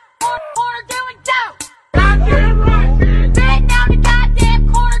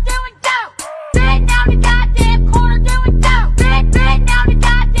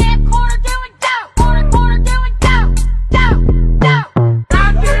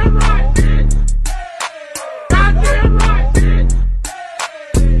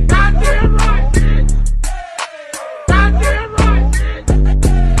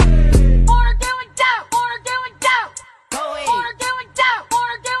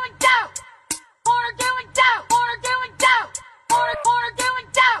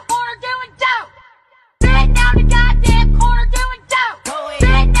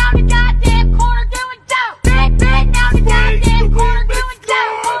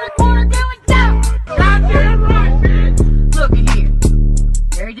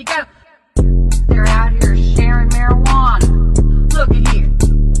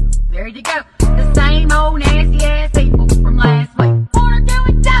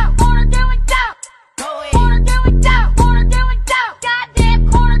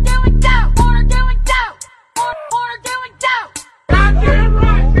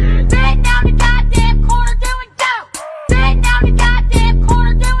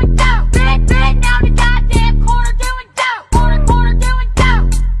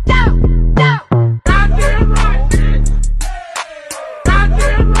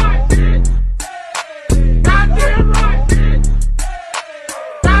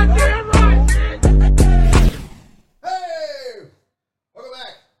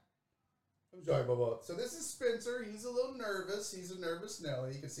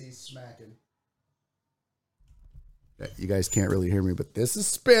Snelly. You can see he's smacking. You guys can't really hear me, but this is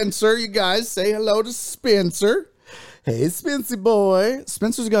Spencer. You guys say hello to Spencer. Hey, Spency boy.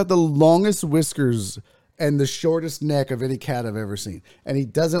 Spencer's got the longest whiskers and the shortest neck of any cat I've ever seen. And he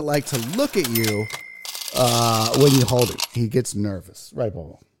doesn't like to look at you when you hold it. He gets nervous. Right,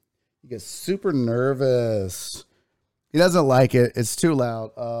 Bobo? He gets super nervous. He doesn't like it. It's too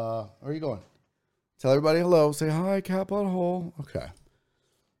loud. Where are you going? Tell everybody hello. Say hi, cat butthole. Okay.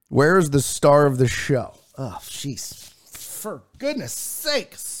 Where's the star of the show? Oh, jeez. For goodness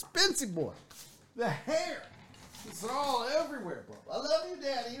sake, Spency boy. The hair. It's all everywhere, bro. I love you,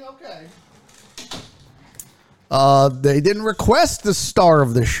 Daddy. Okay. They didn't request the star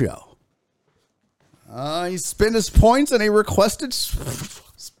of the show. He spent his points and he requested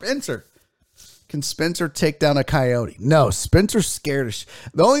Spencer. Can Spencer take down a coyote? No, Spencer's scared of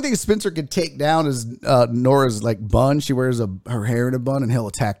the only thing Spencer could take down is Nora's like bun. She wears her hair in a bun and he'll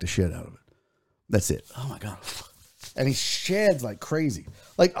attack the shit out of it. That's it. Oh my God. And he sheds like crazy.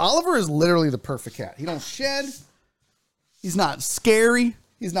 Like Oliver is literally the perfect cat. He don't shed. He's not scary.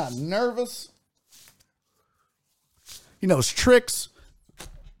 He's not nervous. He knows tricks.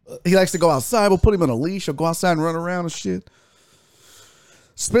 He likes to go outside. We'll put him on a leash. He'll go outside and run around and shit.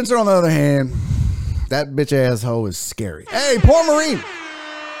 Spencer, on the other hand, that bitch asshole is scary. Hey, poor Marine.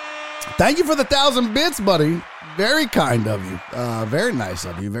 Thank you for the 1,000 bits, buddy. Very kind of you. Very nice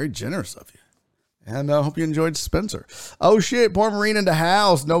of you. Very generous of you. And I hope you enjoyed Spencer. Oh, shit. Poor Marine in the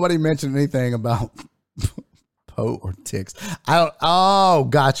house. Nobody mentioned anything about Poe or ticks. Oh,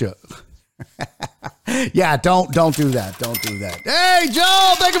 gotcha. Yeah, don't do that. Don't do that. Hey,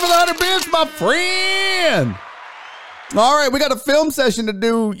 Joe, thank you for the 100 bits, my friend. All right, we got a film session to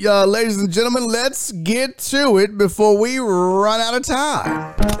do, ladies and gentlemen. Let's get to it before we run out of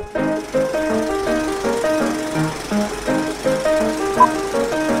time.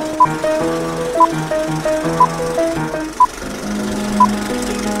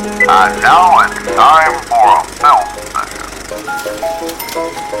 And now it's time for a film session.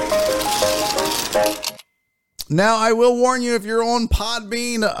 Now, I will warn you, if you're on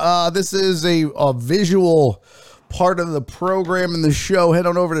Podbean, this is a visual part of the program and the show. Head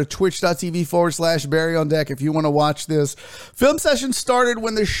on over to twitch.tv/Barry on Deck if you want to watch this. Film session started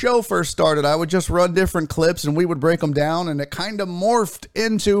when the show first started. I would just run different clips and we would break them down, and it kind of morphed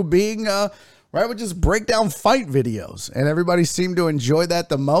into being where I would just break down fight videos, and everybody seemed to enjoy that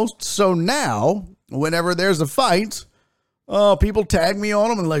the most. So now, whenever there's a fight, people tag me on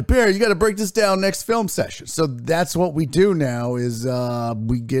them and like, Barry, you got to break this down next film session. So that's what we do now is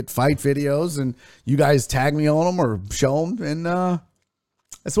we get fight videos and you guys tag me on them or show them, and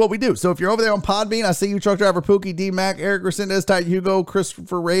that's what we do. So if you're over there on Podbean, I see you, Truck Driver Pookie, D-Mac, Eric Resendez, Titan Hugo,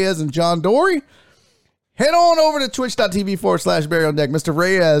 Christopher Reyes, and John Dory. Head on over to twitch.tv/Barry on Deck. Mr.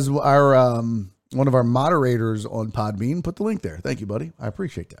 Reyes, our one of our moderators on Podbean, put the link there. Thank you, buddy. I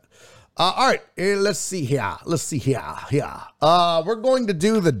appreciate that. All right, let's see here. We're going to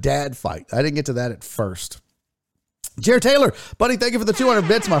do the dad fight. I didn't get to that at first. Jared Taylor, buddy, thank you for the 200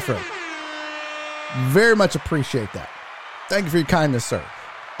 bits, my friend. Very much appreciate that. Thank you for your kindness, sir.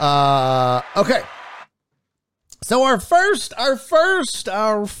 Okay. So our first.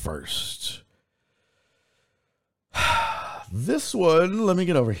 This one, let me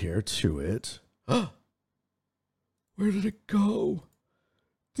get over here to it. Where did it go?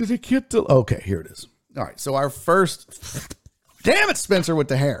 Did it get to... Okay, here it is. All right, so our first... Damn it, Spencer with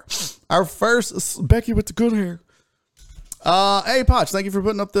the hair. Our first... Becky with the good hair. Hey, Potch, thank you for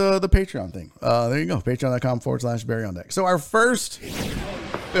putting up the Patreon thing. There you go, patreon.com/Barry on Deck. So our first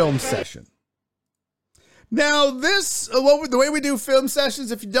film session. Now, this... the way we do film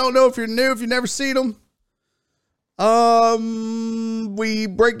sessions, if you don't know, if you're new, if you've never seen them, we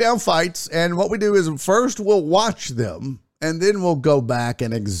break down fights, and what we do is first we'll watch them, and then we'll go back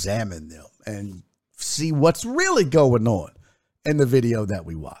and examine them and see what's really going on in the video that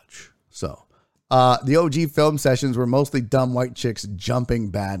we watch. So, the OG film sessions were mostly dumb white chicks jumping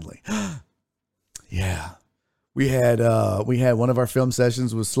badly. Yeah. We had one of our film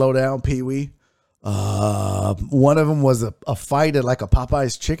sessions was Slow Down Pee-wee. One of them was a fight at like a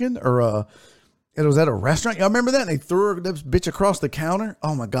Popeye's chicken or it was at a restaurant. Y'all remember that? And they threw her this bitch across the counter.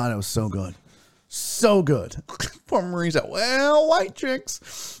 Oh my God, it was so good. So good. Poor Marie's like, well, white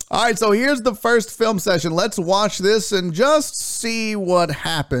chicks. All right, so here's the first film session. Let's watch this and just see what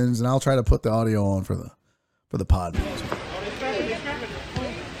happens. And I'll try to put the audio on for the pod.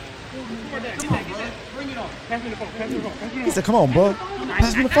 He said, come on, bro.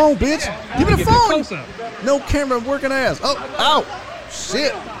 Pass me the phone, bitch. Give me the phone. No camera working ass. Oh, ow.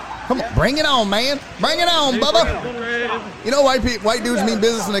 Shit. Come on, bring it on, man. Bring it on, Bubba. You know white dudes mean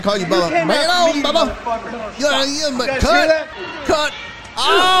business and they call you Bubba. Bring it on, Bubba. Yeah, cut.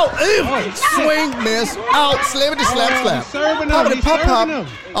 Oh, swing, miss. Out, slippity, slap. Pop.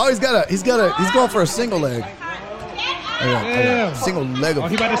 Oh, he's going for a single leg. Single leg of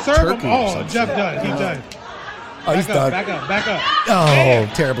he about to serve turkey. him. Oh, Jeff done. He done. Oh, he's done. Back up.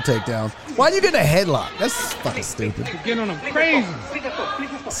 Oh, terrible takedown. Why'd you get a headlock? That's fucking stupid. Getting on him crazy.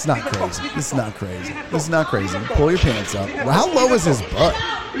 It's not crazy. It's not crazy. Pull your pants up. Well, how low is his butt?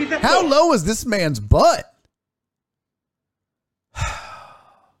 How low is this man's butt?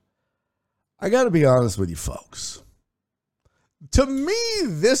 I got to be honest with you folks. To me,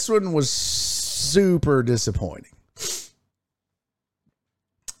 this one was super disappointing.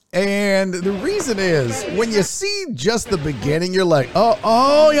 And the reason is, when you see just the beginning, you're like,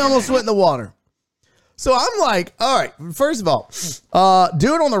 oh, he almost went in the water. So I'm like, all right, first of all,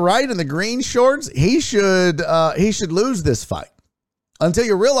 dude on the right in the green shorts, he should lose this fight. Until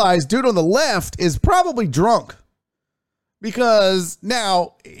you realize dude on the left is probably drunk. Because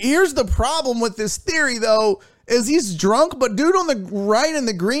now, here's the problem with this theory, though, is he's drunk, but dude on the right in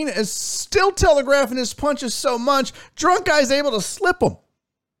the green is still telegraphing his punches so much, drunk guy's able to slip them.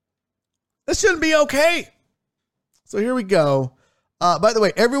 This shouldn't be okay. So here we go. By the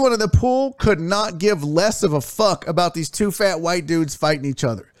way, everyone in the pool could not give less of a fuck about these two fat white dudes fighting each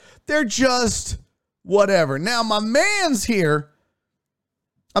other. They're just whatever. Now, my man's here.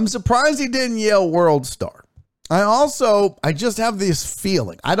 I'm surprised he didn't yell World Star. I just have this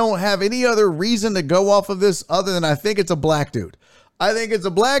feeling. I don't have any other reason to go off of this other than I think it's a black dude. I think it's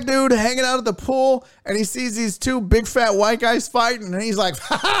a black dude hanging out at the pool, and he sees these two big fat white guys fighting, and he's like,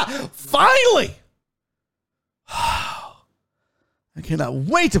 ha, finally! I cannot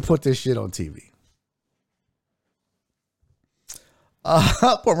wait to put this shit on TV.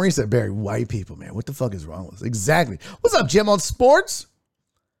 Poor Marie said, Barry, white people, man. What the fuck is wrong with us? Exactly. What's up, Jim, on sports?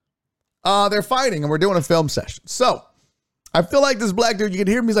 They're fighting, and we're doing a film session. So, I feel like this black dude, you can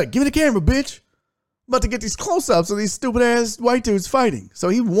hear him, he's like, give me the camera, bitch. I'm about to get these close-ups of these stupid-ass white dudes fighting. So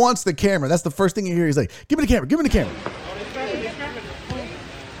he wants the camera. That's the first thing you hear. He's like, give me the camera.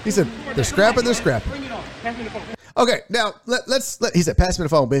 He said, they're scrapping. Okay, now, he said, pass me the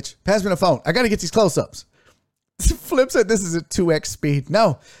phone, bitch. Pass me the phone. I got to get these close-ups. Flip said, this is a 2x speed.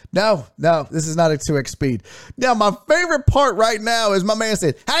 No, this is not a 2x speed. Now, my favorite part right now is my man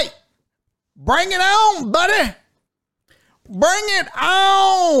said, hey, bring it on, buddy. Bring it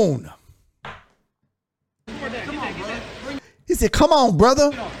on. He said, come on, brother.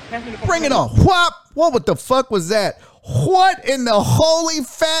 Bring it on. What the fuck was that? What in the holy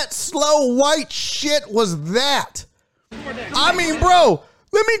fat slow white shit was that? I mean, bro,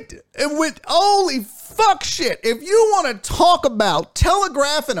 holy fuck shit. If you want to talk about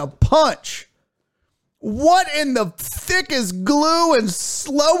telegraphing a punch, what in the thick as glue and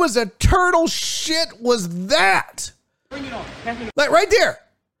slow as a turtle shit was that? Like right there.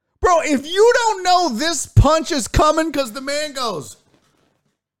 Bro, if you don't know this punch is coming because the man goes,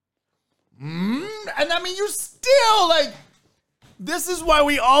 and I mean, you still like, this is why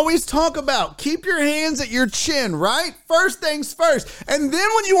we always talk about keep your hands at your chin, right? First things first. And then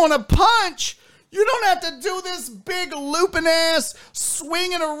when you want to punch, you don't have to do this big looping ass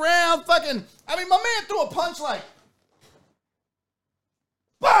swinging around fucking. I mean, my man threw a punch like,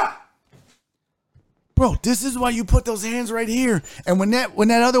 bah! Bro, this is why you put those hands right here. And when that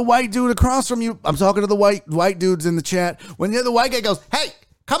other white dude across from you, I'm talking to the white dudes in the chat. When the other white guy goes, hey,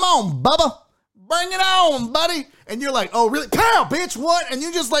 come on, Bubba. Bring it on, buddy. And you're like, oh, really? Pow, bitch, what? And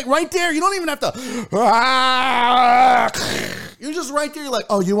you're just like right there. You don't even have to. You're just right there. You're like,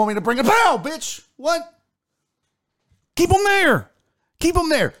 oh, you want me to bring it? Pow, bitch. What? Keep them there. Keep them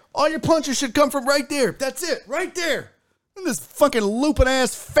there. All your punches should come from right there. That's it. Right there. And this fucking looping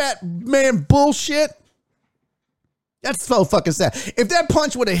ass fat man bullshit. That's so fucking sad. If that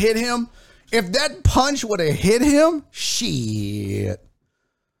punch would have hit him, shit.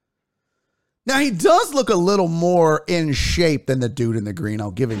 Now, he does look a little more in shape than the dude in the green. I'll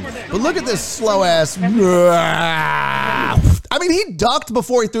give him that. But look at this slow ass. I mean, he ducked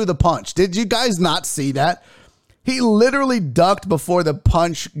before he threw the punch. Did you guys not see that? He literally ducked before the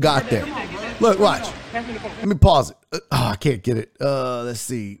punch got there. Look, watch. Let me pause it. I can't get it. Let's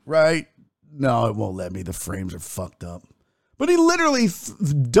see. Right? No, it won't let me. The frames are fucked up. But he literally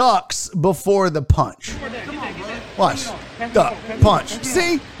ducks before the punch. Watch. Duck. Punch.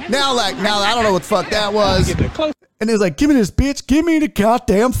 See? Now I don't know what the fuck that was. And he's like, give me this, bitch. Give me the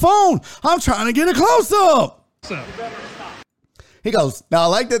goddamn phone. I'm trying to get a close-up. He goes, now I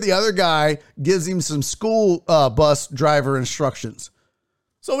like that the other guy gives him some school bus driver instructions.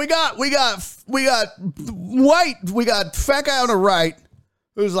 So So we got white. We got fat guy on the right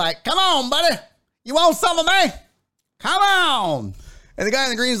who's like, come on, buddy. You want some of me? Come on. And the guy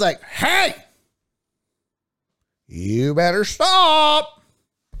in the green is like, hey, you better stop.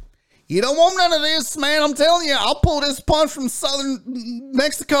 You don't want none of this, man. I'm telling you, I'll pull this punch from southern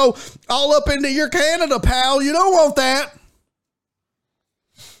Mexico all up into your Canada, pal. You don't want that.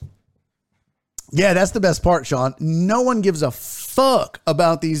 Yeah, that's the best part, Sean. No one gives a fuck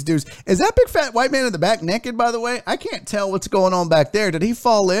about these dudes. Is that big fat white man in the back naked, by the way? I can't tell what's going on back there. Did he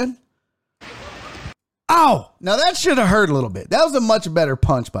fall in? Oh, now that should have hurt a little bit. That was a much better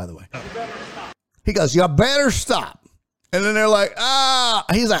punch, by the way. He goes, you better stop. And then they're like,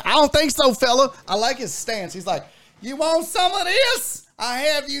 he's like, I don't think so, fella. I like his stance. He's like, you want some of this?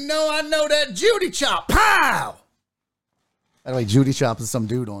 I know that Judy Chop. Pow! By the way, Judy Chop is some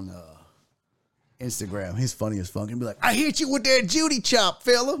dude on Instagram. He's funny as fuck. He'd be like, I hit you with that Judy Chop,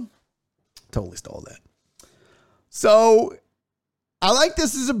 fella. Totally stole that. So, I like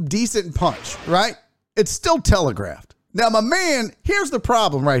this as a decent punch, right? It's still telegraphed. Now, my man, here's the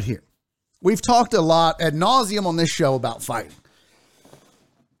problem right here. We've talked a lot ad nauseum on this show about fighting.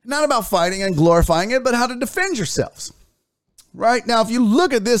 Not about fighting and glorifying it, but how to defend yourselves. Right? Now, if you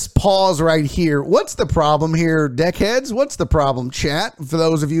look at this pause right here, what's the problem here, deckheads? What's the problem, chat? For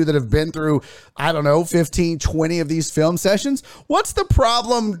those of you that have been through, 15, 20 of these film sessions, what's the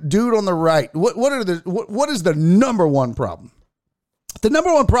problem, dude on the right? What is the number one problem? The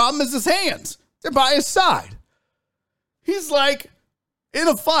number one problem is his hands. They're by his side. He's like in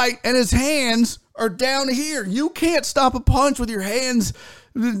a fight and his hands are down here. You can't stop a punch with your hands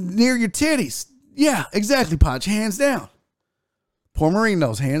near your titties. Yeah, exactly, Punch. Hands down. Poor Marine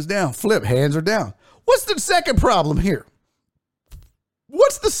knows. Hands down. Flip. Hands are down. What's the second problem here?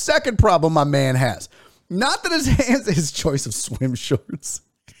 What's the second problem my man has? Not that his hands, his choice of swim shorts.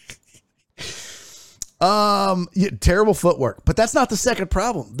 Terrible footwork. But that's not the second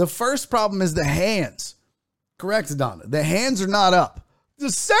problem. The first problem is the hands. Correct, Donna. The hands are not up.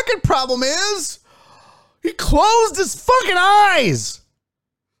 The second problem is he closed his fucking eyes.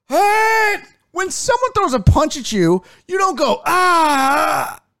 Hey! When someone throws a punch at you, you don't go,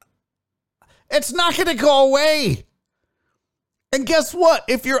 it's not going to go away. And guess what?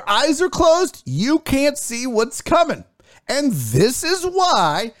 If your eyes are closed, you can't see what's coming. And this is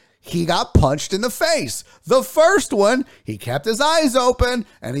why he got punched in the face. The first one, he kept his eyes open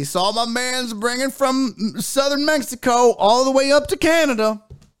and he saw my man's bringing from southern Mexico all the way up to Canada.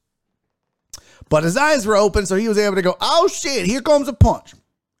 But his eyes were open, so he was able to go, oh shit, here comes a punch.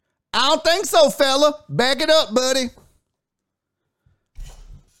 I don't think so, fella. Back it up, buddy.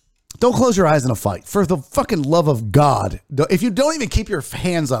 Don't close your eyes in a fight. For the fucking love of God. If you don't even keep your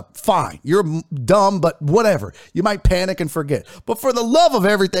hands up, fine. You're dumb, but whatever. You might panic and forget. But for the love of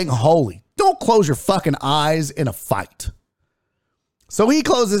everything holy, don't close your fucking eyes in a fight. So he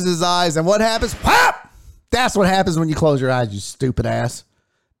closes his eyes, and what happens? Pop! That's what happens when you close your eyes, you stupid ass.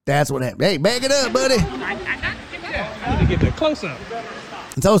 That's what happens. Hey, back it up, buddy. I need to get that close up.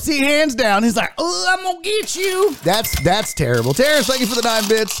 And so see hands down. He's like, oh, I'm going to get you. That's terrible. Terrence, thank you for the 9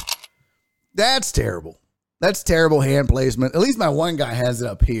 bits. That's terrible. That's terrible hand placement. At least my one guy has it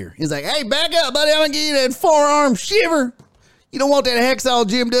up here. He's like, hey, back up, buddy. I'm going to give you that forearm shiver. You don't want that Hexall,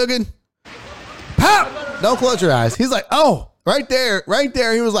 Jim Duggan. Pop! Don't close your eyes. He's like, oh, right there.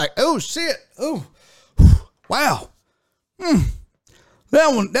 He was like, oh, shit. Oh, wow. That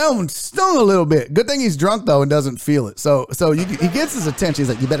one stung a little bit. Good thing he's drunk, though, and doesn't feel it. So he gets his attention.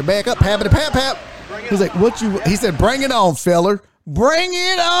 He's like, you better back up. Pap, pap, pap. He's like, he said, bring it on, feller. Bring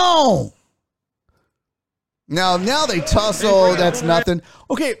it on. Now they tussle. That's nothing.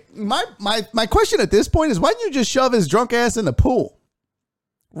 Okay, my question at this point is, why didn't you just shove his drunk ass in the pool?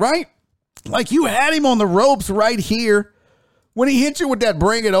 Right? Like, you had him on the ropes right here. When he hit you with that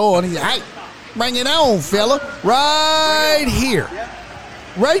bring it on, he's like, hey, bring it on, fella. Right here.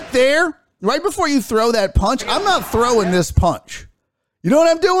 Right there, right before you throw that punch, I'm not throwing this punch. You know what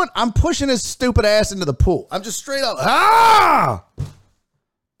I'm doing? I'm pushing his stupid ass into the pool. I'm just straight up,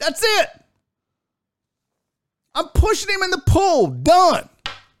 that's it. I'm pushing him in the pool. Done.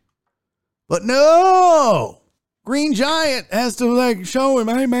 But no. Green Giant has to show him,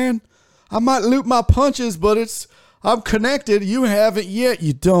 hey man, I might loop my punches, but I'm connected. You haven't yet,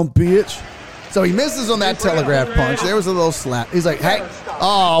 you dumb bitch. So he misses on that telegraph punch. There was a little slap. He's like, hey,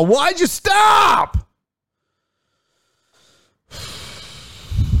 oh, why'd you stop?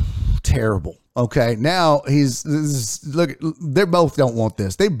 Terrible. Okay, now look, they both don't want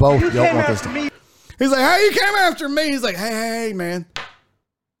this. They both don't want this. He's like, hey, you came after me. He's like, hey, man.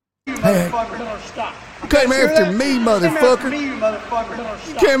 Hey, came after me, motherfucker.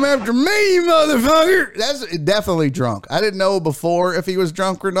 Came after me, motherfucker. That's definitely drunk. I didn't know before if he was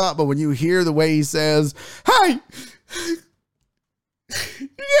drunk or not, but when you hear the way he says, hey, you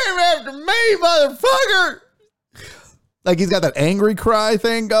came after me, motherfucker. Like he's got that angry cry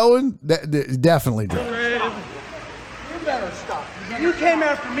thing going. Definitely drunk. You better stop. You came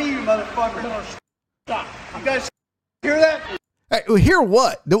after me, you motherfucker. Stop. You guys hear that? Hey, hear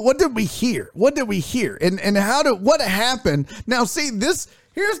what? What did we hear? What did we hear? And what happened? Now, see,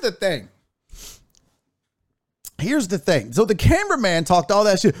 here's the thing. Here's the thing. So the cameraman talked all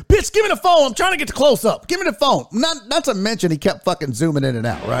that shit. Bitch, give me the phone. I'm trying to get the close up. Give me the phone. Not to mention he kept fucking zooming in and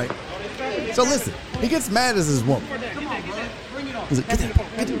out, right? So listen, he gets mad as his woman. He's like,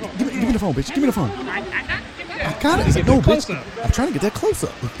 give me the phone, bitch. Give me the phone. I got it. He's like, no, bitch. I'm trying to get that close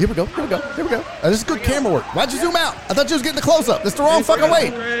up. Here we go. This is good camera work. Why'd you zoom out? I thought you was getting the close up. That's the wrong fucking way.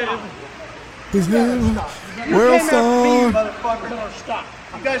 His name, world star. Stop.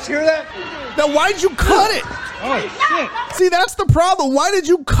 You guys hear that? Now, why'd you cut it? Oh, shit. See, that's the problem. Why did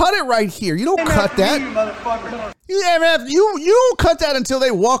you cut it right here? You don't cut that. You don't cut that until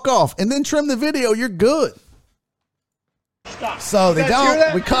they walk off and then trim the video. You're good. Stop. So they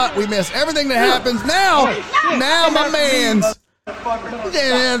don't. We cut. We miss everything that happens. Now my man's.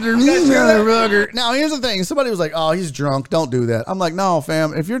 Now here's the thing. Somebody was like, "Oh, he's drunk. Don't do that." I'm like, "No,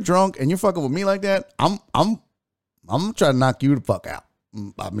 fam. If you're drunk and you're fucking with me like that, I'm trying to knock you the fuck out.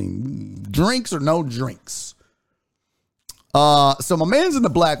 I mean, drinks or no drinks." So my man's in the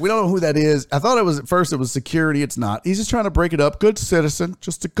black. We don't know who that is. I thought at first it was security. It's not. He's just trying to break it up. Good citizen.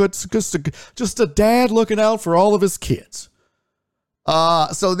 Just a dad looking out for all of his kids.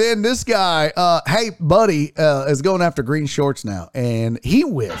 So then this guy, hey buddy, is going after green shorts now, and he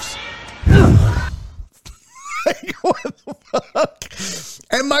whiffs. What the fuck?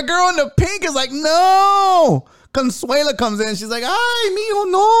 And my girl in the pink is like, no. Consuela comes in. She's like, ay, mijo,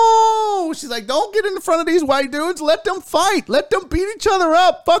 no. She's like, don't get in front of these white dudes. Let them fight. Let them beat each other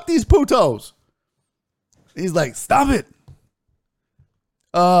up. Fuck these putos. He's like, stop it.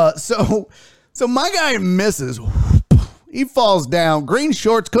 So my guy misses. He falls down. Green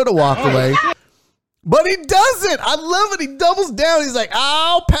shorts could have walked away. But he doesn't. I love it. He doubles down. He's like,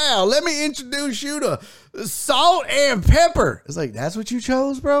 oh, pal, let me introduce you to salt and pepper. It's like, that's what you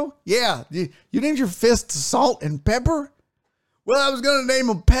chose, bro? Yeah. You named your fist salt and pepper? Well, I was going to name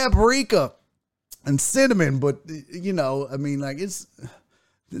him paprika and cinnamon, but, you know, I mean, like, it's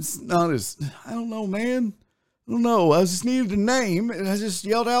not as, I don't know, man. I don't know. I just needed a name, and I just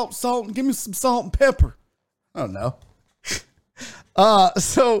yelled out salt and give me some salt and pepper. I don't know.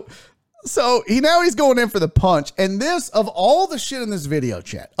 So he's going in for the punch. And this, of all the shit in this video,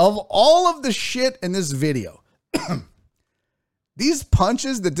 chat, of all of the shit in this video, these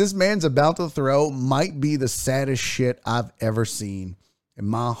punches that this man's about to throw might be the saddest shit I've ever seen in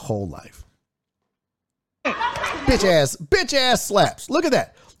my whole life. Bitch ass slaps. Look at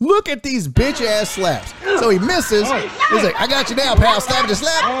that. Look at these bitch ass slaps. So he misses. He's like, I got you now, pal. Slap, just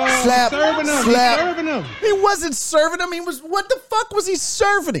slap. He wasn't serving him. What the fuck was he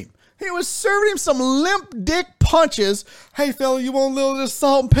serving him? He was serving him some limp dick punches. Hey, fella, you want a little of this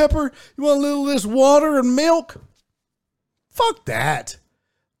salt and pepper? You want a little of this water and milk? Fuck that.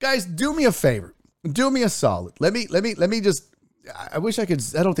 Guys, do me a favor. Do me a solid. Let me just, I wish I could,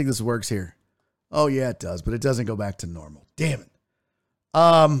 I don't think this works here. Oh, yeah, it does, but it doesn't go back to normal. Damn it.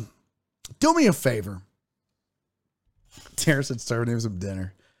 Do me a favor. Terrence had serving him some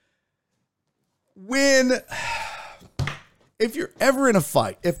dinner. If you're ever in a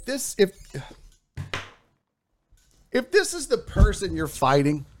fight, if this is the person you're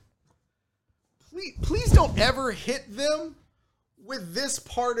fighting, please don't ever hit them with this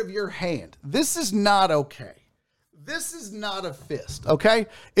part of your hand. This is not okay. This is not a fist, okay?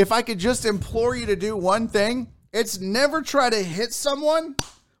 If I could just implore you to do one thing, it's never try to hit someone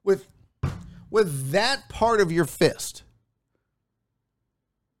with that part of your fist.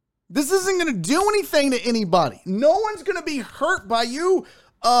 This isn't going to do anything to anybody. No one's going to be hurt by you.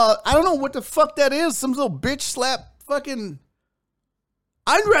 I don't know what the fuck that is. Some little bitch slap fucking...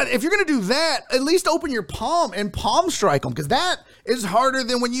 I'd rather, if you're going to do that, at least open your palm and palm strike them, because that is harder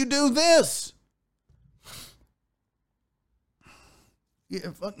than when you do this.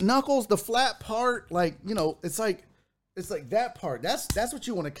 Yeah, knuckles, the flat part, like, you know, it's like that part. That's what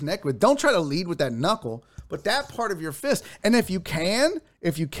you want to connect with. Don't try to lead with that knuckle, but that part of your fist. And if you can,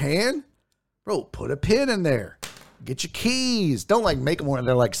 bro, put a pin in there. Get your keys. Don't like make them where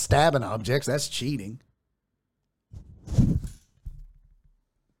they're like stabbing objects. That's cheating.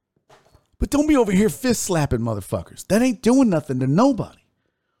 But don't be over here fist slapping motherfuckers. That ain't doing nothing to nobody.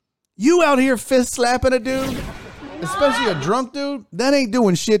 You out here fist slapping a dude, especially a drunk dude, that ain't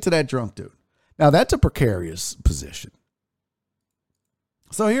doing shit to that drunk dude. Now, that's a precarious position.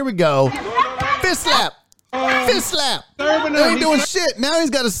 So here we go. Fist slap. Fist slap. That ain't doing shit. Now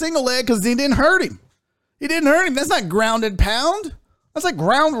he's got a single leg because he didn't hurt him. He didn't hurt him. That's not grounded pound. That's like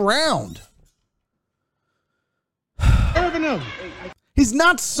ground round. Serving him. He's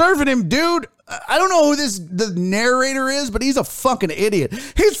not serving him, dude. I don't know who the narrator is, but he's a fucking idiot.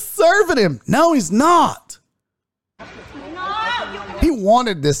 He's serving him. No, he's not. He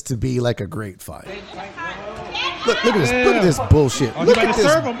wanted this to be like a great fight. Look at this. Look at this bullshit. Oh, Look he about at to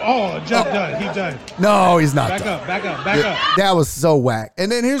this. serve him. Oh, Jeff done. He done. No, he's not Back done. up. Back up. Back up. That was so whack. And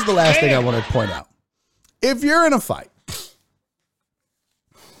then here's the last thing I want to point out. If you're in a fight,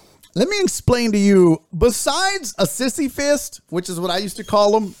 let me explain to you, besides a sissy fist, which is what I used to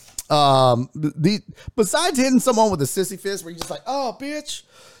call them, besides hitting someone with a sissy fist where you're just like, oh, bitch,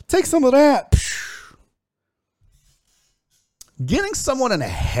 take some of that. Getting someone in a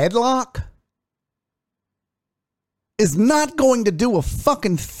headlock is not going to do a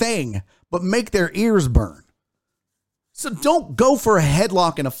fucking thing but make their ears burn. So don't go for a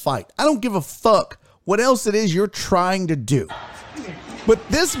headlock in a fight. I don't give a fuck what else it is you're trying to do. But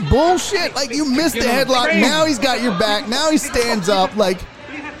this bullshit, like you missed the headlock, now he's got your back, now he stands up, like,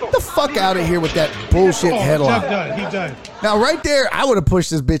 get the fuck out of here with that bullshit headlock. Jeff done. He done. Now right there, I would have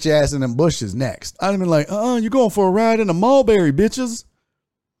pushed this bitch ass in them bushes next. I'd have been like, you're going for a ride in a mulberry, bitches.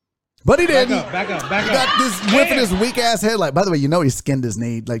 But he didn't. Back up. He got this whipping his weak ass headlight. By the way, you know he skinned his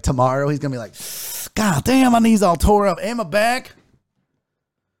knee. Like tomorrow, he's gonna be like, God damn, my knee's all tore up. And my back.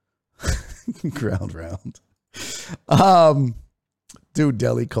 Ground round. Dude,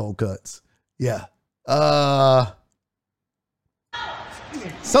 deli cold cuts. Yeah.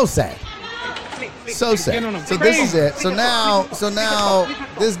 So sad. So sad. So this is it. So now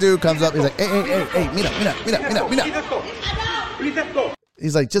this dude comes up. He's like, hey, meet up.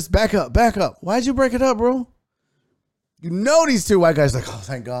 He's like, just back up. Why'd you break it up, bro? You know these two white guys like, oh,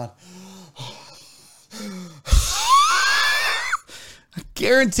 thank God. I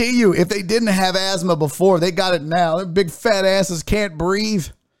guarantee you, if they didn't have asthma before, they got it now. Their big fat asses can't breathe.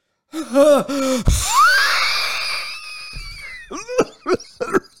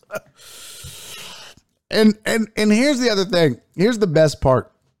 And here's the other thing. Here's the best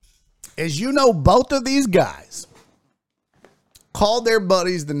part. Is you know both of these guys called their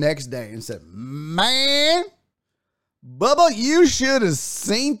buddies the next day and said, man, Bubba, you should have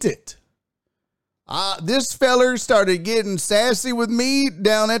seen it. This feller started getting sassy with me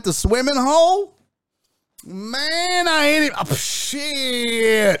down at the swimming hole. Man, I hit him. Oh,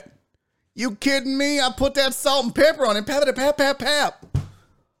 shit. You kidding me? I put that salt and pepper on him. Pap.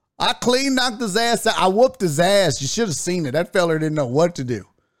 I clean knocked his ass out. I whooped his ass. You should have seen it. That feller didn't know what to do.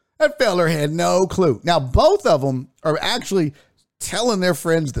 That feller had no clue. Now, both of them are actually telling their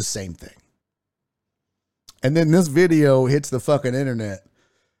friends the same thing. And then this video hits the fucking internet.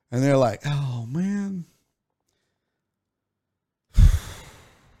 And they're like, oh, man.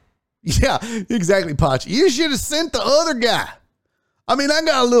 Yeah, exactly, Potch. You should have sent the other guy. I mean, I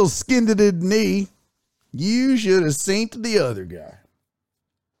got a little skin to the knee. You should have sent the other guy.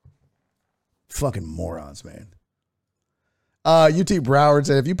 Fucking morons, man. UT Broward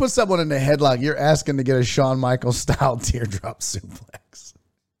said, if you put someone in the headlock, you're asking to get a Shawn Michaels style teardrop suplex.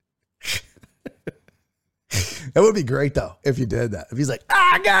 That would be great, though, if you did that. If he's like,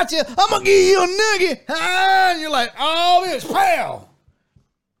 I got you. I'm going to give you a nugget. And you're like, oh, bitch, pow.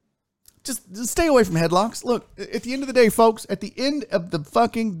 Just stay away from headlocks. Look, at the end of the day, folks, at the end of the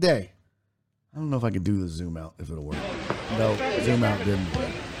fucking day, I don't know if I can do the zoom out, if it'll work. No, zoom out didn't work.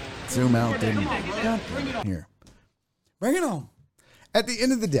 Zoom out didn't work. Here. Bring it on. At the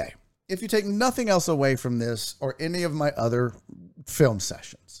end of the day, if you take nothing else away from this or any of my other film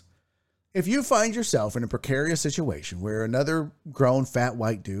sessions, if you find yourself in a precarious situation where another grown fat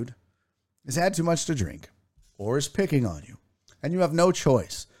white dude has had too much to drink or is picking on you and you have no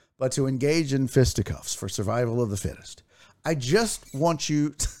choice but to engage in fisticuffs for survival of the fittest, I just want you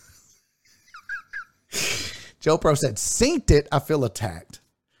to... Joe Pro said, "Synced it. I feel attacked."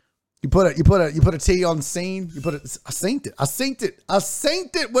 You put a T on scene. I synced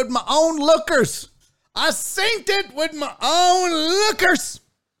it with my own lookers.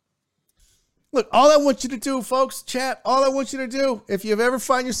 Look, all I want you to do, folks, chat, all I want you to do, if you ever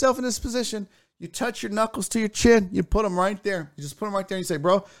find yourself in this position, you touch your knuckles to your chin, you put them right there. You just put them right there and you say,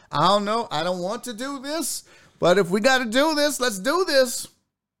 bro, I don't know, I don't want to do this, but if we got to do this, let's do this.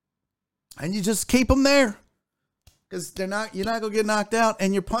 And you just keep them there. Because you're not going to get knocked out,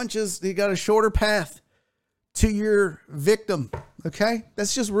 and your punches, you got a shorter path to your victim. Okay?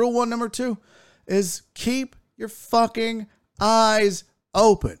 That's just rule one. Number 2 is keep your fucking eyes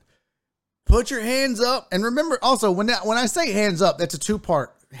open. Put your hands up. And remember also, when I say hands up, that's a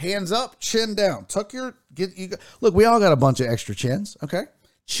 2-part. Hands up, chin down. Look, we all got a bunch of extra chins, okay?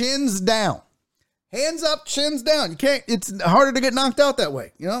 Chins down. Hands up, chins down. You can't, it's harder to get knocked out that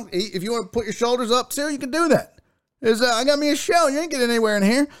way. You know, if you want to put your shoulders up too, you can do that. I got me a shell. You ain't getting anywhere in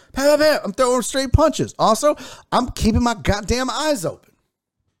here. Pat, pat, pat. I'm throwing straight punches. Also, I'm keeping my goddamn eyes open.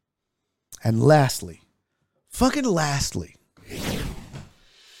 And lastly, no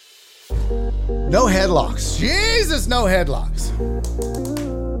headlocks. Jesus, no headlocks.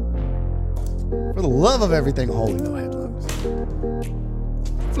 For the love of everything holy, no headlocks.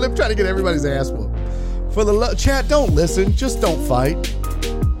 Flip trying to get everybody's ass whooped. For the love, chat, don't listen. Just don't fight.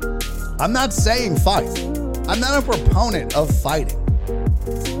 I'm not saying fight. I'm not a proponent of fighting.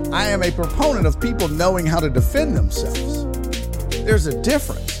 I am a proponent of people knowing how to defend themselves. There's a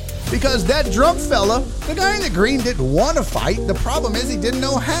difference. Because that drunk fella, the guy in the green, didn't want to fight. The problem is he didn't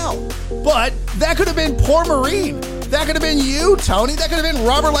know how. But that could have been poor Marine. That could have been you, Tony. That could have been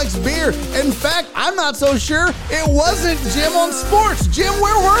Robert Likes Beer. In fact, I'm not so sure it wasn't Jim on Sports. Jim,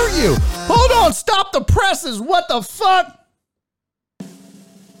 where were you? Hold on, stop the presses. What the fuck?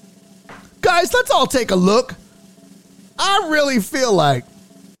 Guys, let's all take a look. I really feel like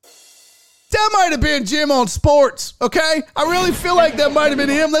that might have been Jim on Sports, okay? I really feel like that might have been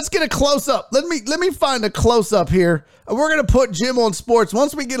him. Let's get a close-up. Let me find a close-up here. We're going to put Jim on Sports.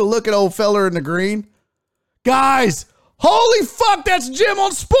 Once we get a look at old feller in the green. Guys, holy fuck, that's Jim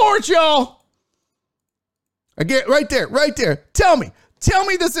on Sports, y'all. Again, right there. Tell me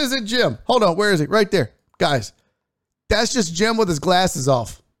this isn't Jim. Hold on, where is he? Right there. Guys, that's just Jim with his glasses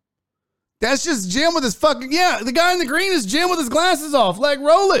off. That's just Jim with his fucking, yeah, the guy in the green is Jim with his glasses off. Like,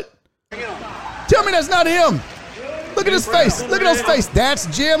 roll it. Tell me that's not him. Look at his face. Look at his face. That's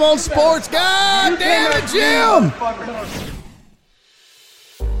Jim on Sports. God damn it, Jim.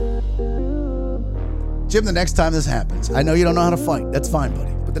 Jim, the next time this happens, I know you don't know how to fight. That's fine,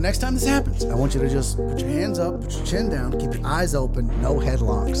 buddy. But the next time this happens, I want you to just put your hands up, put your chin down, keep your eyes open, no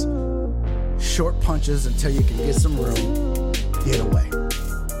headlocks. Short punches until you can get some room. Get away.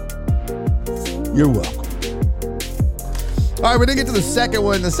 You're welcome. All right, we're going to get to the second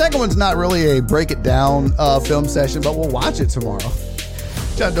one. The second one's not really a break it down film session, but we'll watch it tomorrow.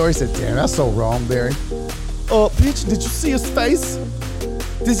 John Dory said, damn, that's so wrong, Barry. Oh, bitch, did you see his face?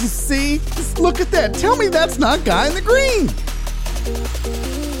 Did you see? Just look at that. Tell me that's not guy in the green.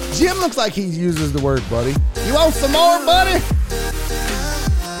 Jim looks like he uses the word buddy. You want some more, buddy?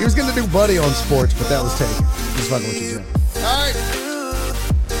 He was going to do buddy on Sports, but that was taken. Just fucking with you, Jim. All right.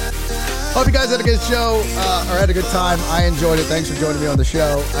 Hope you guys had a good show or had a good time. I enjoyed it. Thanks for joining me on the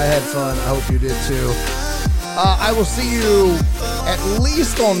show. I had fun. I hope you did too. I will see you at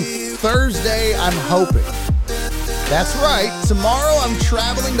least on Thursday, I'm hoping. That's right. Tomorrow I'm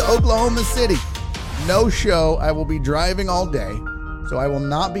traveling to Oklahoma City. No show. I will be driving all day. So I will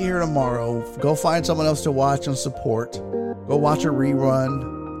not be here tomorrow. Go find someone else to watch and support. Go watch a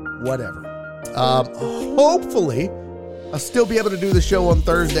rerun. Whatever. Hopefully I'll still be able to do the show on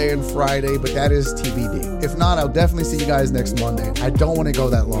Thursday and Friday, but that is TBD. If not, I'll definitely see you guys next Monday. I don't want to go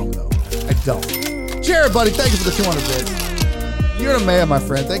that long, though. I don't. Jared, buddy, thank you for the 200 bits. You're the man, my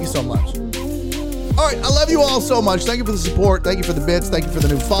friend. Thank you so much. All right, I love you all so much. Thank you for the support. Thank you for the bits. Thank you for the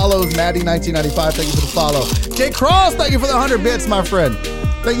new follows. Maddie1995, thank you for the follow. Jay Cross, thank you for the 100 bits, my friend.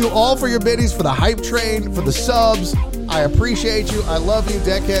 Thank you all for your biddies, for the hype train, for the subs. I appreciate you. I love you.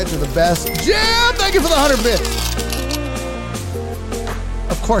 Deckheads are the best. Jim, thank you for the 100 bits.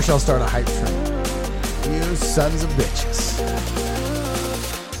 Of course I'll start a hype train. You sons of bitches.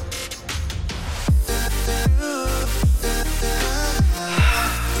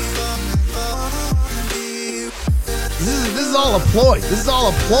 This is all a ploy. This is all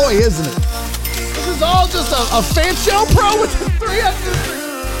a ploy, isn't it? This is all just a fan show pro with the 300.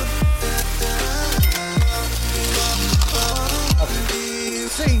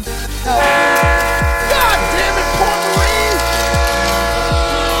 See? God damn it, poor Marine!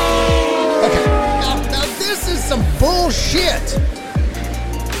 Okay, now this is some bullshit.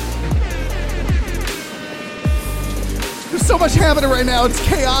 There's so much happening right now, it's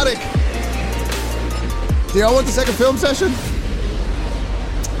chaotic. Do y'all want the second film session?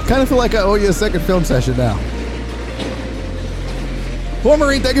 I kind of feel like I owe you a second film session now. Poor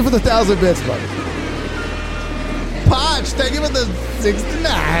Marine, thank you for the 1,000 bits, buddy. Potch, thank you for the 69.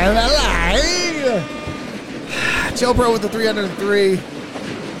 Joe Pro with the 303.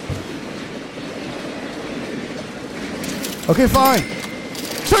 Okay, fine.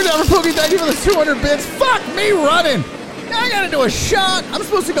 Turn down for Pookie. Thank you for the 200 bits. Fuck me running. Now I gotta do a shot. I'm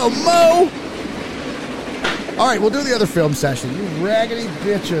supposed to go mow. All right, we'll do the other film session. You raggedy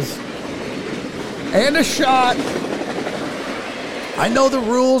bitches. And a shot. I know the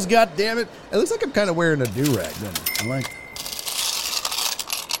rules, God damn it. It looks like I'm kind of wearing a do-rag, doesn't it? I like that.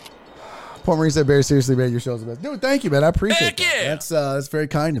 Poor Marie said, Barry, seriously, man, your show's the best. Dude, thank you, man. I appreciate that. That's very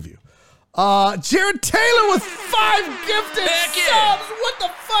kind of you. Jared Taylor with 5 gifted subs. What the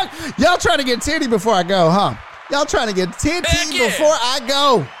fuck? Y'all trying to get titty before I go, huh? Y'all trying to get titty before I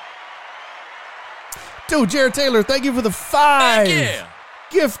go. Dude, Jared Taylor, thank you for the 5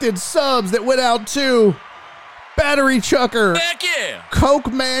 gifted subs that went out to Battery Chucker,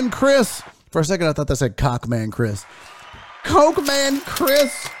 Coke Man Chris. For a second, I thought that said Cock Man Chris. Coke Man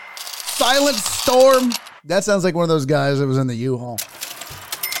Chris, Silent Storm. That sounds like one of those guys that was in the U-Haul.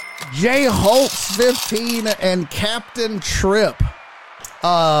 Jay Holtz 15 and Captain Trip.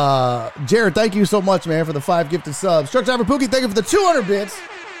 Jared, thank you so much, man, for the 5 gifted subs. Truck Driver Pookie, thank you for the 200 bits.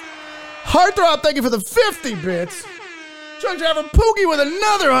 Heartthrob, thank you for the 50 bits. Truck Driver Pookie with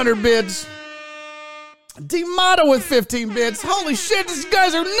another 100 bits. D-Motto with 15 bits. Holy shit, these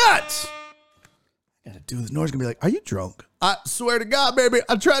guys are nuts. I gotta do this. Nora's gonna be like, are you drunk? I swear to God, baby,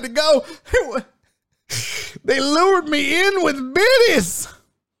 I tried to go. They lured me in with biddies.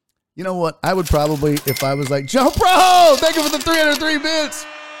 You know what? I would probably, if I was like, Jump Bro, thank you for the 303 bits.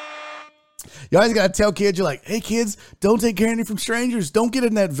 You always gotta tell kids, you're like, hey kids, don't take candy from strangers. Don't get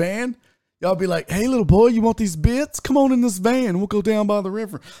in that van. Y'all be like, hey little boy, you want these bits? Come on in this van. We'll go down by the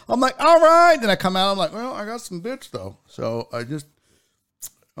river. I'm like, all right. Then I come out. I'm like, well, I got some bits though. So I guess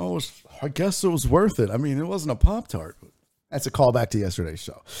it was worth it. I mean, it wasn't a Pop-Tart. That's a callback to yesterday's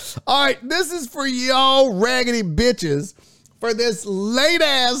show. All right, this is for y'all raggedy bitches for this late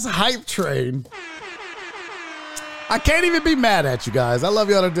ass hype train. I can't even be mad at you guys. I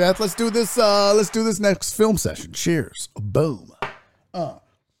love y'all to death. Let's do this. Let's do this next film session. Cheers. Boom. All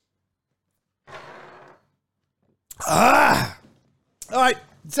right,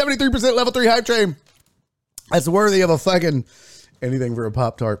 73% level 3 hype train. That's worthy of a fucking anything for a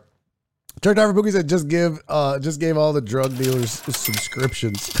Pop-Tart. Truck Driver Pookie said just gave all the drug dealers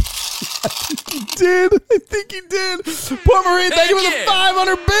subscriptions. I think he did. Poor Marie, thank you for the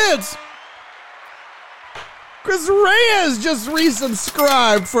 500 bits. Chris Reyes just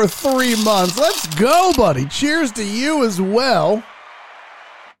resubscribed for 3 months. Let's go, buddy. Cheers to you as well.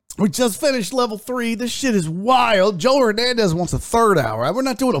 We just finished level 3. This shit is wild. Joe Hernandez wants a third hour. We're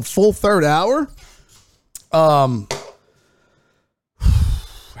not doing a full third hour. How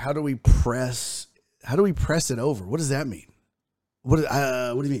do we press it over? What does that mean? What do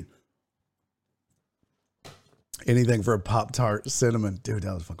you mean? Anything for a Pop-Tart cinnamon. Dude,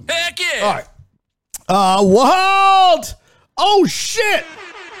 that was fucking Heck yeah. All right. What? Oh shit.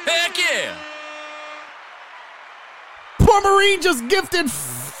 Heck yeah. Poor Marine just gifted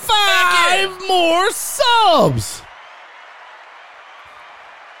 5 more subs.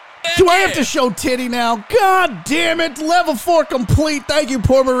 Do I have to show titty now? God damn it. Level 4 complete. Thank you,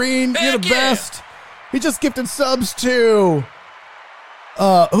 Poor Marine. You're the best. He just gifted subs to...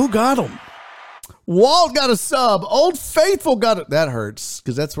 who got them? Walt got a sub. Old Faithful got it. That hurts,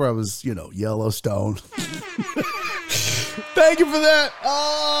 because that's where I was, Yellowstone. Thank you for that.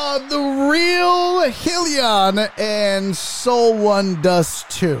 The Real Hillion and Soul One Dust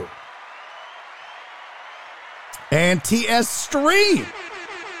 2. And TS Stream.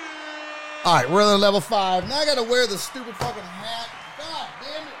 All right, we're on level 5. Now I got to wear the stupid fucking hat. God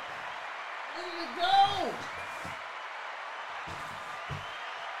damn it. Where did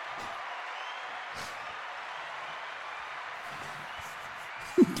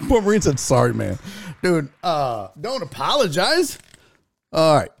it go? Poor Marine said, sorry, man. Dude, don't apologize.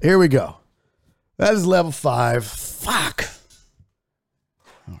 All right, here we go. That is level 5. Fuck.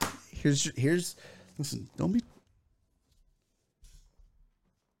 All right, here's listen, don't be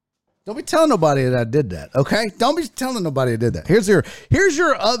telling nobody that I did that, okay? Don't be telling nobody I did that. Here's your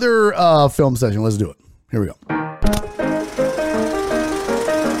other film session. Let's do it. Here we go.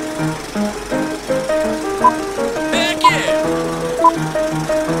 Heck yeah.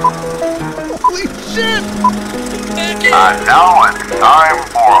 Holy shit! Heck yeah. And now it's time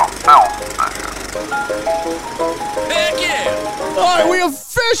for a film session. Heck yeah. All right, we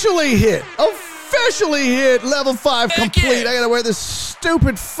officially hit level 5 Heck complete. yeah. I gotta wear this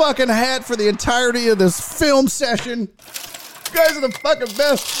stupid fucking hat for the entirety of this film session. You guys are the fucking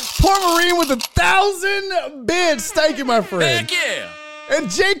best. Poor Marine with 1,000 bits. Thank you, my friend. Heck yeah. And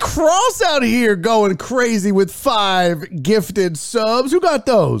Jay Cross out here going crazy with 5 gifted subs. Who got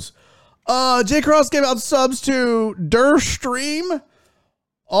those? Jay Cross gave out subs to Durstream,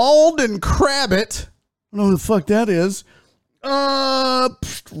 Alden Kravitz. I don't know who the fuck that is.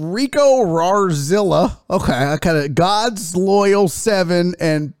 Rico Rarzilla. Okay, I kind of God's Loyal 7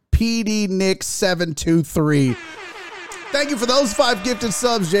 and PD Nick 723. Thank you for those 5 gifted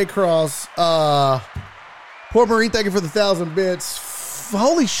subs, J Cross. Poor Marie, thank you for the 1,000 bits.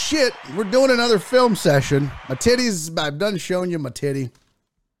 Holy shit, we're doing another film session. My titties, I'm done showing you my titty.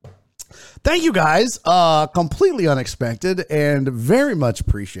 Thank you guys. Completely unexpected and very much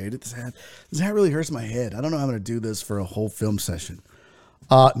appreciated. This hat really hurts my head. I don't know how I'm going to do this for a whole film session.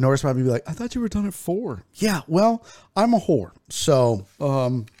 Norris probably be like, I thought you were done at 4. Yeah, well, I'm a whore. So,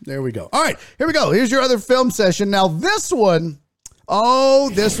 there we go. All right, here we go. Here's your other film session. Now, this one,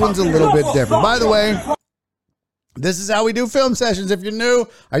 this one's a little bit different. By the way, this is how we do film sessions. If you're new,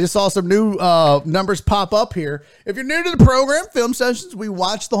 I just saw some new numbers pop up here. If you're new to the program, film sessions, we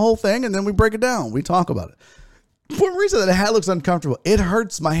watch the whole thing and then we break it down. We talk about it. For a reason that the hat looks uncomfortable, it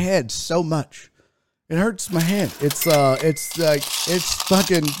hurts my head so much. It hurts my head. It's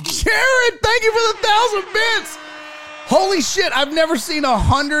fucking Jared. Thank you for the 1,000 bits. Holy shit! I've never seen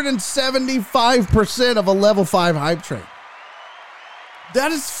 175% of a level 5 hype train.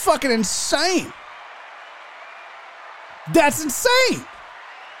 That is fucking insane. That's insane.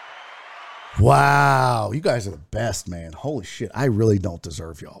 Wow, you guys are the best, man. Holy shit, I really don't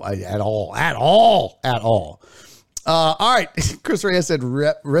deserve y'all at all. All right, Chris Reyes said,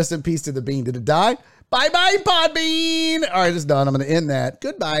 "Rest in peace to the bean. Did it die? Bye-bye, Podbean." All right, it's done. I'm going to end that.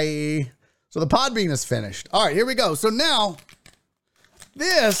 Goodbye. So the Podbean is finished. All right, here we go. So now,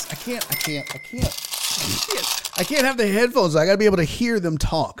 this, I can't have the headphones. I got to be able to hear them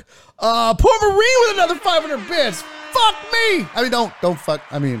talk. Poor Marie with another 500 bits. Fuck me. I mean, don't fuck.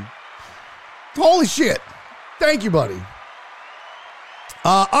 I mean, holy shit. Thank you, buddy.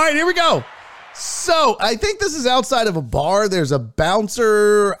 All right, here we go. So I think this is outside of a bar. There's a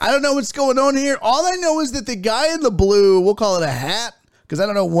bouncer. I don't know what's going on here. All I know is that the guy in the blue, we'll call it a hat, because I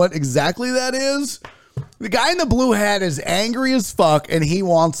don't know what exactly that is. The guy in the blue hat is angry as fuck, and he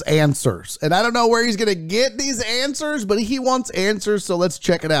wants answers. And I don't know where he's going to get these answers, but he wants answers, so let's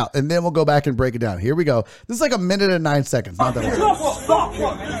check it out. And then we'll go back and break it down. Here we go. This is like 1 minute and 9 seconds. Not that long. Fuck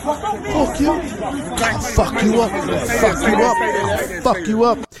you. I'll fuck you up. I'll fuck you up. I'll fuck you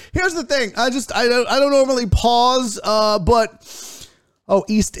up. Here's the thing. I don't normally pause, but... Oh,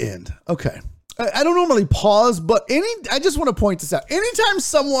 East End. Okay. I don't normally pause, but I just want to point this out. Anytime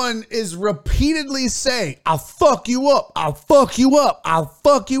someone is repeatedly saying, I'll fuck you up, I'll fuck you up, I'll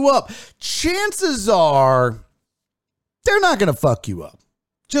fuck you up, chances are they're not going to fuck you up.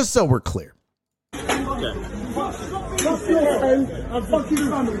 Just so we're clear.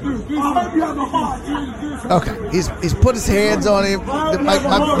 Okay, he's put his hands on him.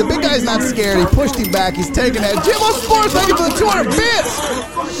 The big guy's not scared. He pushed him back. He's taking that. Jimbo Sports, thank you for the 200 bits.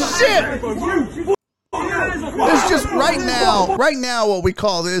 Shit. There's just right now what we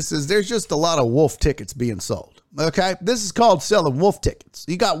call this is there's just a lot of wolf tickets being sold. Okay, this is called selling wolf tickets.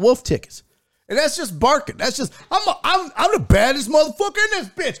 You got wolf tickets. And that's just barking. That's just, I'm the baddest motherfucker in this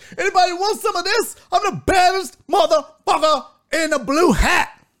bitch. Anybody want some of this? I'm the baddest motherfucker in a blue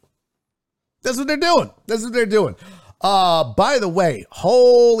hat. That's what they're doing. That's what they're doing. By the way,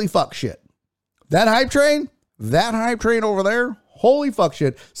 holy fuck shit. That hype train over there, holy fuck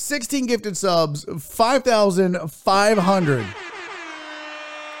shit. 16 gifted subs,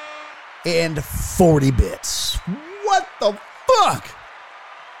 5,540 bits. What the fuck?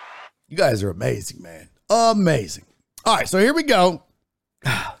 You guys are amazing, man. Amazing. All right, so here we go.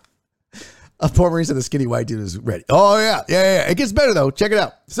 Poor Marie said the skinny white dude is ready. Oh, yeah. It gets better, though. Check it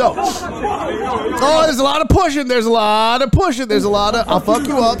out. So, there's a lot of pushing. There's a lot of, I'll fuck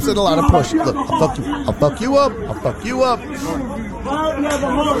you up, and a lot of pushing. Look, I'll fuck you up.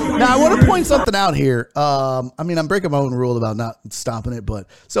 Now, I want to point something out here. I mean, I'm breaking my own rule about not stopping it, but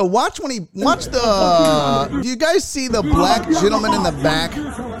so watch do you guys see the black gentleman in the back?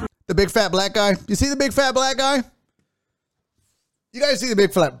 The big fat black guy? You see the big fat black guy? You guys see the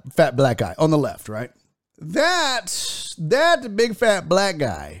big fat black guy on the left, right? That big fat black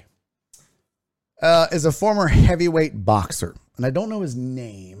guy is a former heavyweight boxer. And I don't know his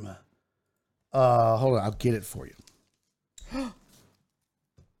name. Hold on, I'll get it for you. Oh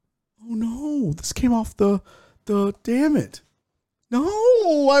no, this came off the damn it.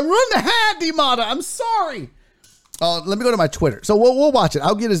 No, I run the hat, D-Mata. I'm sorry. Let me go to my Twitter. So we'll watch it.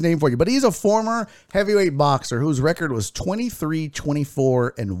 I'll get his name for you. But he's a former heavyweight boxer whose record was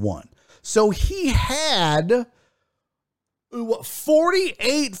 23-24-1. So he had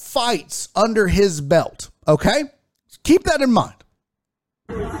 48 fights under his belt. Okay? Keep that in mind.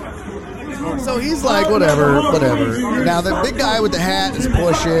 So he's like, whatever. Now the big guy with the hat is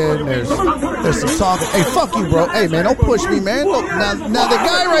pushing. There's some talking. Hey, fuck you, bro. Hey, man, don't push me, man. Look, now the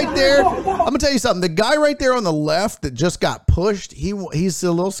guy right there, I'm gonna tell you something. The guy right there on the left that just got pushed, he's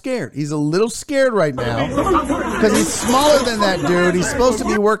a little scared. He's a little scared right now because he's smaller than that dude. He's supposed to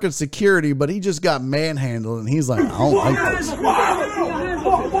be working security, but he just got manhandled, and he's like, I don't like this.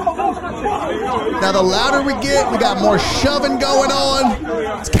 Now, the louder we get, we got more shoving going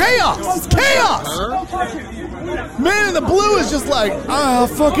on. It's chaos. It's chaos. Man in the blue is just like, I'll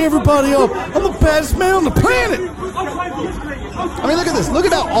fuck everybody up. I'm the baddest man on the planet. I mean, look at this. Look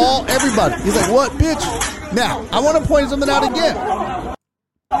at how everybody. He's like, what, bitch? Now, I want to point something out again.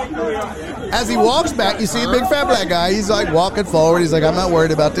 As he walks back, you see a big fat black guy. He's like walking forward. He's like, I'm not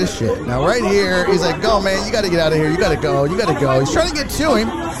worried about this shit. Now, right here, he's like, go, man. You got to get out of here. You got to go. You got to go. He's trying to get to him.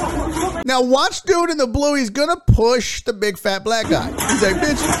 Now, watch dude in the blue. He's going to push the big fat black guy. He's like,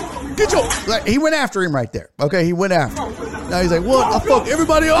 bitch, get your... Like, he went after him right there. Okay, he went after him. Now, he's like, what? I'll fuck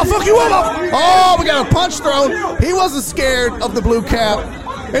everybody. I'll fuck you up. Oh, we got a punch thrown. He wasn't scared of the blue cap.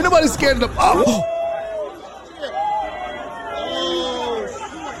 Ain't nobody scared of the... Oh.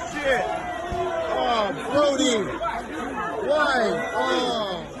 Brody! Why?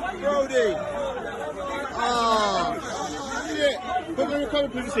 Oh, Brody! Oh, shit! Put me in recovery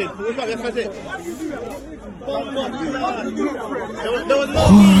position. That's it. Oh, fuck. There was no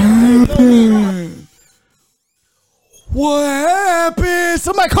need. What happened?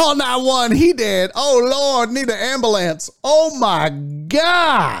 Somebody call 911. He dead. Oh, Lord, need an ambulance. Oh, my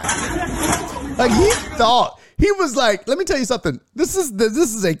God. Like, he thought... He was like, let me tell you something. This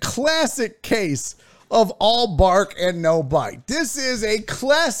is a classic case of all bark and no bite. This is a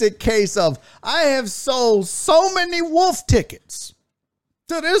classic case of I have sold so many wolf tickets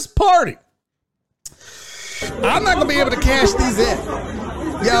to this party. I'm not going to be able to cash these in.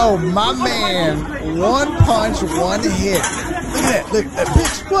 Yo, my man, one punch, one hit. Look at that. Look,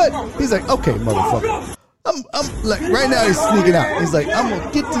 bitch, what? He's like, okay, motherfucker. I'm like, right now he's sneaking out. He's like, I'm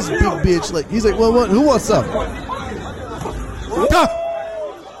gonna get this big bitch. Like, he's like, well, what? Who wants some? Ah!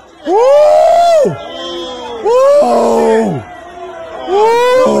 Woo! Woo!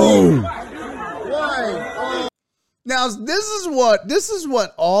 Woo! Now this is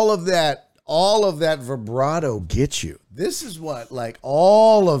what all of that vibrato gets you. This is what like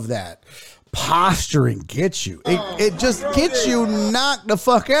all of that posturing gets you. It just gets you knocked the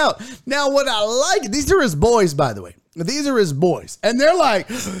fuck out. Now, what I like, these are his boys, by the way. These are his boys. And they're like,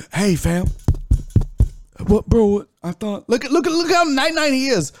 hey, fam. What, bro? What? I thought, look how night he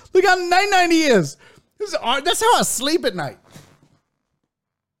is. Look how night he is. That's how I sleep at night.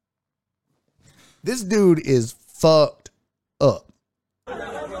 This dude is fucked up.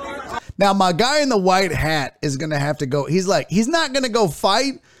 Now, my guy in the white hat is going to have to go. He's like, he's not going to go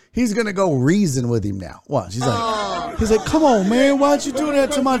fight. He's going to go reason with him now. Watch. He's like, come on, man. Why'd you do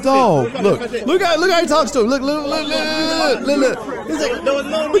that to my dog? Look how he talks to him. Look. He's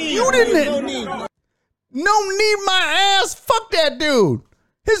like, but you didn't. No need my ass. Fuck that dude.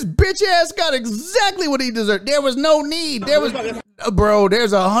 His bitch ass got exactly what he deserved. There was no need. There's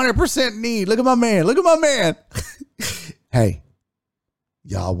 100% need. Look at my man. Hey,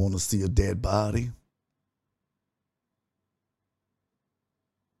 y'all want to see a dead body?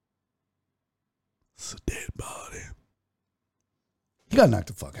 It's a dead body. He got knocked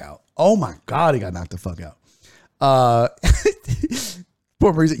the fuck out. Oh my God, he got knocked the fuck out.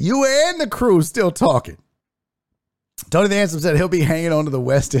 For reason, you and the crew still talking. Tony the Handsome said he'll be hanging on to the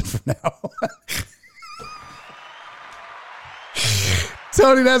West End from now.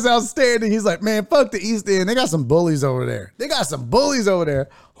 Tony, that's outstanding. He's like, man, fuck the East End. They got some bullies over there.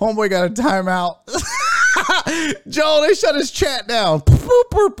 Homeboy got a timeout. Joel, they shut his chat down.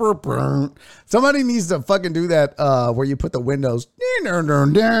 Somebody needs to fucking do that where you put the windows.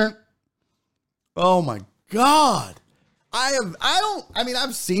 Oh my God.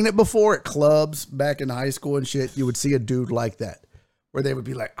 I've seen it before at clubs back in high school and shit. You would see a dude like that where they would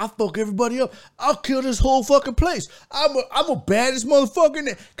be like, I'll fuck everybody up. I'll kill this whole fucking place. I'm a baddest motherfucker in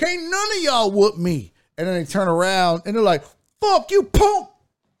there. Can't none of y'all whoop me. And then they turn around and they're like, fuck you, punk.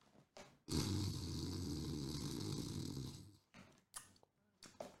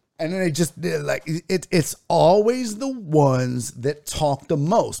 And then they're like, it's always the ones that talk the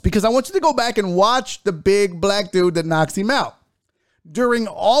most. Because I want you to go back and watch the big black dude that knocks him out. During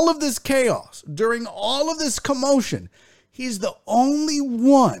all of this chaos, during all of this commotion, he's the only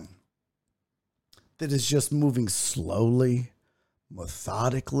one that is just moving slowly,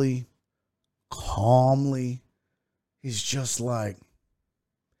 methodically, calmly. He's just like,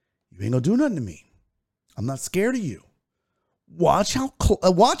 you ain't gonna do nothing to me. I'm not scared of you. Watch how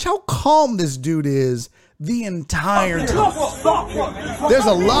calm this dude is the entire time. There's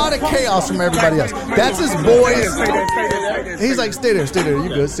a lot of chaos from everybody else. That's his boys. He's like, stay there, you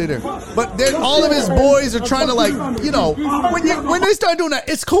good, stay there. But then all of his boys are trying to, like, you know, when they start doing that,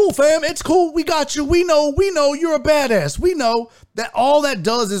 it's cool, fam, it's cool, we got you, we know you're a badass, we know that. All that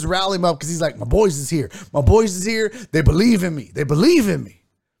does is rally him up because he's like, my boys is here, they believe in me, I believe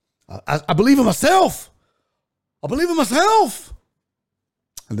in myself. And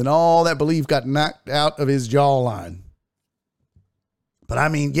then all that belief got knocked out of his jawline. But I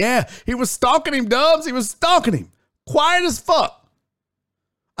mean, yeah, he was stalking him, Dubs. He was stalking him. Quiet as fuck.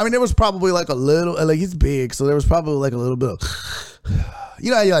 I mean, there was probably like a little, like, he's big, so there was probably like a little bit of,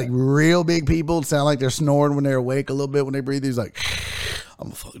 you know how you like real big people sound like they're snoring when they're awake a little bit when they breathe? He's like, I'm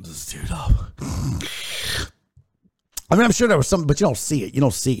gonna fuck this dude up. I mean, I'm sure there was something, but you don't see it.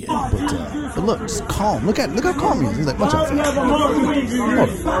 But look, just calm. Look how calm he is. He's like, watch out.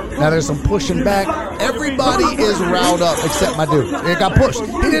 Now there's some pushing back. Everybody is riled up except my dude. It got pushed.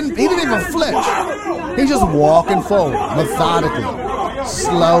 He didn't even flinch. He's just walking forward, methodically,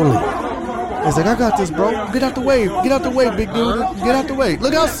 slowly. He's like, I got this, bro. Get out the way, big dude. Get out the way.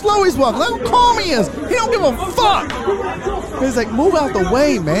 Look how slow he's walking. Look how calm he is. He don't give a fuck. He's like, move out the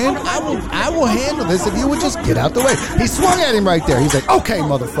way, man. I will handle this if you would just get out the way. He swung at him right there. He's like, okay,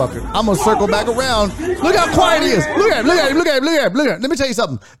 motherfucker. I'm gonna circle back around. Look how quiet he is. Look at him. Let me tell you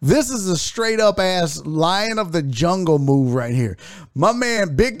something. This is a straight up ass lion of the jungle move right here. My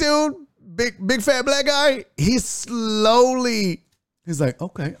man, big dude, big fat black guy. He's like,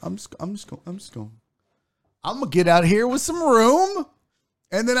 okay, I'm gonna get out here with some room,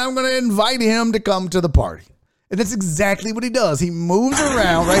 and then I'm gonna invite him to come to the party. And that's exactly what he does. He moves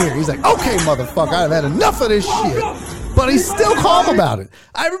around right here. He's like, okay, motherfucker, I've had enough of this shit. But he's still calm about it.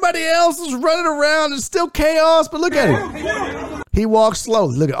 Everybody else is running around. It's still chaos, but look at him. He walks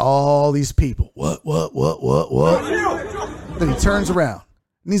slowly. Look at all these people. What? Then he turns around.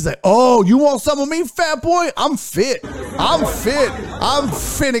 And he's like, oh, you want some of me, fat boy? I'm fit. I'm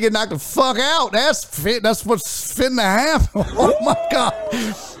finna get knocked the fuck out. That's fit. That's what's finna happen. Oh, my God.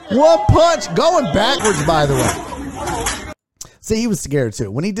 One punch. Going backwards, by the way. See, he was scared, too.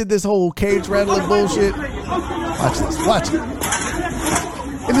 When he did this whole cage rattling bullshit. Watch this. Watch it.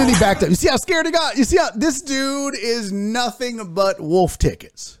 And then he backed up. You see how scared he got? You see how this dude is nothing but wolf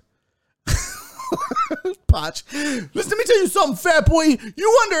tickets. Potch. Listen, let me tell you something, fat boy.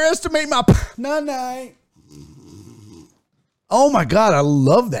 You underestimate my... Nah. Oh, my God. I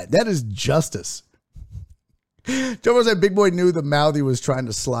love that. That is justice. Joe said Big Boy knew the Mouthy was trying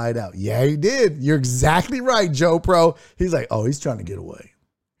to slide out. Yeah, he did. You're exactly right, Joe Pro. He's like, oh, he's trying to get away.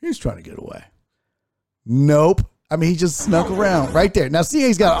 Nope. I mean, he just snuck around right there. Now, see,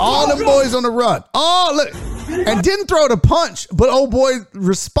 he's got all them boys on the run. Oh, look. And didn't throw the punch, but old boy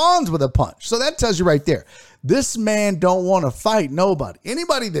responds with a punch. So that tells you right there. This man don't want to fight nobody.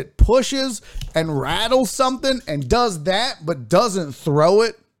 Anybody that pushes and rattles something and does that but doesn't throw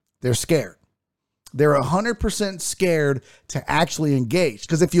it, they're scared. They're 100% scared to actually engage.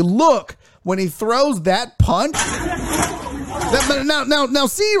 Because if you look, when he throws that punch... Now,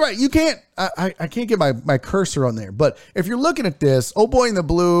 see, right, you can't, I can't get my cursor on there, but if you're looking at this, old boy in the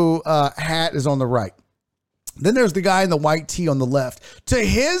blue hat is on the right. Then there's the guy in the white tee on the left. To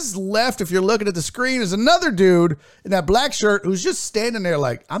his left, if you're looking at the screen, is another dude in that black shirt who's just standing there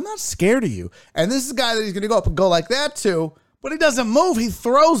like, I'm not scared of you. And this is the guy that he's going to go up and go like that to, but he doesn't move. He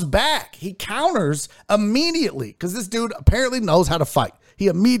throws back. He counters immediately because this dude apparently knows how to fight. He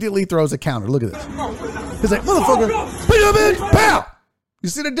immediately throws a counter. Look at this. He's like, motherfucker, pow! You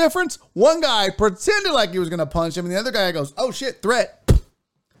see the difference? One guy pretended like he was going to punch him, and the other guy goes, oh shit, threat.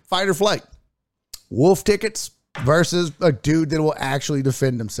 Fight or flight. Wolf tickets versus a dude that will actually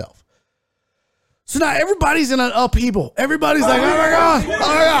defend himself. So now everybody's in an upheaval. Everybody's like, oh my God.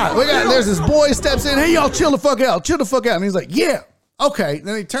 There's this boy steps in. Hey, y'all, chill the fuck out. And he's like, yeah, okay.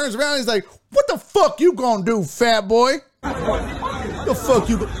 Then he turns around and he's like, what the fuck you gonna do, fat boy? The fuck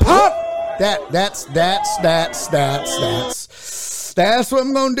you pop? That's what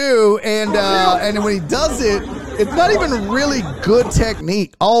I'm gonna do. And when he does it, it's not even really good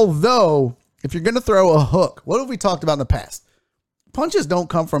technique. Although, if you're gonna throw a hook, what have we talked about in the past? Punches don't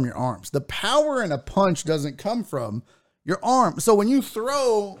come from your arms. The power in a punch doesn't come from your arm. So when you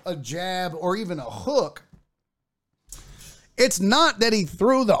throw a jab or even a hook, it's not that he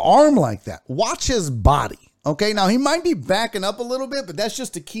threw the arm like that. Watch his body. Okay, now he might be backing up a little bit, but that's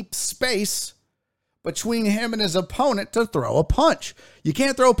just to keep space between him and his opponent to throw a punch. You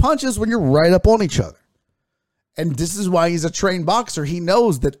can't throw punches when you're right up on each other. And this is why he's a trained boxer. He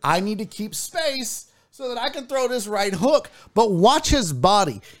knows that I need to keep space so that I can throw this right hook. But watch his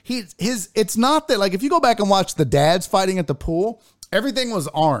body. It's not that, like, if you go back and watch the dads fighting at the pool, everything was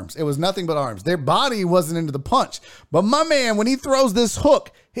arms. It was nothing but arms. Their body wasn't into the punch. But my man, when he throws this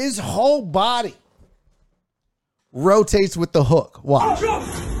hook, his whole body rotates with the hook. Watch.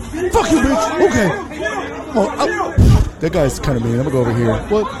 Fuck you, bitch. Okay. Well, that guy's kind of mean. I'm going to go over here.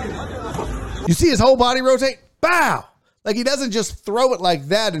 What? You see his whole body rotate? Bow. Like, he doesn't just throw it like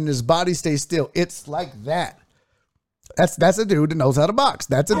that and his body stays still. It's like that. That's a dude that knows how to box.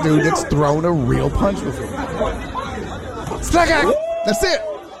 That's a dude that's thrown a real punch before. That's it.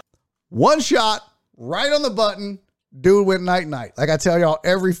 One shot, right on the button. Dude went night-night. Like I tell y'all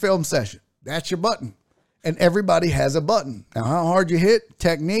every film session, that's your button. And everybody has a button. Now, how hard you hit,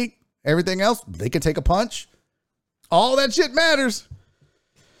 technique, everything else, they can take a punch. All that shit matters.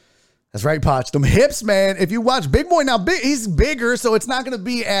 That's right, Potch. Them hips, man. If you watch Big Boy, now he's bigger, so it's not going to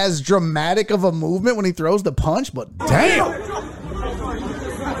be as dramatic of a movement when he throws the punch, but damn.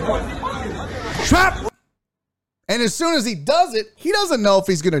 Trap. And as soon as he does it, he doesn't know if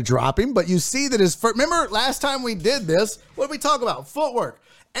he's going to drop him, but you see that his first, remember last time we did this, what did we talk about? Footwork.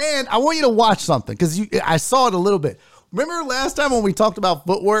 And I want you to watch something because I saw it a little bit. Remember last time when we talked about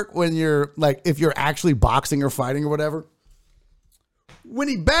footwork when you're like, if you're actually boxing or fighting or whatever? When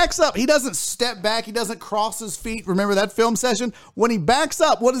he backs up, he doesn't step back. He doesn't cross his feet. Remember that film session? When he backs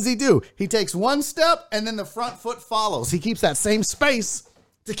up, what does he do? He takes one step and then the front foot follows. He keeps that same space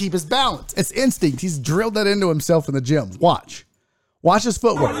to keep his balance. It's instinct. He's drilled that into himself in the gym. Watch. Watch his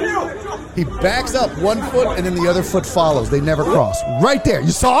footwork. He backs up one foot and then the other foot follows. They never cross. Right there.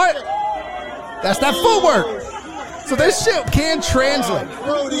 You saw it? That's that footwork. So this shit can translate.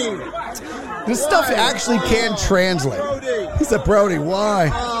 This stuff actually can translate. He said, Brody, why?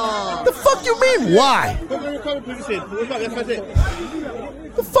 The fuck you mean, why?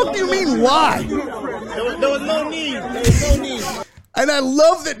 The fuck do you mean, why? There was no need. And I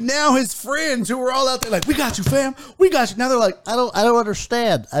love that now his friends who were all out there like, we got you, fam. We got you. Now they're like, I don't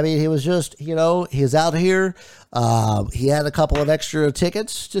understand. I mean, he was just, he's out here. He had a couple of extra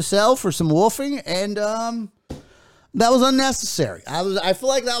tickets to sell for some wolfing, and that was unnecessary. I feel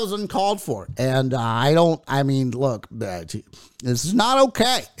like that was uncalled for. And look, this is not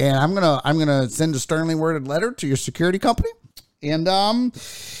okay. And I'm gonna send a sternly worded letter to your security company, and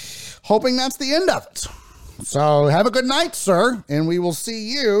hoping that's the end of it. So have a good night, sir, and we will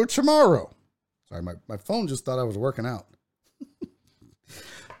see you tomorrow. Sorry, my phone just thought I was working out.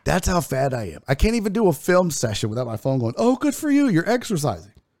 That's how fat I am. I can't even do a film session without my phone going, oh, good for you, you're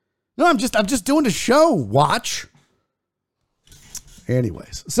exercising. No, I'm just doing the show. Watch.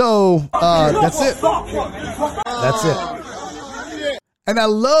 Anyways, so that's it. That's it. And I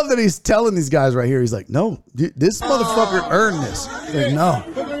love that he's telling these guys right here. He's like, no, this motherfucker earned this. Like, no,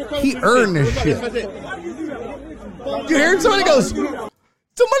 he earned this shit. You hear somebody goes, somebody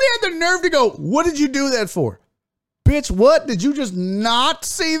had the nerve to go, what did you do that for? Bitch, what? Did you just not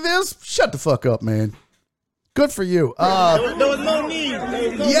see this? Shut the fuck up, man. Good for you. There was no need.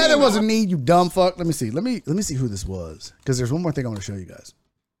 There was a need, you dumb fuck. Let me see. Let me see who this was. Because there's one more thing I want to show you guys.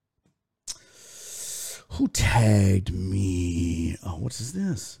 Who tagged me? Oh, what is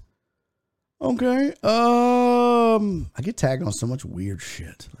this? Okay. I get tagged on so much weird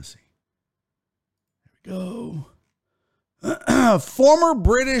shit. Let's see. There we go. Former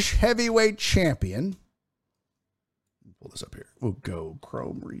British heavyweight champion. Pull this up here. We'll go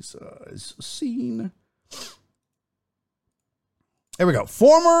Chrome resize scene. There we go.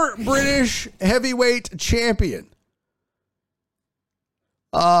 Former British heavyweight champion.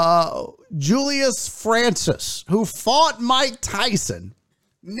 Julius Francis, who fought Mike Tyson,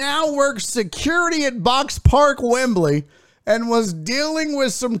 now works security at Box Park, Wembley, and was dealing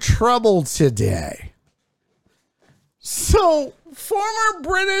with some trouble today. So, former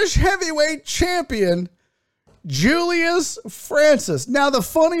British heavyweight champion, Julius Francis. Now, the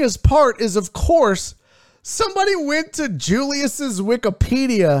funniest part is, of course, somebody went to Julius's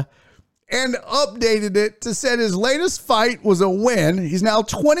Wikipedia and updated it to say his latest fight was a win. He's now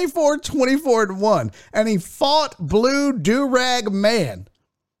 24-1, and he fought Blue Durag Man,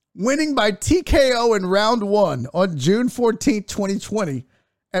 winning by TKO in round 1 on June 14, 2020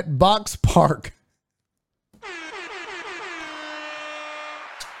 at Box Park.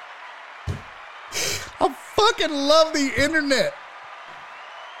 I fucking love the internet.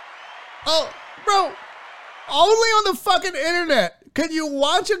 Oh, bro, only on the fucking internet can you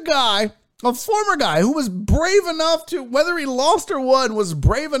watch a guy, a former guy who was brave enough to, whether he lost or won, was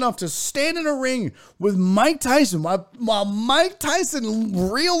brave enough to stand in a ring with Mike Tyson while Mike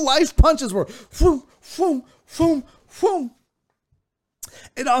Tyson real life punches were boom, boom, boom, boom.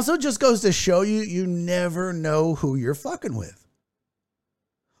 It also just goes to show you, you never know who you're fucking with.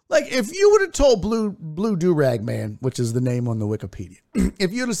 Like, if you would have told Blue Do-Rag Man, which is the name on the Wikipedia,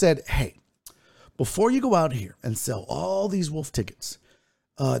 if you'd have said, hey, before you go out here and sell all these wolf tickets,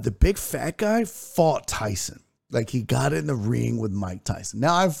 the big fat guy fought Tyson. Like, he got in the ring with Mike Tyson.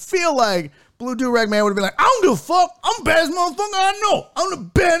 Now, I feel like Blue Do-Rag Man would have been like, I don't give a fuck. I'm the baddest motherfucker I know. I'm the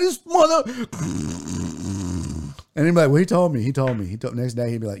baddest mother. And he'd be like, well, he told me. Next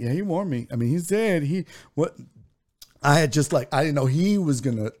day, he'd be like, yeah, he warned me. I mean, he said what? I had just like, I didn't know he was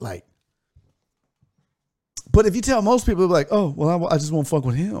going to like. But if you tell most people, they'll be like, oh, well, I just won't fuck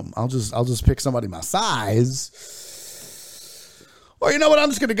with him. I'll just pick somebody my size. Or you know what? I'm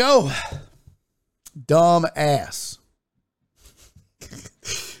just going to go. Dumb ass.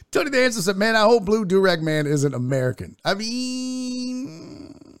 Tony the Answer said, man, I hope Blue Do-Rag Man isn't American. I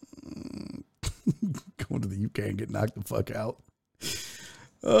mean, going to the UK and get knocked the fuck out.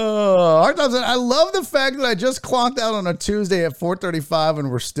 Hard Time said, I love the fact that I just clocked out on a Tuesday at 4:35 and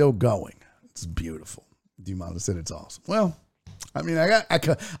we're still going. It's beautiful. D-Mona said it's awesome. Well, I mean,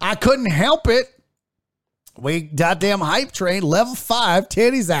 I couldn't help it. We goddamn hype train, level 5,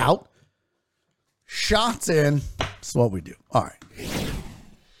 titties out. Shots in. That's what we do. All right.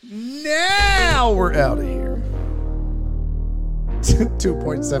 Now we're out of here.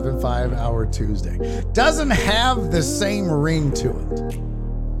 2.75 hour Tuesday. Doesn't have the same ring to it.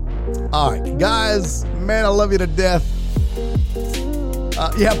 All right, guys. Man, I love you to death.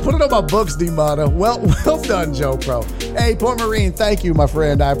 Yeah, put it on my books, D-Mona. Well done, Joe Pro. Hey, Port Marine, thank you, my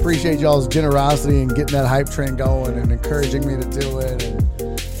friend. I appreciate y'all's generosity and getting that hype train going and encouraging me to do it. And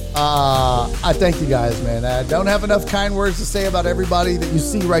I thank you guys, man. I don't have enough kind words to say about everybody that you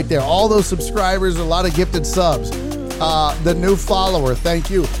see right there. All those subscribers, a lot of gifted subs. The new follower, thank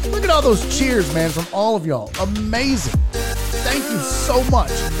you. Look at all those cheers, man, from all of y'all. Amazing. Thank you so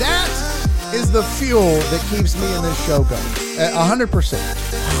much. That is the fuel that keeps me in this show going. 100%.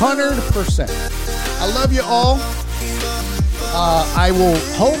 100%. I love you all. I will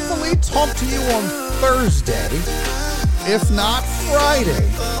hopefully talk to you on Thursday, if not Friday,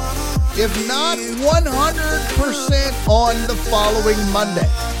 if not 100% on the following Monday.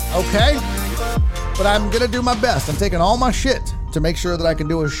 Okay? But I'm going to do my best. I'm taking all my shit to make sure that I can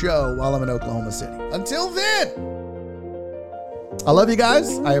do a show while I'm in Oklahoma City. Until then, I love you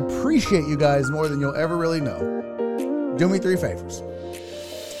guys. I appreciate you guys more than you'll ever really know. Do me 3 favors.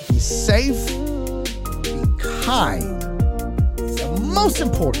 Be safe, be kind, and most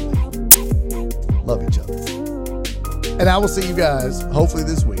importantly, love each other. And I will see you guys hopefully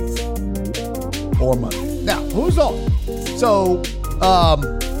this week or Monday. Now, who's on? So,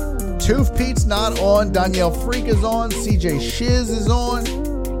 Tooth Pete's not on. Danielle Freak is on. CJ Shiz is on.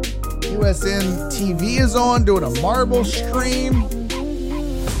 USN TV is on, doing a marble stream.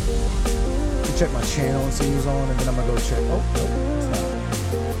 Check my channel and see who's on, and then I'm gonna go check. Oh, no,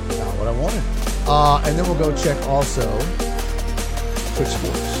 it's not what I wanted. And then we'll go check also Twitch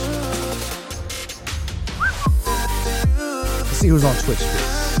Sports. Let's see who's on Twitch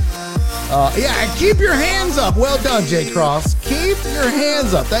Sports. Yeah, and keep your hands up. Well done, Jay Cross. Keep your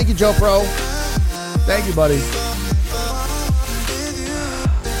hands up. Thank you, Joe Pro. Thank you, buddy.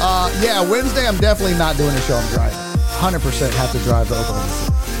 Yeah, Wednesday I'm definitely not doing a show. I'm driving. 100% have to drive to Oklahoma City.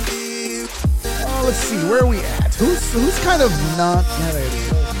 Let's see, where are we at? Who's kind of not at a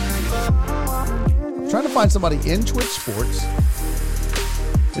show? I'm trying to find somebody in Twitch Sports.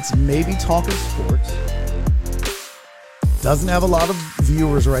 It's maybe Talking Sports. Doesn't have a lot of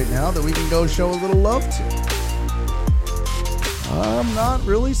viewers right now that we can go show a little love to. I'm not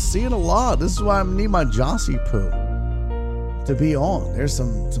really seeing a lot. This is why I need my Jossie Poo to be on. There's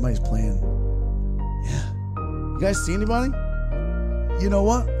somebody's playing. Yeah. You guys see anybody? You know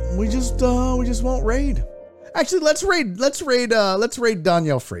what? We just won't raid. Actually, let's raid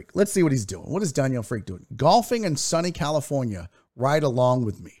Danielle Freak. Let's see what he's doing. What is Danielle Freak doing? Golfing in sunny California. Ride along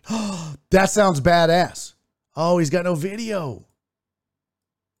with me. That sounds badass. Oh, he's got no video.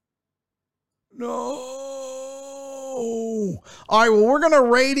 No. All right, well, we're going to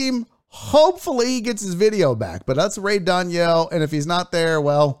raid him. Hopefully he gets his video back. But let's raid Danielle. And if he's not there,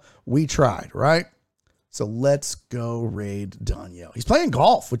 well, we tried, right? So let's go raid Danielle. He's playing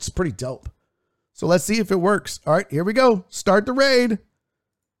golf, which is pretty dope. So let's see if it works. All right, here we go. Start the raid.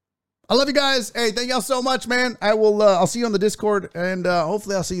 I love you guys. Hey, thank y'all so much, man. I'll see you on the Discord, and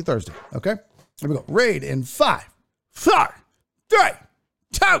hopefully I'll see you Thursday. Okay? Here we go. Raid in 5, 4, 3,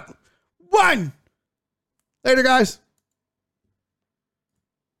 2, 1. Later, guys.